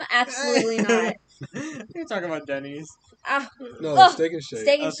slam. Absolutely not. You're talking about Denny's. No, Oh, Steak and Shake.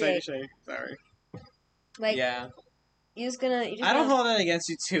 Steak Oh, and Steak shake. Shake. Sorry. Like, Yeah. you're just gonna. I don't hold that against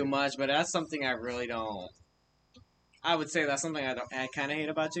you too much, but that's something I really don't. I would say that's something I kind of hate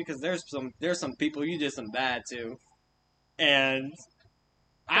about you, because there's some people you did some bad to, and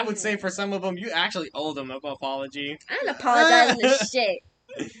I would say for some of them you actually owe them an apology. I ain't apologizing to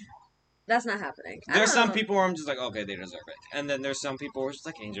shit. That's not happening. I There's don't some know. people where I'm just like, okay, they deserve it, and then there's some people where it's just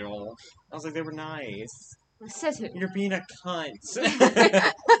like, Angel. I was like, they were nice. Says who? You're being a cunt.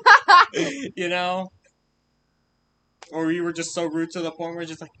 You know? Or you were just so rude to the point where it's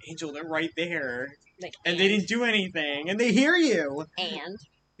just like, Angel, they're right there. Like, And they didn't do anything. And they hear you. And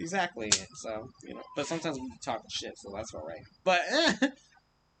Exactly. So, you know. But sometimes we talk shit, so that's alright. But,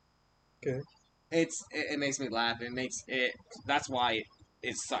 Okay. It makes me laugh. It makes it... That's why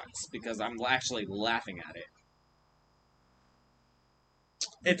it sucks. Because I'm actually laughing at it.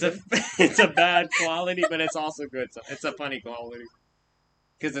 It's a bad quality, but it's also good. So it's a funny quality.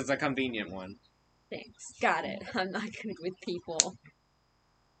 Because it's a convenient one. thanks. Got it. I'm not good with people.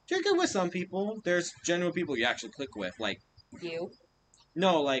 You're good with some people. There's genuine people you actually click with. Like, You.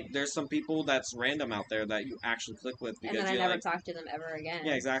 no, like, there's some people that's random out there that you actually click with And because then I you never like... talk to them ever again.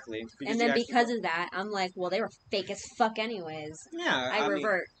 Yeah, exactly. And then because of that, I'm like, well, they were fake as fuck anyways. Yeah, I mean,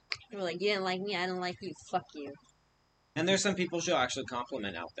 revert. They were like, you didn't like me, I didn't like you, fuck you. and there's some people she'll actually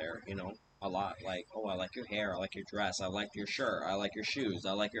compliment out there, you know, a lot. Like, oh, I like your hair, I like your dress, I like your shirt, I like your shoes,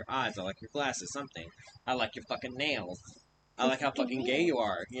 I like your eyes, I like your glasses, something. I like your fucking nails. I like how fucking gay you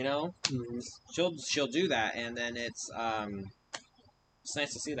are, you know? Mhm. She'll do that, and then it's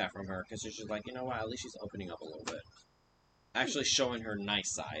nice to see that from her, because she's just like, you know what, at least she's opening up a little bit. Actually showing her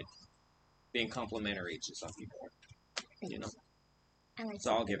nice side. Being complimentary to some people. You know? I like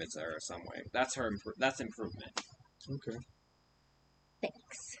So I'll give it to her some way. That's that's improvement. Okay.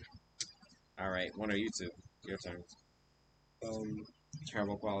 thanks. Alright, what are you two? Your turn.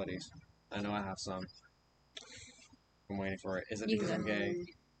 Terrible qualities. I know I have some. I'm waiting for it. Is it You because I'm gay?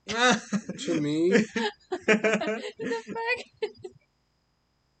 To me, the fuck?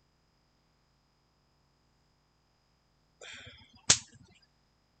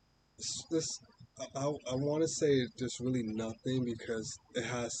 this I want to say there's really nothing because it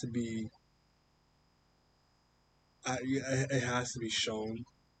has to be. It has to be shown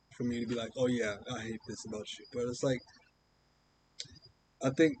for me to be like, oh yeah, I hate this about you. But it's like, I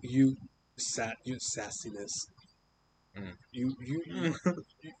think your sassiness. Mm. You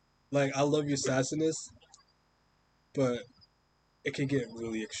like, I love your sassiness, but it can get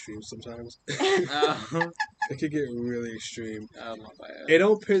really extreme sometimes. It can get really extreme. Oh, my bad.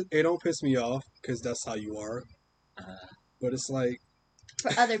 It don't piss me off because that's how you are. Uh-huh. But it's like,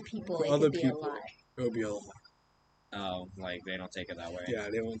 For other people, For it other could be people. a lot. It'll be a lot. Oh, like they don't take it that way. Yeah,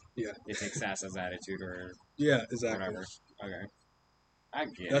 they won't. Yeah, They take sass as attitude or yeah, exactly. whatever. Okay. I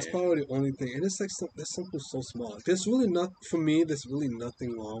get That's it. probably the only thing, and it's like there's something so small. There's really not for me. There's really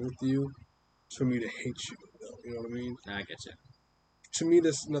nothing wrong with you. For me to hate you, though, you know what I mean? I get you. To me,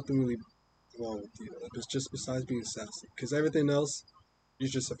 there's nothing really wrong with you. It's just besides being sassy, because everything else, you're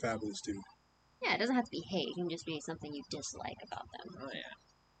just a fabulous dude. Yeah, it doesn't have to be hate. It can just be something you dislike about them. Oh yeah.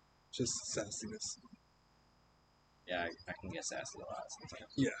 Just sassiness. Yeah, I can get sassy a lot sometimes.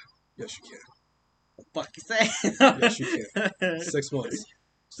 Yes, you can. Fuck you say? Yes, you can. 6 months.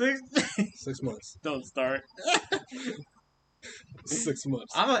 6 months. Don't start. 6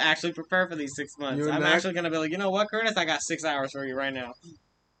 months. I'm gonna actually prepare for these 6 months. You're I'm not- actually gonna be like, you know what, Curtis? I got 6 hours for you right now.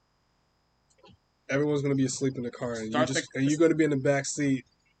 Everyone's gonna be asleep in the car, and Start you're gonna be in the back seat.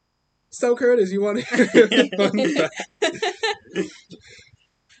 So Curtis, you want to?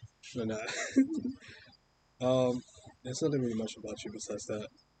 No, not. There's nothing really much about you besides that.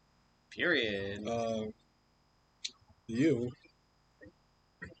 Period. You,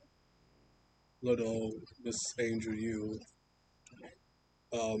 little Miss Angel, you.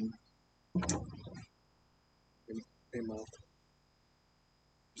 Hey, mouth.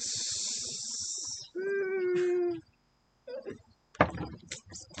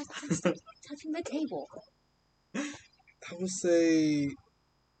 Touching the table. I would say.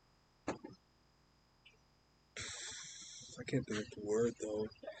 I can't think of the word though.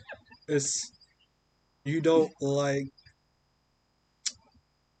 It's you don't like.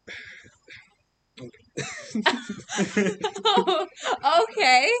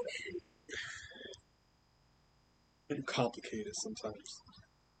 Okay. You're complicated sometimes.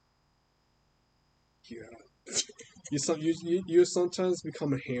 Yeah. You sometimes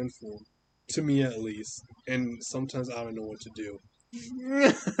become a handful, to me at least, and sometimes I don't know what to do.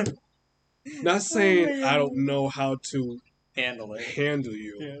 Not saying I don't know how to Handle it. handle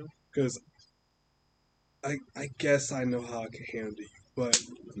you, Yeah. because I guess I know how I can handle you, but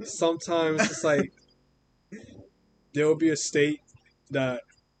sometimes it's like there will be a state that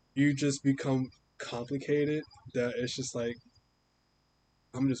you just become complicated that it's just like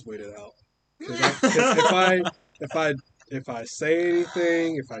I'm just waiting out. Because if I say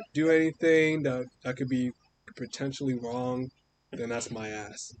anything, if I do anything that could be potentially wrong, then that's my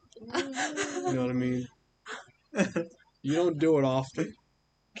ass. You know what I mean? You don't do it often.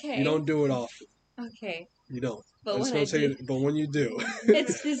 Okay. You don't do it often. Okay. You don't. But I'm just when I gonna tell do, you, but when you do,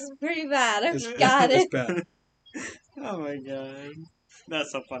 it's pretty bad. it's, Got it's it. bad. Oh my god.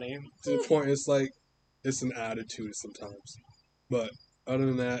 That's so funny. To the point, it's like it's an attitude sometimes. But other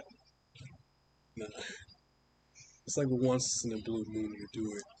than that, nah. It's like once in a blue moon you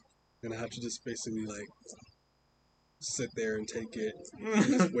do it, and I have to just basically like sit there and take it, and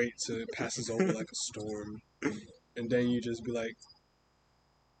just wait till it passes over like a storm, and then you just be like,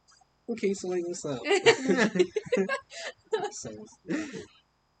 okay, so like what's up? So,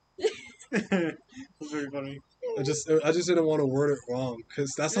 That's very funny. I just didn't want to word it wrong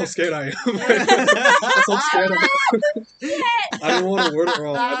because that's how scared I am. That's how scared I am. I didn't want to word it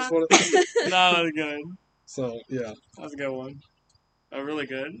wrong. I just want to. No, that was good. So yeah, That's a good one. Oh, really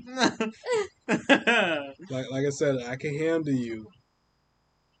good. like I said, I can handle you,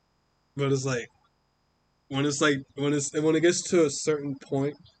 but it's like when it gets to a certain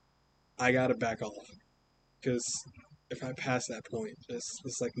point, I gotta back off because if I pass that point,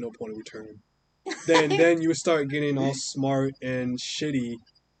 it's like no point of return. Then you start getting all smart and shitty,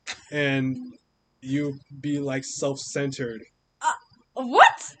 and you be like self-centered.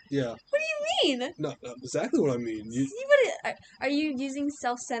 What? Yeah, What do you mean? not exactly what I mean. You Are you using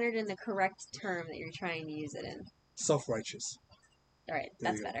self-centered in the correct term that you're trying to use it in? self-righteous. All right,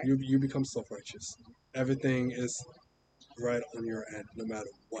 There that's you go. better. You become self-righteous. Everything is right on your end, no matter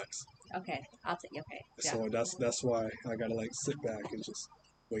what. Okay, I'll take. Okay, yeah. So that's why I gotta like sit back and just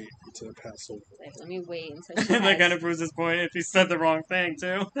wait until it passes over. Like, let me wait until she That has- kind of proves his point if he said the wrong thing,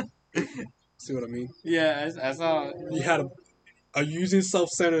 too. See what I mean? Yeah, I saw. You had are you using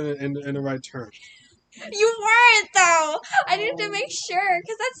self-centered in the right term? You weren't though. I needed to make sure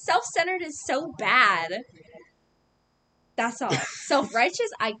because that self-centered is so bad. That's all. Self-righteous,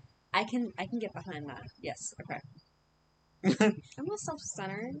 I can get behind that. Yes. Okay. I'm not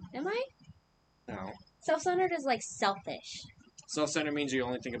self-centered, am I? No. Self-centered is like selfish. Self-centered means you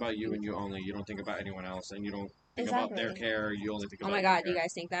only think about you and you only. You don't think about anyone else, and you don't think about their Exactly. care. You only think Oh about. my your god, do you care.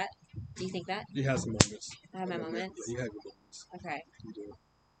 guys think that? Do you think that? You have some moments. I have my moments. You have your moments. Okay. You do.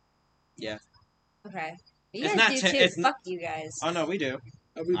 Yeah. Okay. You It's guys not do ten- too. it's n- Fuck you guys. Oh no, we do.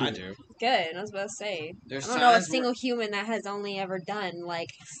 Every day. I do. Good. I was about to say. There's I don't know a times where- single human that has only ever done like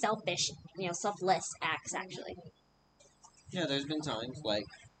selfish, selfless acts. Actually, Yeah, there's been times like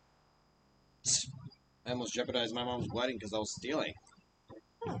I almost jeopardized my mom's wedding because I was stealing.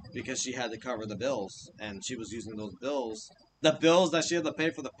 Because she had to cover the bills, and she was using those bills, the bills that she had to pay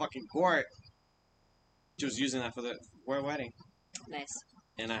for the fucking court. She was using that for the wedding, nice.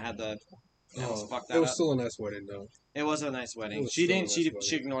 and I had to. I almost fucked It that was up. still a nice wedding, though. It was a nice wedding. was She still a didn't. nice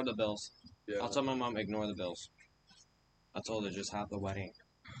She wedding. ignored the bills. Yeah. I'll tell my mom ignore the bills. I told her just have the wedding.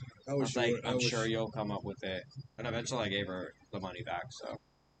 I I wish was you like, would, I I'm wish, sure you'll come up with it. And eventually, I gave her the money back. So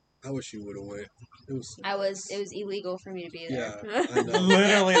I wish you would have went. It was. It was illegal for me to be there. Yeah, I know.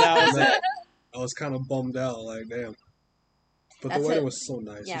 literally, that was it. I was kind of bummed out, like damn. But That's the wedding a- was so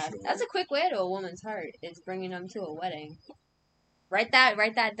nice. You Yeah, should've that's went. a quick way to a woman's heart. Is bringing them to a wedding. Write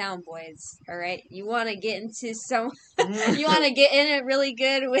that down, boys. All right, you want to get into some, you want to get in it really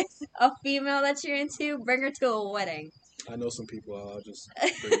good with a female that you're into. Bring her to a wedding. I know some people. I'll just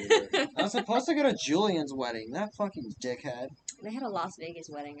bring you there. I was supposed to go to Julian's wedding. That fucking dickhead. They had a Las Vegas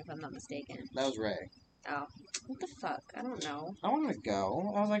wedding, if I'm not mistaken. That was Ray. Oh, what the fuck? I don't know. I wanted to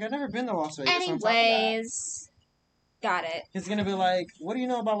go. I was like, I've never been to Las Vegas. on top of that. Anyways, got it. He's gonna be like, "What do you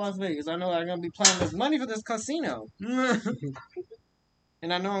know about Las Vegas? I know I'm gonna be playing this money for this casino,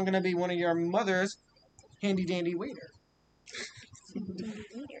 and I know I'm gonna be one of your mother's handy dandy waiter.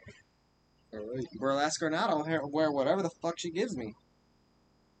 All right. Burlesque or not, I'll wear whatever the fuck she gives me."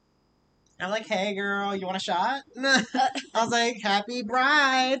 I'm like, "Hey girl, you want a shot?" I was like, "Happy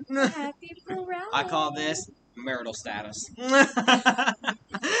bride." Happy bride. I call this marital status.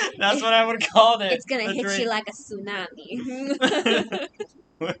 That's what I would call it. It's gonna The hit drink. you like a tsunami.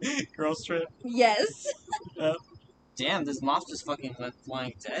 Girls trip. Yes. Damn, this moth just fucking went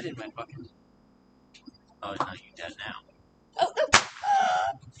flying dead in my fucking. Oh no, you dead now.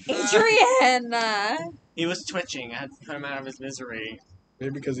 Adrian! He was twitching. I had to put him out of his misery.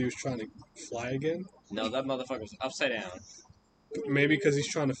 Maybe because he was trying to fly again. No, that motherfucker was upside down. Maybe because he's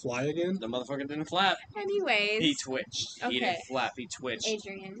trying to fly again. The motherfucker didn't flap. Anyways. He twitched. He Okay. didn't flap. He twitched.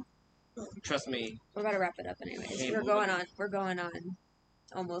 Adrian, Trust me. we're about to wrap it up anyways. Okay, We're moving going on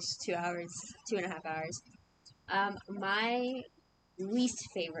almost 2 hours, 2.5 hours. My least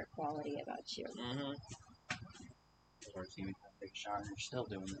favorite quality about you. Mm-hmm. Or see, we have a big shower. You're still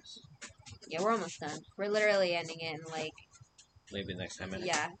doing this. Yeah, we're almost done. We're literally ending it in like, Maybe next 10 minutes.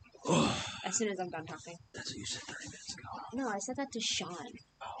 yeah, as soon as I'm done talking. That's what you said 30 minutes ago. No, I said that to Sean.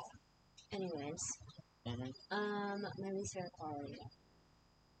 Oh. Anyways, Mm-hmm. my least favorite quality.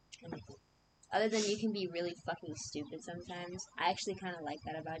 Other than you can be really fucking stupid sometimes, I actually kind of like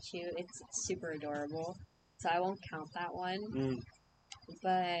that about you. It's super adorable, so I won't count that one. Mm.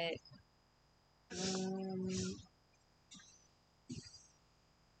 But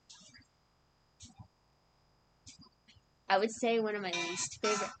I would say one of my least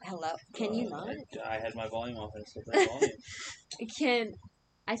favorite. Hello, can you not? I had my volume off. I still got volume. Can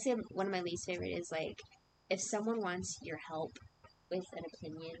I say one of my least favorite is like if someone wants your help with an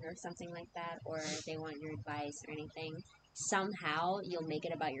opinion or something like that, or they want your advice or anything, somehow you'll make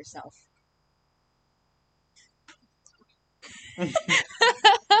it about yourself.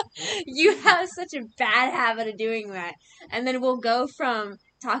 You have such a bad habit of doing that, and then we'll go from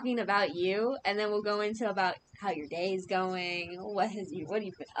talking about you, and then we'll go into about how your day's going, what you've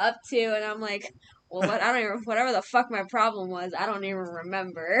been up to, and I'm like, well, whatever the fuck my problem was, I don't even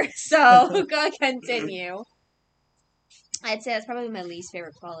remember. So go continue. I'd say that's probably my least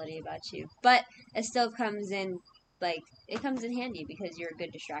favorite quality about you, but it still comes in handy because you're a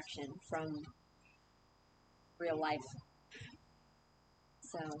good distraction from real life.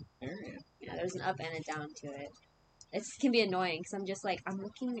 So yeah, there's an up and a down to it. It can be annoying because I'm just like, I'm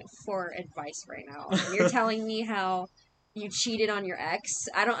looking for advice right now, and you're telling me how you cheated on your ex.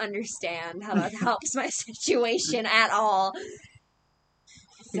 I don't understand how that helps my situation at all.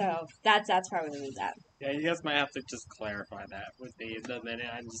 So that's probably that. Yeah, you guys might have to just clarify that with me the minute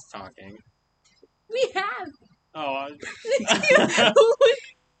I'm just talking. We have. Oh,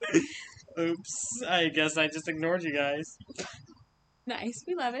 oops. I guess I just ignored you guys. Nice.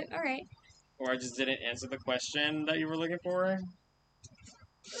 We love it. All right. Or I just didn't answer the question that you were looking for.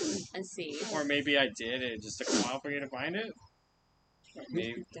 Let's see. Or maybe I did, it just took a while for you to find it. Or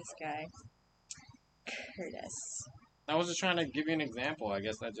maybe. This guy, Curtis. I was just trying to give you an example. I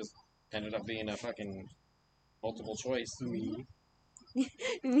guess that just ended up being a fucking multiple choice. Me.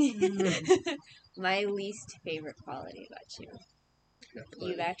 My least favorite quality about you.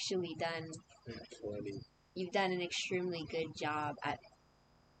 You've actually done an extremely good job at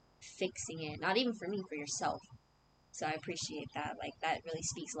fixing it. Not even for me, for yourself. So I appreciate that. Like, that really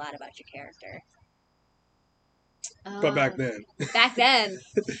speaks a lot about your character. But back then, Back then,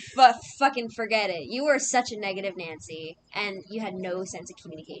 fucking forget it. You were such a negative Nancy, and you had no sense of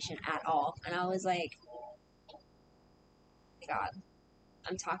communication at all. And I was like, God,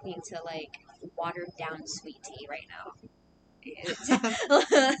 I'm talking to like watered down sweet tea right now.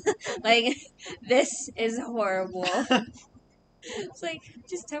 Like, this is horrible. It's like,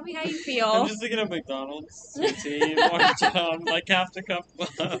 just tell me how you I'm feel. just thinking of McDonald's, sweet tea, watered down, like half the cup.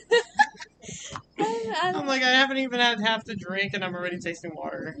 I'm like, I haven't even had half the drink, and I'm already tasting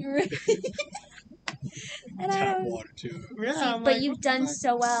water. And tap I was, water too. Yeah, see, I'm but like, you've what the done fuck?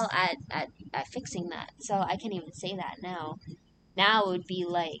 so well at fixing that, so I can't even say that now. Now it would be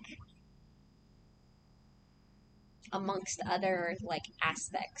like amongst other like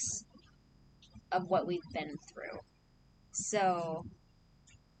aspects of what we've been through. So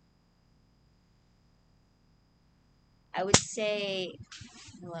I would say,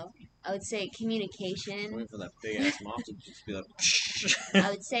 hello. I would say communication. Waiting for that big ass mom to just be like, I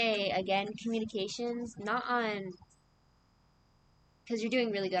would say again communications, not on because you're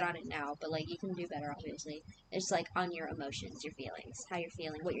doing really good on it now, but like you can do better obviously. It's like on your emotions, your feelings, how you're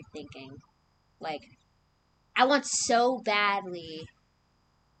feeling, what you're thinking. Like I want so badly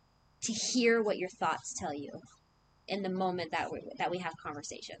to hear what your thoughts tell you in the moment that we have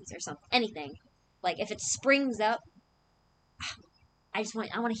conversations or something, anything. Like if it springs up, I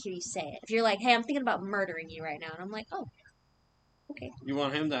want to hear you say it. If you're like, "Hey, I'm thinking about murdering you right now," and I'm like, "Oh, okay." you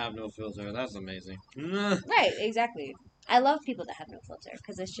want him to have no filter? That's amazing. Right, exactly. I love people that have no filter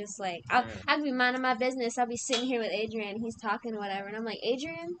because it's just like I could be minding my business. I'll be sitting here with Adrian. He's talking whatever, and I'm like,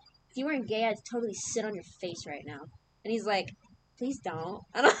 Adrian, if you weren't gay, I'd totally sit on your face right now. And he's like, please don't.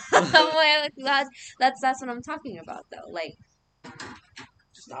 And I'm like, that's what I'm talking about though. Like,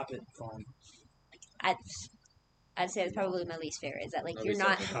 Stop it, phone. I'd say it's probably my least favorite. Is that like At you're least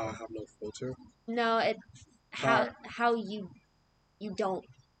not How I have no filter. no it how you don't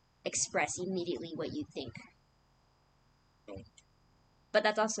express immediately what you think. But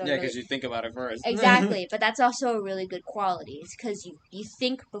that's also Yeah, really, because you think about it first. exactly. But that's also a really good quality. It's because you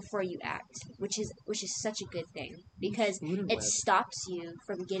think before you act, which is such a good thing because it stops you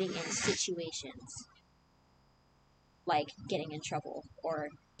from getting in situations like getting in trouble or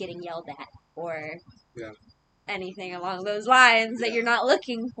getting yelled at or Yeah. anything along those lines that Yeah. you're not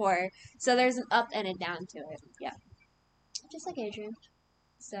looking for. So there's an up and a down to it. Yeah, just like Adrian.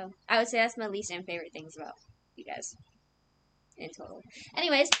 So I would say that's my least and favorite things about you guys. In total.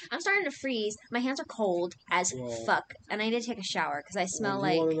 Anyways, I'm starting to freeze. My hands are cold as Well, fuck, and I need to take a shower because I smell You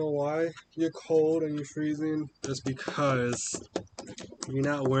like. want to know why you're cold and you're freezing? That's because you're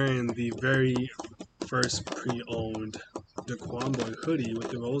not wearing the very first pre-owned Daquan hoodie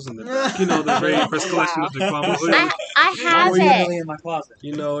with the rose in the back. You know, the very first collection of Daquan hoodie. I have it. Literally in my closet.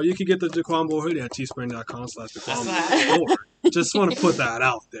 You know, you can get the Daquan hoodie at teespring.com/Daquan That's store. Just want to put that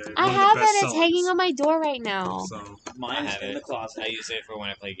out there. I One of have the it. best It's hanging sellers. on my door right now. So, Mine's have in it. the closet. I use it for when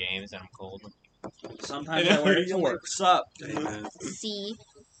I play games and I'm cold. Sometimes I wear it to work. What's up? hey, man, See,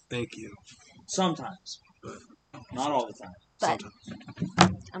 thank you. Sometimes. Not all the time. but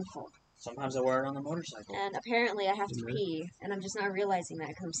Sometimes. I'm cold, Sometimes I wear it on the motorcycle. and apparently I have to Mhm. pee, and I'm just not realizing that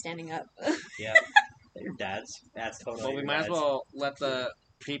because I'm standing up. Yeah. Your dad's. That's totally Well, we your might as dad's. well let the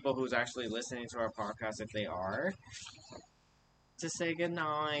people who's actually listening to our podcast, if they are, to say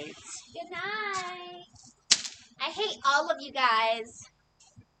goodnight. Good night. I hate all of you guys.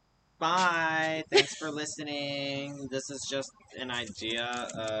 Bye. Thanks for listening. This is just an idea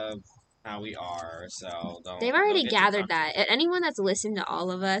of how we are, so don't. They've don't already get too gathered comfortable. that. Anyone that's listened to all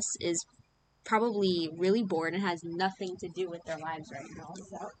of us is probably really bored and has nothing to do with their lives right now.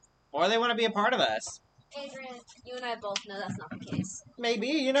 So, Or they want to be a part of us. Adrian, you and I both know that's not the case. Maybe.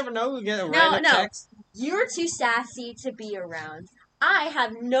 You never know. We get a No, random no. text. You're too sassy to be around. I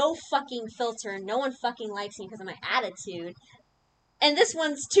have no fucking filter. No one fucking likes me because of my attitude. And this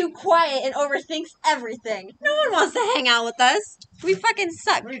one's too quiet and overthinks everything. No one wants to hang out with us. We fucking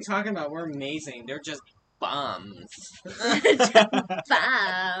suck. What are you talking about? We're amazing. They're just bums.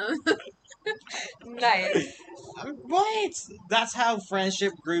 Bam. Nice. What? That's how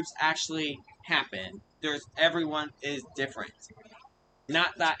friendship groups actually happen. Everyone is different.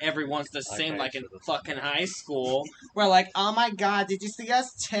 Not that everyone's the same, Okay, like in so this- fucking high school. We're like, oh my god, did you see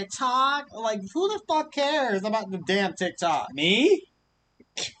us TikTok? Like, who the fuck cares about the damn TikTok? Me?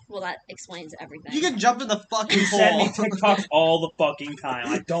 Well, that explains everything. You can jump in the fucking You send me hole. TikToks all the fucking time.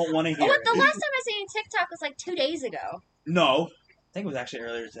 I don't want to hear What? The it. last time I seen you TikTok was like 2 days ago. No. I think it was actually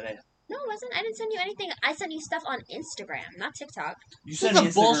earlier today. No, it wasn't. I didn't send you anything. I sent you stuff on Instagram, not TikTok. You This sent is me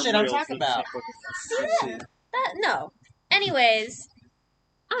the bullshit I'm Reels talking with about. TikTok. See that? No. Anyways,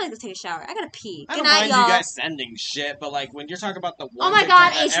 I'm gonna go take a shower. I gotta pee. I Good don't night, mind y'all. you guys sending shit, but like when you're talking about the one Oh my TikTok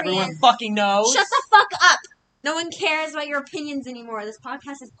God, that everyone Adrian. fucking knows. Shut the fuck up. No one cares about your opinions anymore. This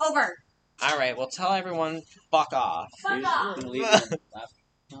podcast is over. All right, well tell everyone fuck off. Fuck off.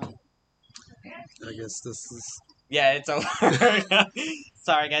 I guess this is. Yeah, it's over.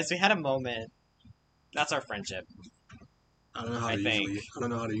 Sorry guys, we had a moment. That's our friendship. I don't know how I to think. usually. I don't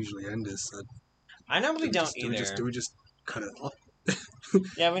know how to usually end this. I normally don't do we either. just, do we just cut it off?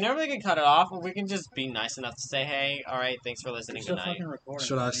 Yeah, we normally can cut it off, but we can just be nice enough to say, hey, alright, thanks for listening, good night.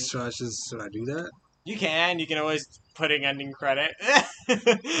 Should I do that? You can always put an ending credit.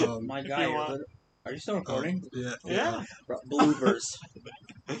 My If guy, you want. are you still recording? Yeah. Yeah. Bloopers.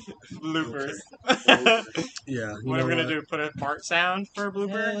 Bloopers. Yeah. You What know are we gonna do? Put a fart sound for a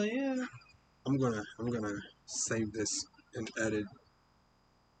blooper? Hell yeah. I'm gonna save this and edit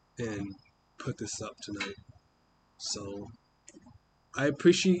and put this up tonight. So I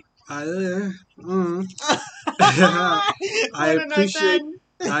appreciate I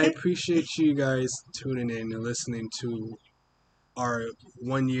appreciate you guys tuning in and listening to our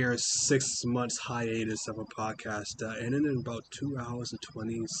 1 year 6 months hiatus of a podcast that ended in about 2 hours and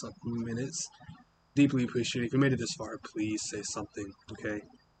 20 something minutes. Deeply appreciate it. If you made it this far, please say something, okay?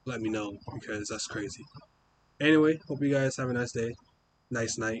 Let me know because that's crazy. Anyway, hope you guys have a nice day,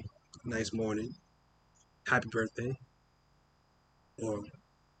 nice night, nice morning. Happy birthday. Or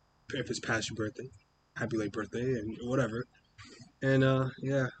if it's past your birthday, happy late birthday and whatever. And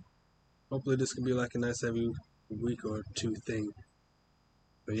yeah, hopefully this can be like a nice every week or two thing.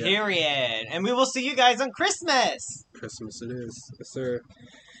 But yeah, Period. And we will see you guys on Christmas. Christmas it is. Yes, sir.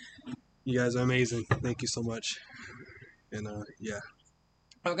 You guys are amazing. Thank you so much. And yeah.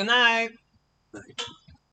 Have a good night. Night.